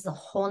towards, and this is a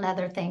whole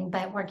nother thing,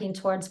 but working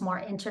towards more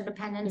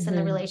interdependence in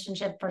the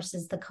relationship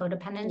versus the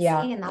codependency.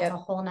 Yeah. And that's a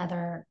whole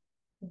nother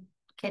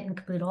kit and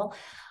caboodle.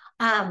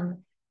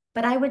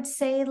 But I would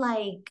say,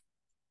 like,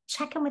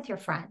 check in with your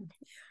friend.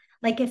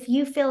 Like, if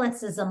you feel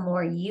this is a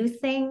more you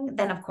thing,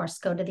 then of course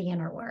go to the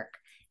inner work.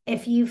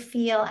 If you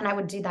feel, and I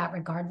would do that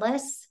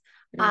regardless.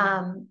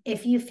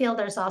 If you feel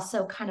there's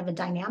also kind of a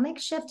dynamic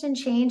shift and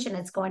change and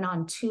it's going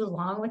on too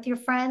long with your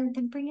friend,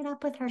 then bring it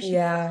up with her. She may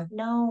not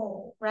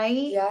know, right?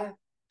 Yeah.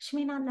 She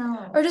may not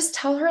know. Or just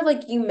tell her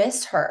like you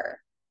missed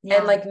her.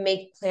 And like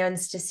make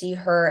plans to see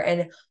her.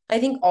 And I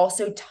think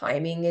also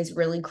timing is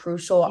really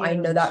crucial. Huge. I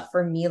know that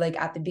for me, like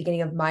at the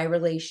beginning of my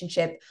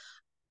relationship,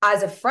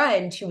 as a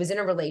friend who was in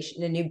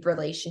a new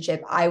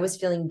relationship, I was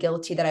feeling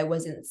guilty that I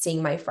wasn't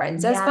seeing my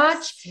friends as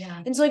much.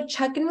 Yeah. And so like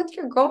check in with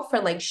your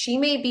girlfriend. Like she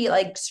may be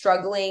like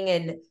struggling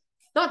and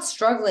not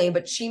struggling,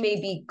 but she may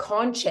be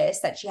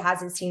conscious that she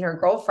hasn't seen her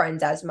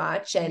girlfriends as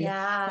much. And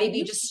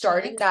maybe just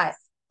starting that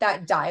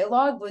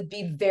dialogue would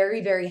be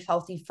very, very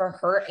healthy for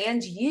her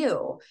and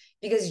you,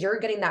 because you're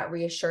getting that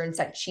reassurance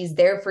that she's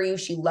there for you.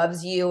 She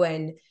loves you.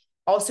 And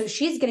also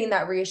she's getting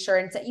that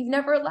reassurance that you've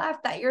never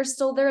left, that you're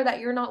still there, that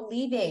you're not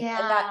leaving. And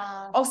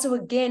that also,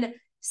 again,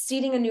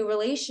 seeding a new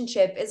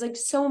relationship is like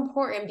so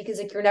important, because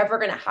like you're never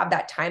going to have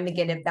that time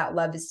again if that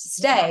love is to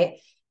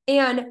stay.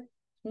 And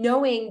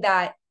knowing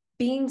that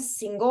being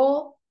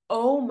single,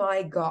 oh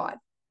my God,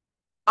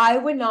 I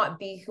would not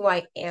be who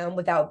I am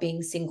without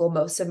being single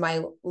most of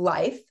my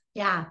life.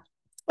 Yeah.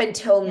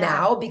 Until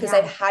now, because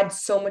I've had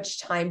so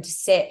much time to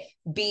sit,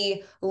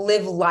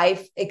 live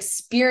life,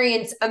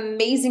 experience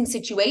amazing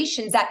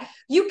situations that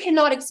you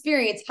cannot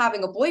experience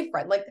having a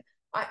boyfriend. Like,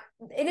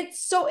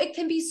 it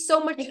can be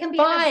so much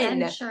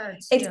fun. Adventure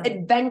too. It's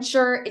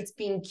adventure. It's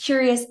being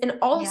curious. And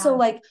also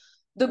like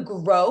the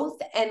growth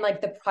and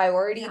like the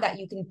priority that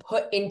you can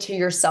put into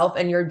yourself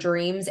and your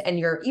dreams and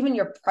even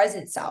your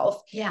present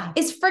self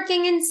is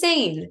freaking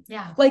insane.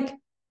 Yeah. Like,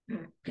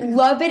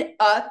 love it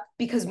up,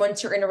 because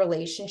once you're in a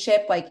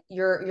relationship, like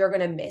you're going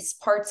to miss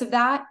parts of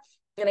that.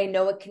 And I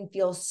know it can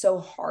feel so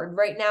hard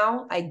right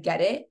now. I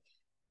get it.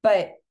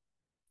 But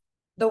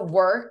the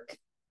work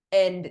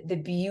and the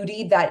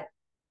beauty that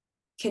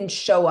can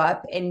show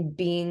up in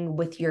being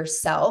with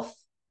yourself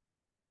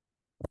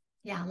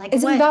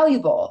is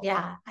invaluable.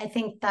 Yeah, I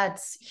think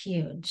that's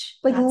huge.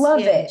 Like, love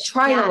it.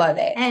 Try to love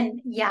it.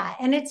 And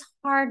it's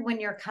hard when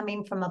you're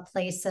coming from a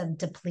place of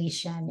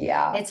depletion.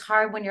 Yeah. It's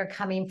hard when you're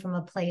coming from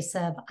a place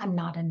of I'm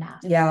not enough.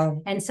 Yeah.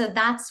 And so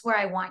that's where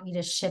I want you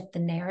to shift the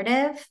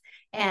narrative.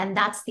 And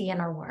that's the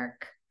inner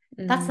work.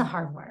 That's the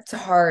hard work. It's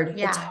hard.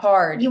 Yeah. It's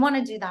hard. You want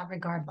to do that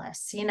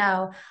regardless.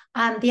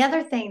 The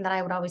other thing that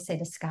I would always say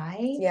to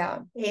Sky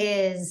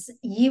is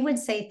you would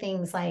say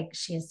things like,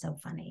 she is so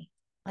funny.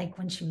 Like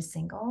when she was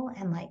single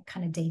and like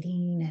kind of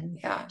dating,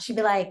 and she'd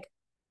be like,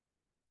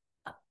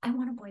 I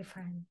want a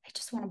boyfriend. I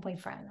just want a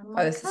boyfriend. I'm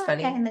like, this is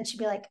funny. Okay. And then she'd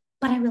be like,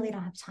 but I really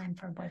don't have time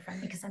for a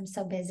boyfriend because I'm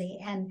so busy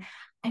and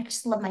I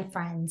just love my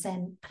friends.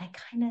 But I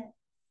kind of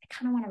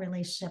want a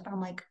relationship. I'm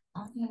like,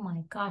 oh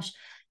my gosh,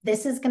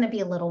 this is going to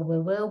be a little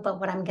woo-woo. But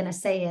what I'm going to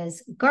say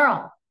is,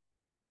 girl,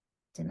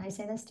 didn't I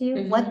say this to you?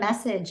 Mm-hmm. What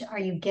message are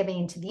you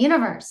giving to the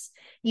universe?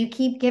 You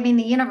keep giving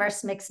the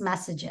universe mixed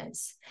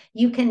messages.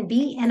 You can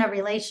be in a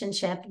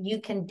relationship.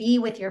 You can be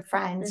with your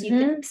friends. Mm-hmm. You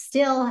can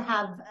still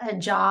have a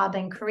job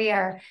and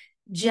career.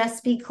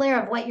 Just be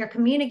clear of what you're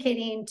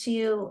communicating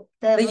to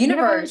the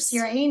universe,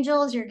 your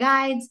angels, your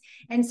guides.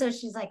 And so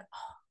she's like, oh.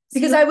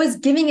 Because I was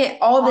giving it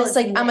all this,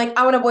 like, I'm like,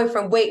 I want a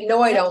boyfriend. Wait,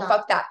 no, I don't.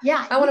 Fuck that.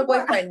 Yeah. I want a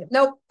boyfriend.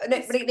 Nope.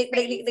 It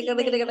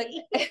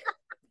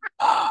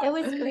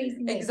was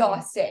crazy.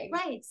 Exhausting.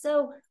 Right.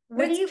 So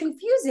it's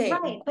confusing.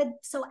 Right. But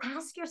so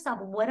ask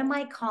yourself, what am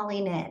I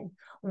calling in?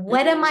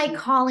 What am I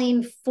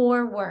calling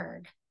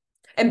forward?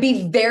 And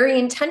be very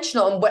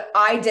intentional in what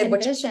I did.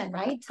 Vision,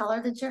 right? Tell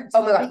her the journey.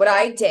 Oh my God. What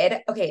I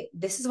did. Okay.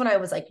 This is when I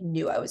was like,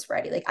 knew I was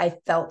ready. Like I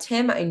felt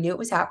him. I knew it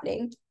was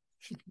happening.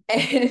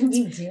 And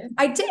you did.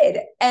 I did.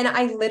 And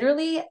I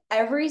literally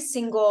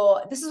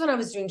this is when I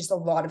was doing just a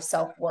lot of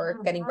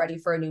self-work, getting ready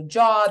for a new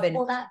job and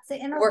that's the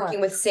inner working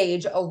with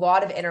Sage, a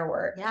lot of inner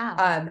work.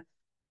 Yeah.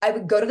 I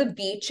would go to the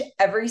beach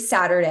every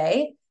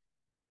Saturday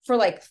for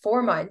like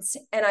 4 months,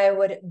 and I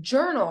would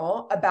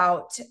journal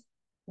about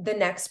the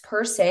next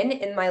person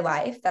in my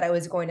life that I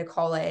was going to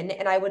call in.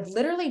 And I would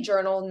literally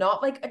journal,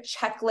 not like a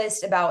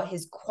checklist about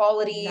his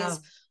qualities,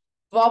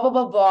 blah, blah,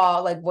 blah, blah,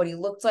 like what he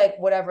looked like,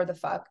 whatever the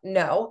fuck.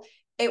 No,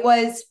 it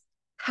was,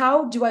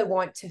 how do I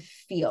want to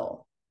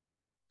feel?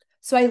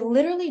 So I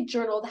literally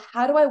journaled,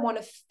 how do I want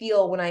to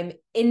feel when I'm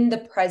in the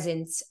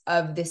presence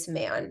of this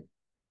man?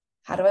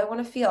 How do I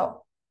want to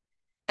feel?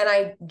 And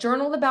I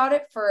journaled about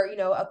it for,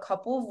 a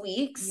couple of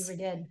weeks. You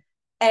did.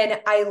 And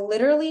I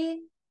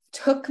literally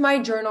took my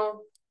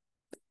journal.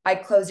 I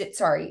closed it.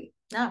 Sorry.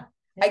 No.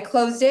 I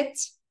closed it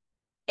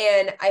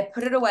and I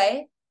put it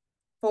away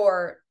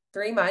for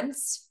 3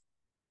 months.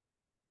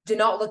 did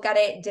not look at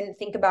it, didn't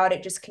think about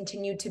it, just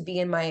continued to be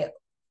in my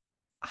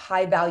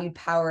high valued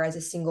power as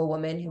a single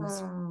woman who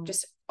was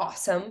just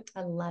awesome.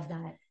 I love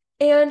that.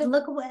 And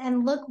look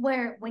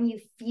where, when you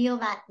feel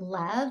that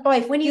love,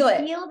 when you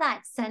feel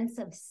that sense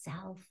of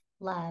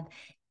self-love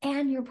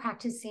and you're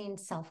practicing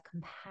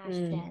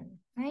self-compassion,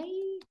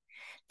 right?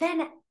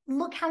 Then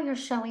look how you're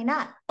showing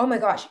up. Oh my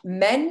gosh,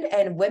 men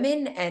and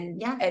women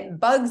and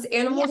bugs,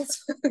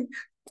 animals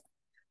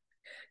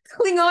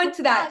cling on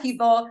to that,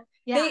 people.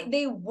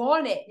 They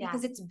want it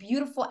because it's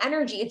beautiful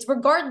energy. It's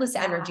regardless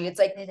energy. It's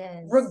like,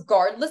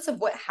 regardless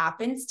of what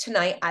happens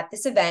tonight at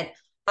this event,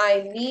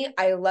 I'm me,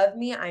 I love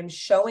me, I'm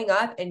showing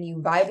up, and you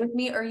vibe with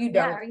me or you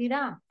don't. Yeah, or you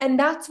don't. And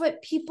that's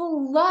what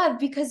people love,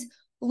 because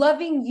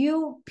loving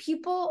you,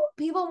 people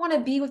want to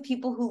be with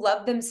people who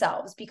love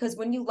themselves, because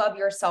when you love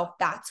yourself,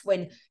 that's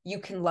when you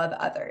can love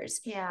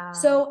others. Yeah.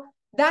 So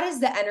that is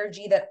the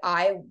energy that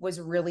I was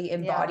really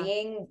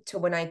embodying to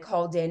when I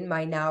called in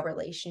my now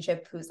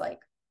relationship, who's like,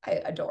 I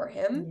adore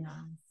him. Yeah.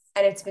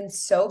 And it's been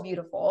so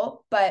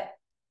beautiful. But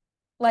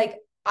like,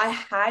 I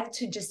had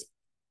to just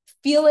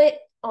feel it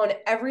on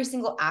every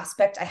single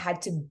aspect. I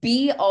had to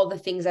be all the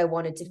things I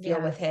wanted to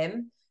feel with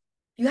him.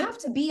 You have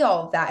to be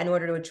all of that in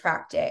order to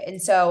attract it.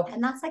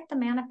 And that's like the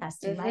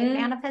manifesting, right?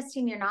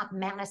 Manifesting, you're not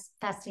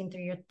manifesting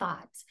through your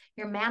thoughts.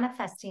 You're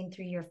manifesting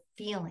through your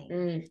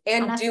feeling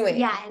and doing.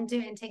 Yeah. And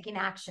taking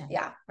action.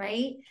 Yeah.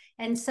 Right.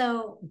 And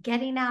so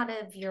getting out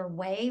of your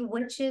way,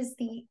 which is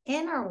the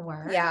inner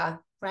work. Yeah.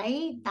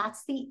 Right.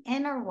 That's the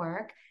inner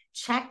work.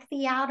 Check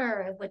the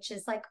outer, which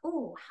is like,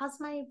 oh, how's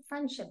my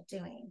friendship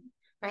doing?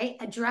 Right.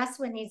 Address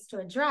what needs to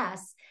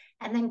address,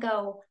 and then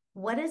go,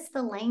 what is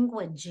the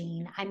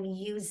languaging I'm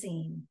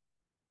using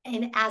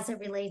and as it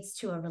relates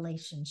to a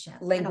relationship?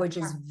 Language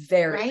is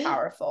very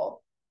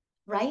powerful.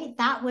 Right?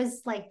 That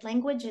was like,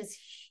 language is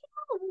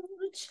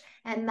huge.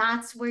 And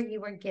that's where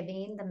you were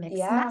giving the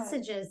mixed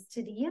messages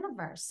to the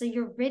universe. So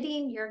you're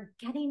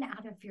getting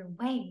out of your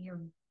way. You're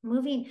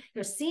moving,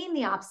 you're seeing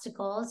the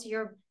obstacles,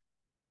 you're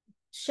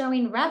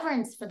showing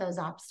reverence for those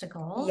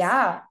obstacles.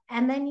 Yeah.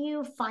 And then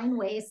you find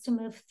ways to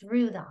move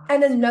through them.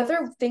 And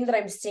another thing that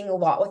I'm seeing a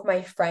lot with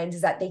my friends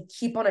is that they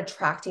keep on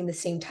attracting the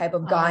same type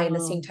of guy and the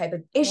same type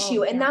of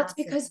issue. And that's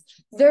because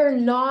they're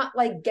not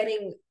like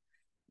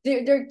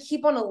they're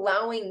keep on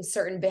allowing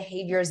certain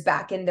behaviors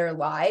back in their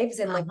lives.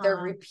 And like, they're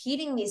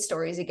repeating these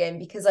stories again,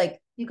 because like,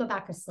 you go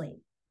back to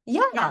sleep.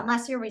 Yeah.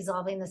 Unless you're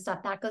resolving the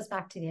stuff that goes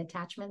back to the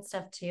attachment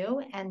stuff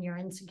too. And your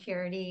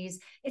insecurities.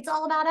 It's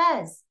all about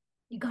us.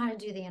 You got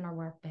to do the inner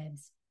work,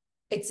 babes.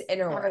 It's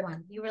inner work.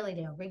 Everyone, you really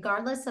do.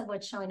 Regardless of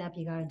what's showing up,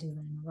 you got to do the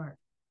inner work.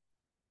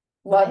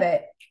 Love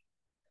it.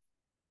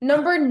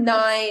 Number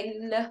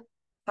 9.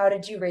 How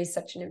did you raise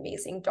such an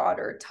amazing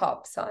daughter?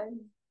 Top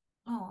sign.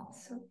 Oh,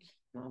 so cute,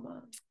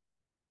 mama.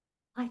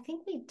 I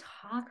think we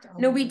talked.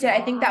 No, we did.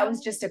 I think that was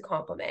just a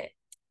compliment.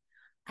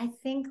 I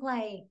think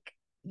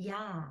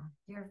yeah,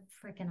 you're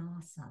freaking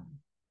awesome.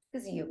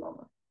 Because of you,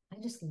 mama.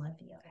 I just love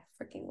you.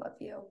 I freaking love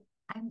you.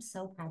 I'm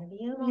so proud of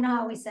you. You know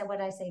how we said, what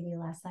did I say to you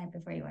last night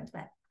before you went to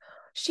bed?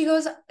 She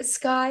goes,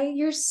 Sky,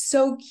 you're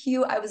so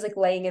cute. I was like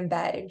laying in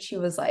bed and she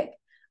was like,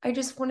 I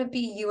just want to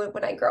be you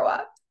when I grow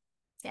up.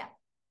 Yeah.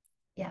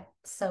 Yeah.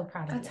 So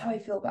proud of you. That's how I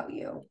feel about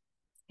you.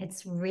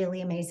 It's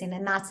really amazing.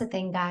 And that's the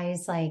thing,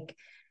 guys, like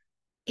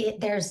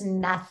there's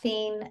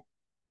nothing,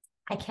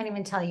 I can't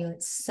even tell you.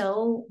 It's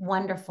so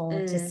wonderful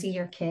to see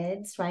your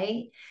kids,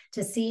 right?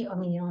 To see, I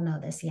mean, you don't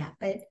know this yet,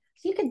 but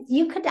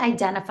you could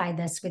identify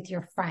this with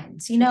your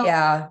friends,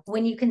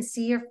 when you can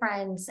see your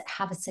friends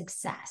have a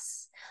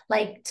success,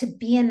 like to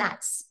be in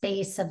that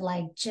space of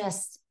like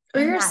just,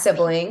 or your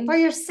sibling, or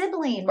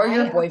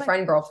your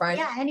boyfriend, girlfriend.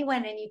 Yeah.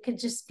 Anyone. And you could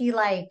just be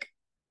like,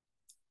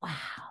 wow.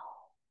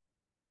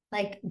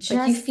 Like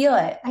you feel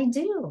it. I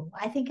do.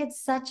 I think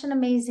it's such an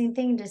amazing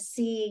thing to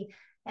see.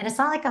 And it's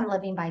not like I'm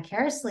living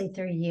vicariously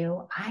through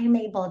you. I'm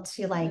able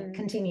to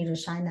continue to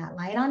shine that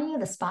light on you,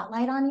 the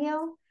spotlight on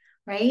you.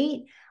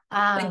 Right.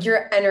 Like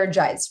you're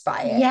energized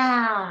by it.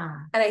 Yeah.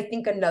 And I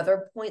think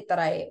another point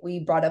that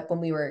we brought up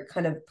when we were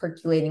kind of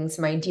percolating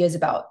some ideas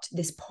about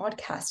this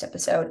podcast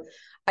episode,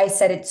 I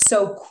said, it's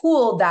so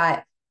cool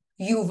that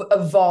you've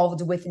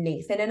evolved with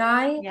Nathan and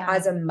I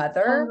as a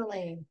mother.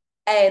 Totally.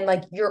 And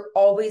like, you're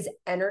always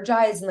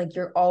energized and like,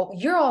 you're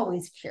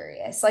always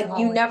curious. Like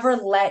you never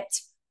let,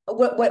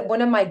 what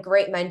one of my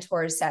great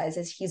mentors says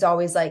is he's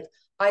always like,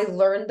 I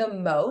learned the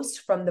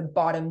most from the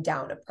bottom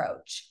down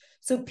approach.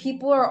 So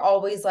people are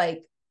always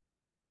like,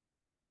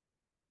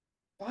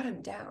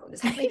 bottom down.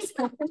 Does that make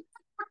sense?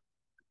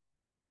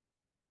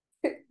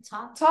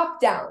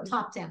 Top down.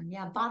 Top down.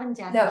 Yeah. Bottom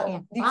down.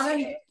 No.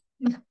 Bottom.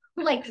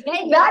 Like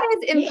that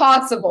is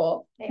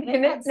impossible.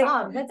 What's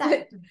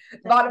that?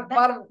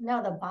 Bottom.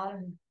 No, the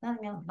bottom.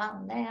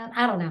 Bottom down.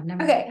 I don't know.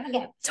 Never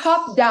okay.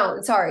 Top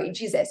down. Sorry,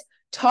 Jesus.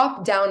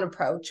 Top down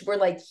approach where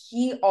like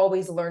he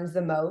always learns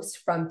the most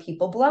from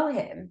people below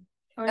him.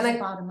 Or is it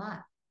bottom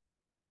up?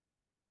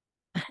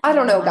 I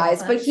don't know,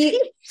 guys, but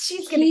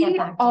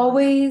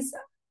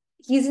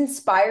he's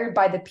inspired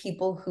by the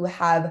people who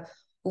have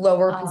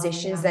lower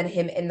positions than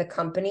him in the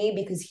company,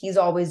 because he's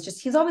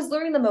always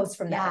learning the most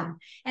from them.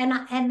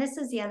 And this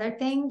is the other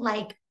thing.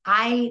 Like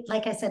I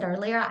said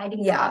earlier, I do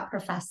not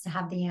profess to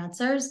have the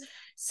answers.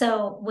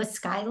 So with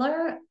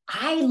Skylar,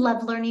 I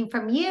love learning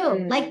from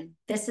you. Like,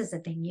 this is the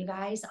thing, you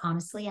guys.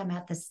 Honestly, I'm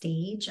at the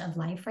stage of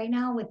life right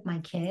now with my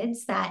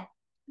kids that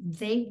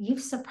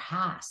you've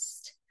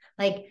surpassed.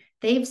 Like,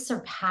 they've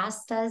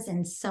surpassed us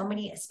in so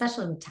many,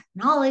 especially with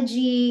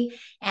technology.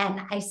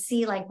 And I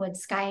see like what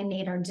Sky and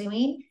Nate are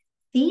doing.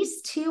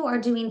 These two are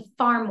doing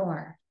far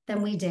more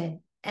than we did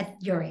at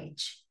your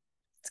age.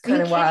 It's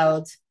kind of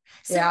wild.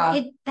 So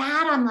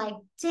I'm like,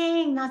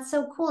 dang, that's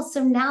so cool.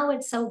 So now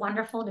it's so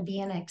wonderful to be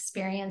in an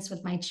experience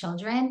with my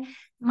children.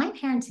 My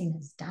parenting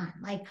is done.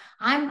 Like,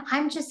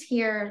 I'm just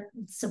here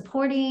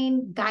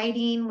supporting,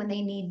 guiding when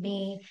they need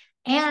me,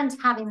 and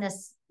having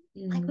this,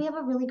 like, we have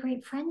a really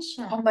great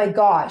friendship. Oh my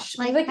gosh.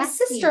 Like a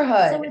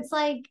sisterhood. So it's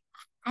like,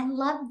 I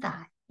love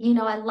that. You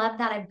know, I love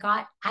that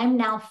I'm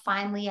now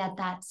finally at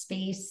that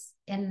space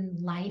in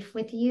life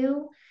with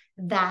you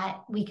that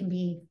we can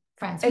be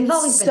friends. We've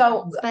always been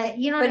friends, but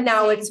you know, but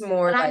now it's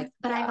more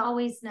but I've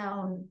always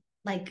known,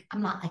 like,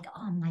 I'm not like,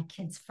 oh, my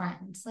kids'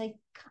 friends. Like,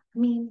 I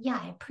mean, yeah,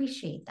 I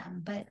appreciate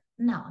them, but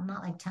no, I'm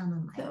not like telling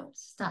them my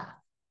stuff.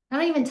 I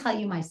don't even tell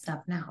you my stuff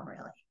now,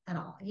 really, at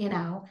all, you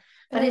know.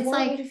 But it's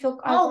like,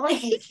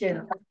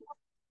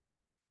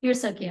 you're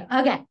so cute.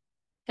 Okay,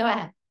 go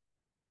ahead.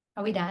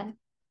 Are we done?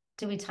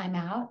 Do we time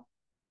out?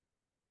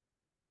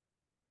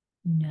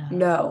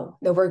 No,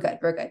 we're good.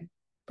 We're good.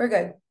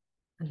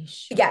 Are you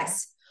sure?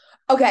 Yes.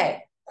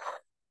 Okay.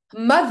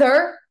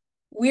 Mother,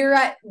 we're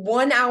at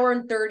 1 hour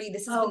and 30.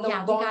 This has been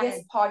the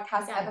longest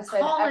podcast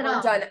episode I've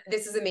ever done.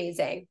 This is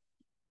amazing.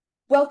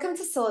 Welcome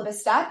to Syllabus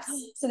Steps.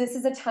 So this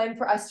is a time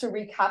for us to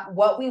recap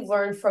what we've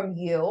learned from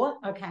you.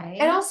 Okay.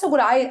 And also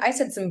what I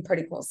said some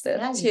pretty cool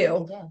stuff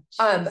too.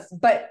 And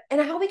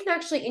how we can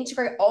actually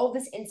integrate all of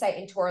this insight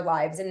into our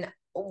lives. And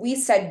we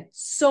said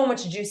so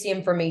much juicy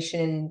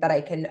information that I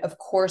can, of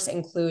course,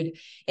 include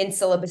in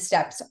Syllabus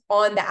Steps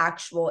on the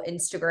actual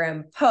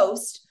Instagram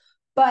post.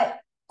 But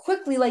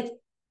quickly, like,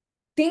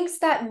 things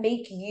that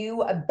make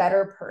you a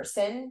better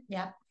person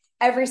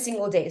every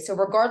single day. So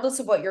regardless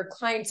of what your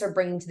clients are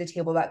bringing to the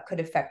table that could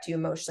affect you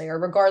emotionally, or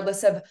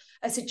regardless of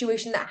a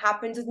situation that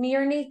happens with me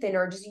or Nathan,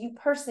 or just you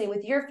personally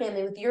with your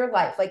family, with your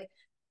life, like,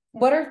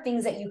 what are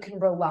things that you can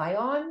rely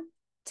on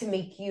to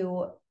make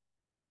you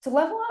to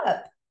level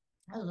up?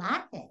 I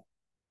like it.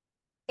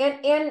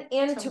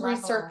 And to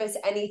resurface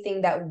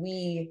anything that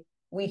we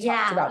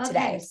talked about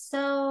today.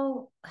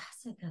 So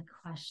that's a good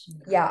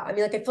question. Yeah. I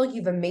mean, like, I feel like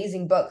you have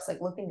amazing books.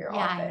 Like, look in your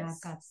office. Yeah,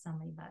 I've got so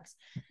many books.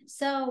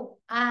 So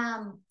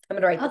I'm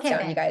gonna write this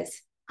down, you guys.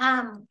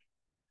 I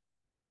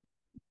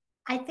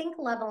think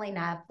leveling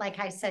up, like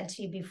I said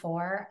to you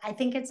before, I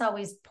think it's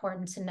always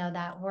important to know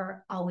that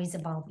we're always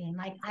evolving.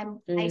 Like, I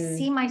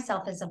see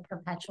myself as a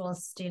perpetual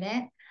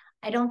student.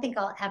 I don't think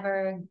I'll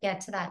ever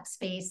get to that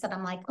space that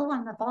I'm like, oh,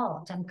 I'm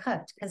evolved, I'm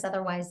cooked. Because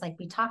otherwise, like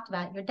we talked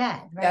about, you're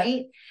dead,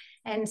 right?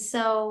 And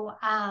so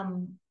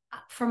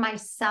for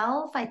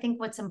myself, I think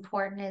what's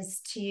important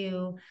is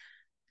to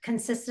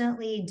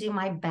consistently do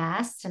my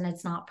best, and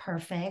it's not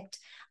perfect,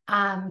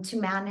 to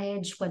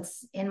manage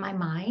what's in my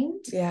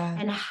mind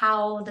and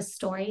how the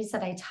stories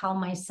that I tell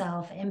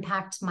myself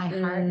impact my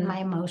heart and my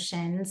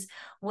emotions,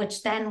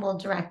 which then will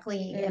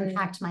directly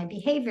impact my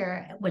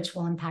behavior, which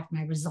will impact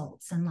my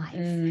results in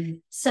life.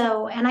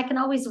 So, and I can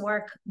always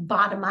work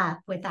bottom up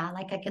with that.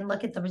 Like, I can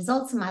look at the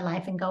results in my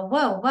life and go,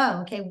 whoa,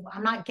 okay,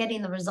 I'm not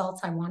getting the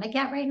results I want to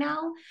get right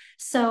now.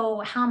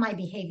 So how am I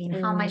behaving?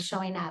 How am I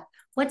showing up?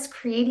 What's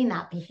creating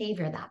that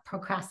behavior, that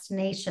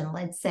procrastination,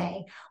 let's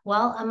say?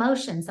 Well,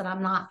 emotions that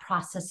I'm not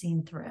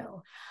processing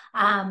through.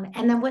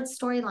 And then what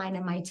storyline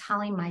am I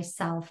telling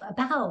myself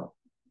about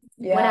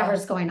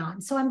whatever's going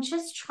on? So I'm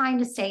just trying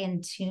to stay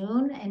in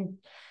tune and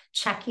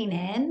checking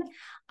in.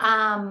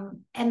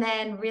 And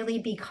then really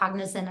be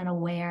cognizant and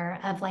aware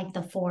of like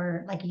the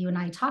 4, like you and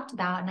I talked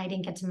about, and I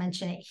didn't get to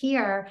mention it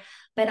here,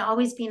 but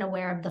always being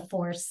aware of the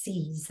 4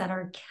 C's that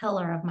are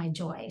killer of my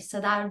joy.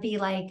 So that would be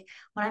like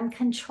when I'm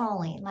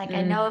controlling, like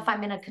I know if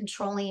I'm in a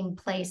controlling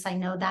place, I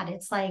know that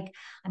it's like,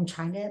 I'm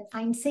trying to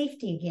find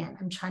safety again.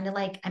 I'm trying to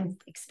I'm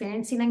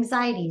experiencing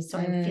anxiety. So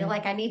I feel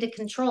like I need to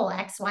control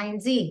X, Y,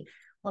 and Z.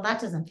 Well, that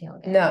doesn't feel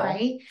good,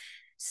 right?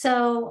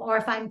 So, or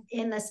if I'm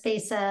in the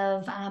space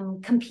of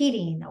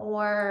competing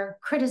or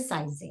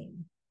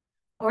criticizing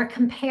or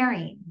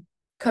comparing.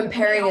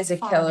 Comparing is a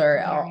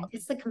killer.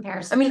 It's the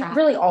comparison. I mean, trap.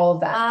 really all of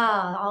that.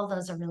 All of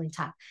those are really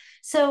tough.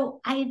 So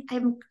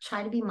I'm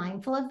trying to be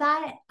mindful of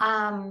that.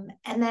 And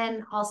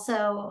then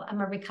also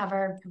I'm a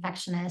recovered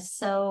perfectionist.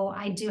 So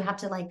I do have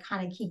to like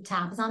kind of keep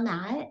tabs on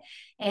that.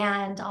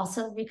 And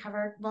also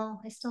recovered, I'm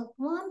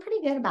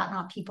pretty good about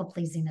not people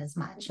pleasing as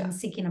much and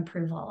seeking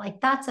approval.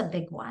 Like, that's a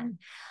big one.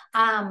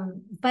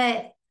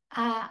 But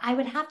I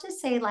would have to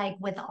say, like,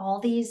 with all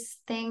these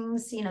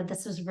things, you know,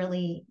 this was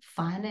really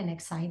fun and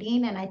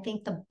exciting. And I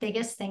think the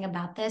biggest thing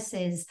about this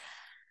is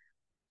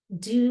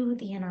do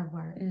the inner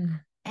work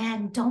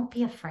and don't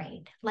be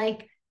afraid.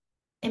 Like,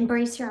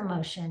 embrace your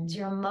emotions.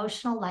 Your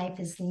emotional life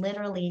is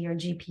literally your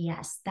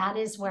GPS. That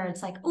is where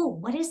it's like, oh,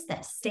 what is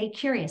this? Stay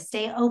curious,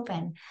 stay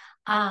open.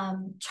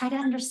 Try to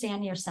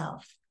understand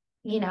yourself,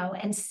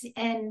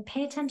 and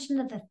pay attention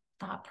to the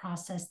thought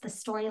process, the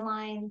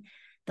storyline,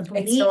 the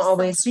beliefs. It's not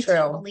always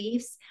true.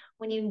 Beliefs.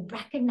 When you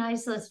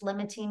recognize those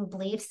limiting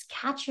beliefs,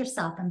 catch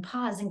yourself and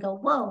pause and go,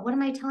 whoa, what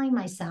am I telling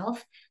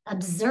myself?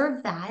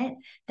 Observe that,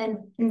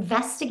 then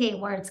investigate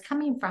where it's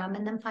coming from,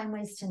 and then find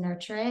ways to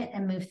nurture it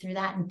and move through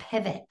that and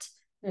pivot.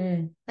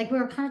 Like we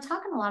were kind of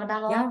talking a lot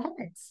about a lot of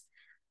pivots.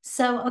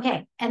 So,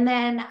 okay. And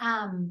then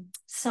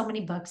so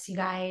many books, you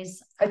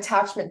guys.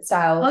 Attachment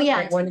Style. Oh,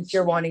 yeah. If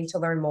you're wanting to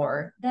learn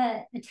more.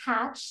 The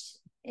Attached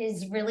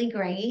is really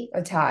great.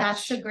 Attached.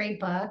 That's a great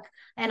book.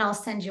 And I'll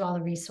send you all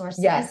the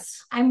resources.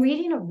 Yes. I'm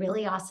reading a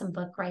really awesome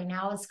book right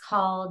now. It's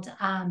called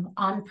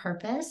On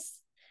Purpose,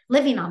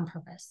 Living on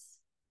Purpose.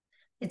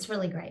 It's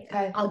really great.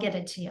 Okay. I'll get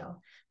it to you.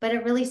 But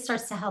it really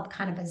starts to help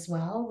kind of as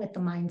well with the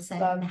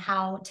mindset and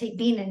how to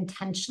being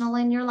intentional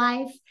in your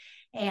life.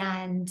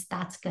 And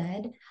that's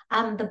good.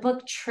 The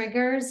book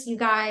Triggers, you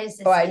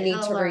guys. I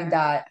need to read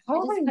that.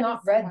 How have I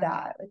not read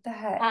that? What the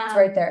heck? It's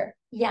right there.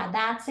 Yeah,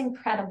 that's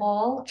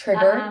incredible.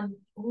 Trigger.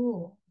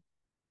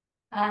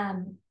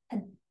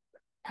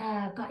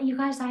 God, you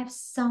guys, I have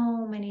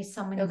so many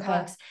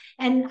books.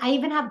 And I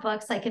even have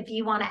books, like if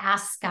you want to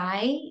ask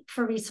Sky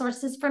for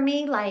resources for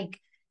me, like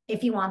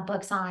if you want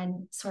books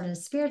on sort of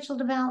spiritual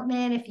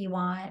development, if you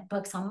want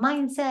books on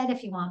mindset,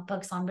 if you want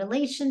books on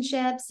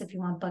relationships, if you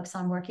want books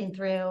on working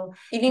through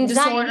eating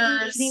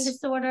disorders,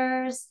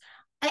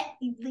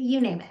 you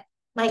name it,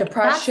 like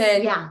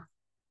depression,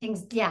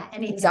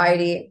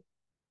 anxiety,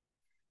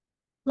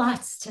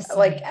 lots to say.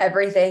 Like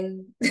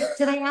everything.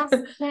 Did I answer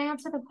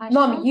the question?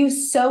 Mom, you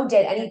so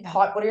did.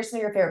 What are some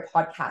of your favorite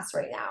podcasts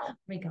right now?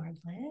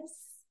 Regardless.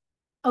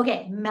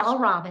 Okay, Mel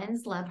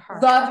Robbins, love her.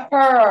 Love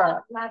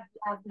her. Love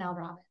Mel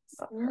Robbins.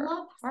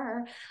 Love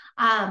her.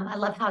 I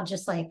love how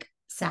just like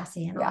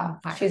sassy and on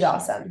fire. She's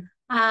awesome.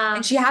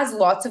 And she has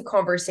lots of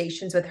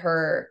conversations with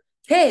her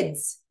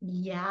kids.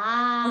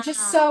 Yeah. Which is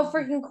so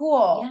freaking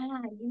cool. Yeah,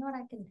 you know what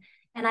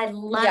and I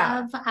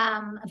love,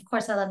 of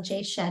course, I love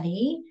Jay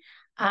Shetty.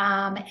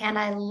 And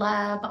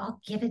I'll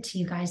give it to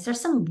you guys.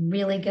 There's some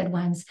really good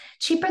ones.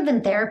 Cheaper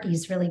Than Therapy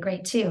is really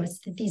great too. It's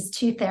these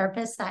two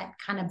therapists that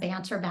kind of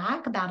banter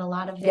back about a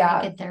lot of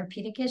very good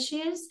therapeutic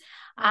issues.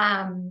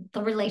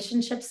 The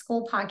Relationship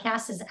School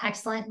podcast is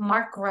excellent.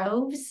 Mark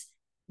Groves,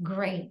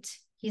 great.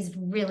 He's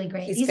really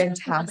great. He's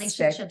fantastic.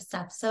 Relationship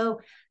stuff.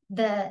 So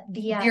Dear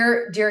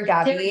Gabby. Dear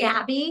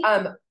Gabby.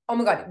 Oh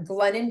my God,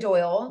 Glennon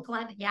Doyle.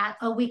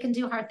 Oh, We Can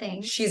Do Hard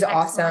Things. She's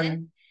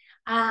awesome.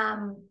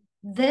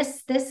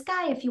 This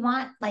guy, if you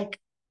want like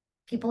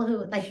people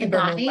who like the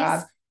Huberman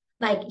guys,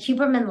 like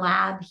Huberman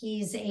Lab,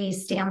 he's a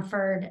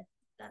Stanford,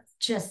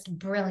 just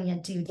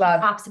brilliant dude. He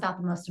talks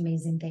about the most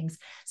amazing things.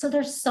 So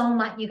there's so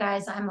much, you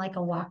guys. I'm like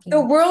a walking.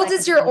 The world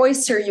is your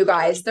oyster, you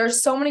guys.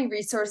 There's so many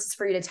resources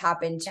for you to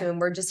tap into,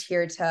 and we're just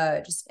here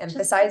to just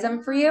emphasize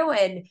them for you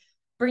and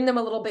bring them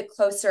a little bit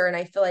closer. And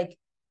I feel like,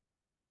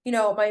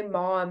 my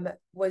mom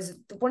was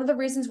one of the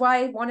reasons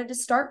why I wanted to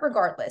start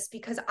Regardless,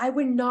 because I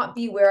would not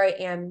be where I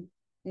am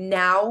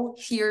now,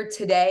 here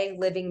today,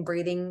 living,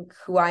 breathing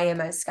who I am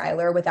as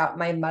Skylar without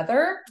my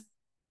mother.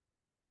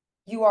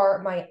 You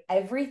are my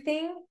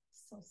everything.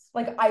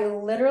 Like, I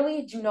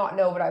literally do not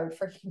know what I would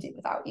freaking do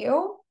without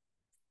you.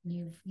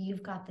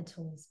 You've got the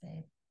tools,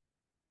 babe.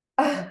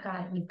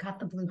 You've got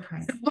the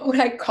blueprint. What would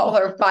I call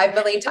her 5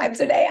 million times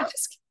a day?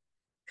 Ask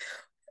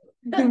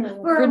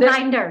for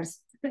reminders.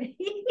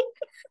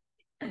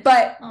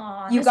 But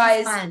you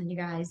guys, fun, you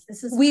guys,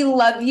 we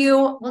love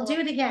you. We'll do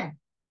it again.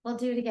 We'll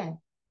do it again.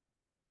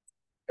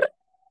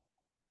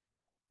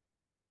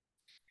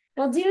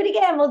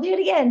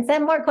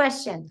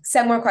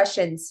 Send more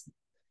questions.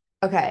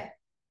 Okay.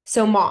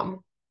 So,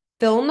 Mom,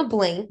 fill in the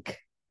blank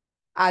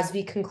as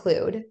we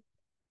conclude.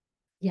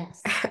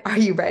 Yes. Are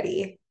you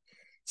ready?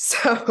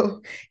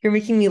 So, you're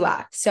making me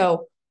laugh.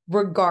 So,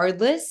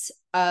 regardless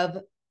of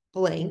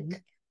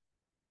blank,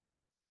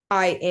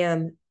 I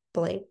am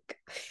blank.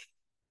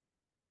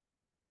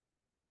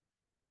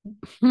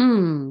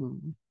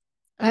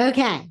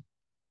 Okay.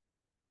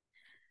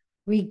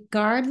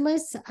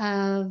 Regardless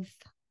of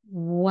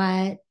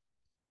what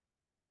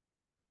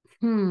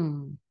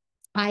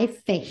I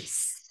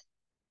face.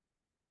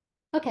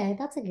 Okay,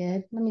 that's a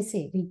good. Let me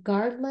see.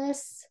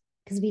 Regardless,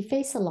 because we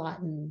face a lot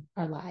in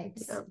our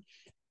lives. Yeah.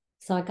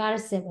 So I got to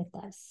sit with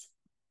this.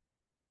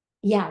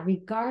 Yeah,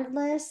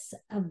 regardless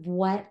of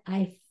what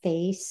I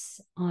face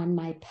on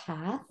my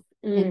path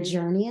and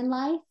journey in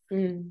life,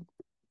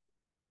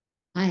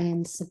 I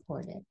am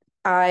supported.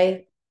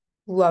 I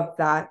love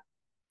that.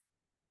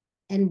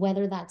 And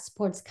whether that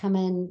support's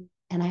coming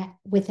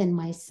within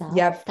myself,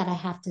 that I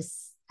have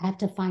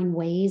to find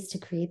ways to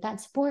create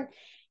that support,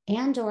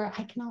 or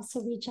I can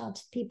also reach out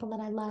to people that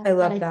I love. I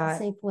love that. I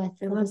feel safe with.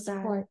 I love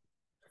support.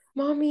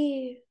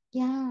 Mommy.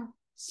 Yeah.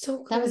 So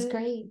good. That was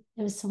great.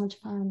 It was so much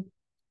fun.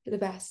 You're the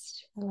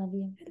best. I love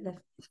you.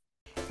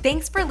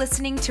 Thanks for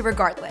listening to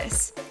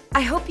Regardless. I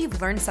hope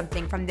you've learned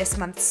something from this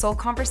month's Soul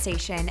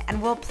Conversation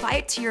and will apply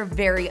it to your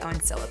very own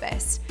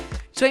syllabus.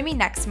 Join me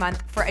next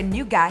month for a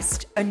new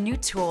guest, a new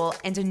tool,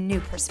 and a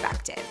new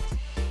perspective.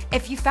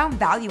 If you found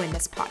value in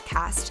this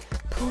podcast,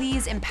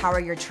 please empower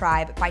your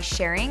tribe by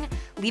sharing,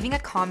 leaving a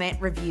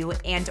comment, review,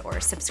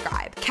 and/or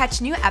subscribe. Catch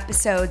new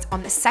episodes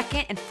on the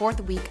second and fourth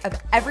week of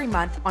every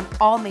month on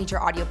all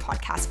major audio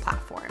podcast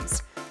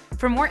platforms.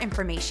 For more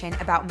information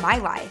about my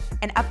life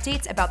and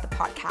updates about the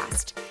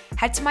podcast,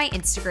 head to my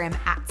Instagram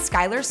at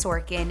Skylar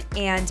Sorkin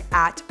and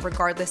at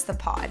Regardless the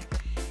Pod.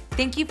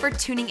 Thank you for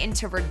tuning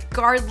into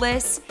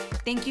Regardless.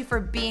 Thank you for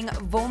being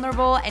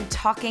vulnerable and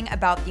talking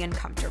about the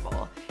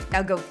uncomfortable.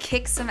 Now go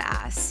kick some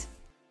ass.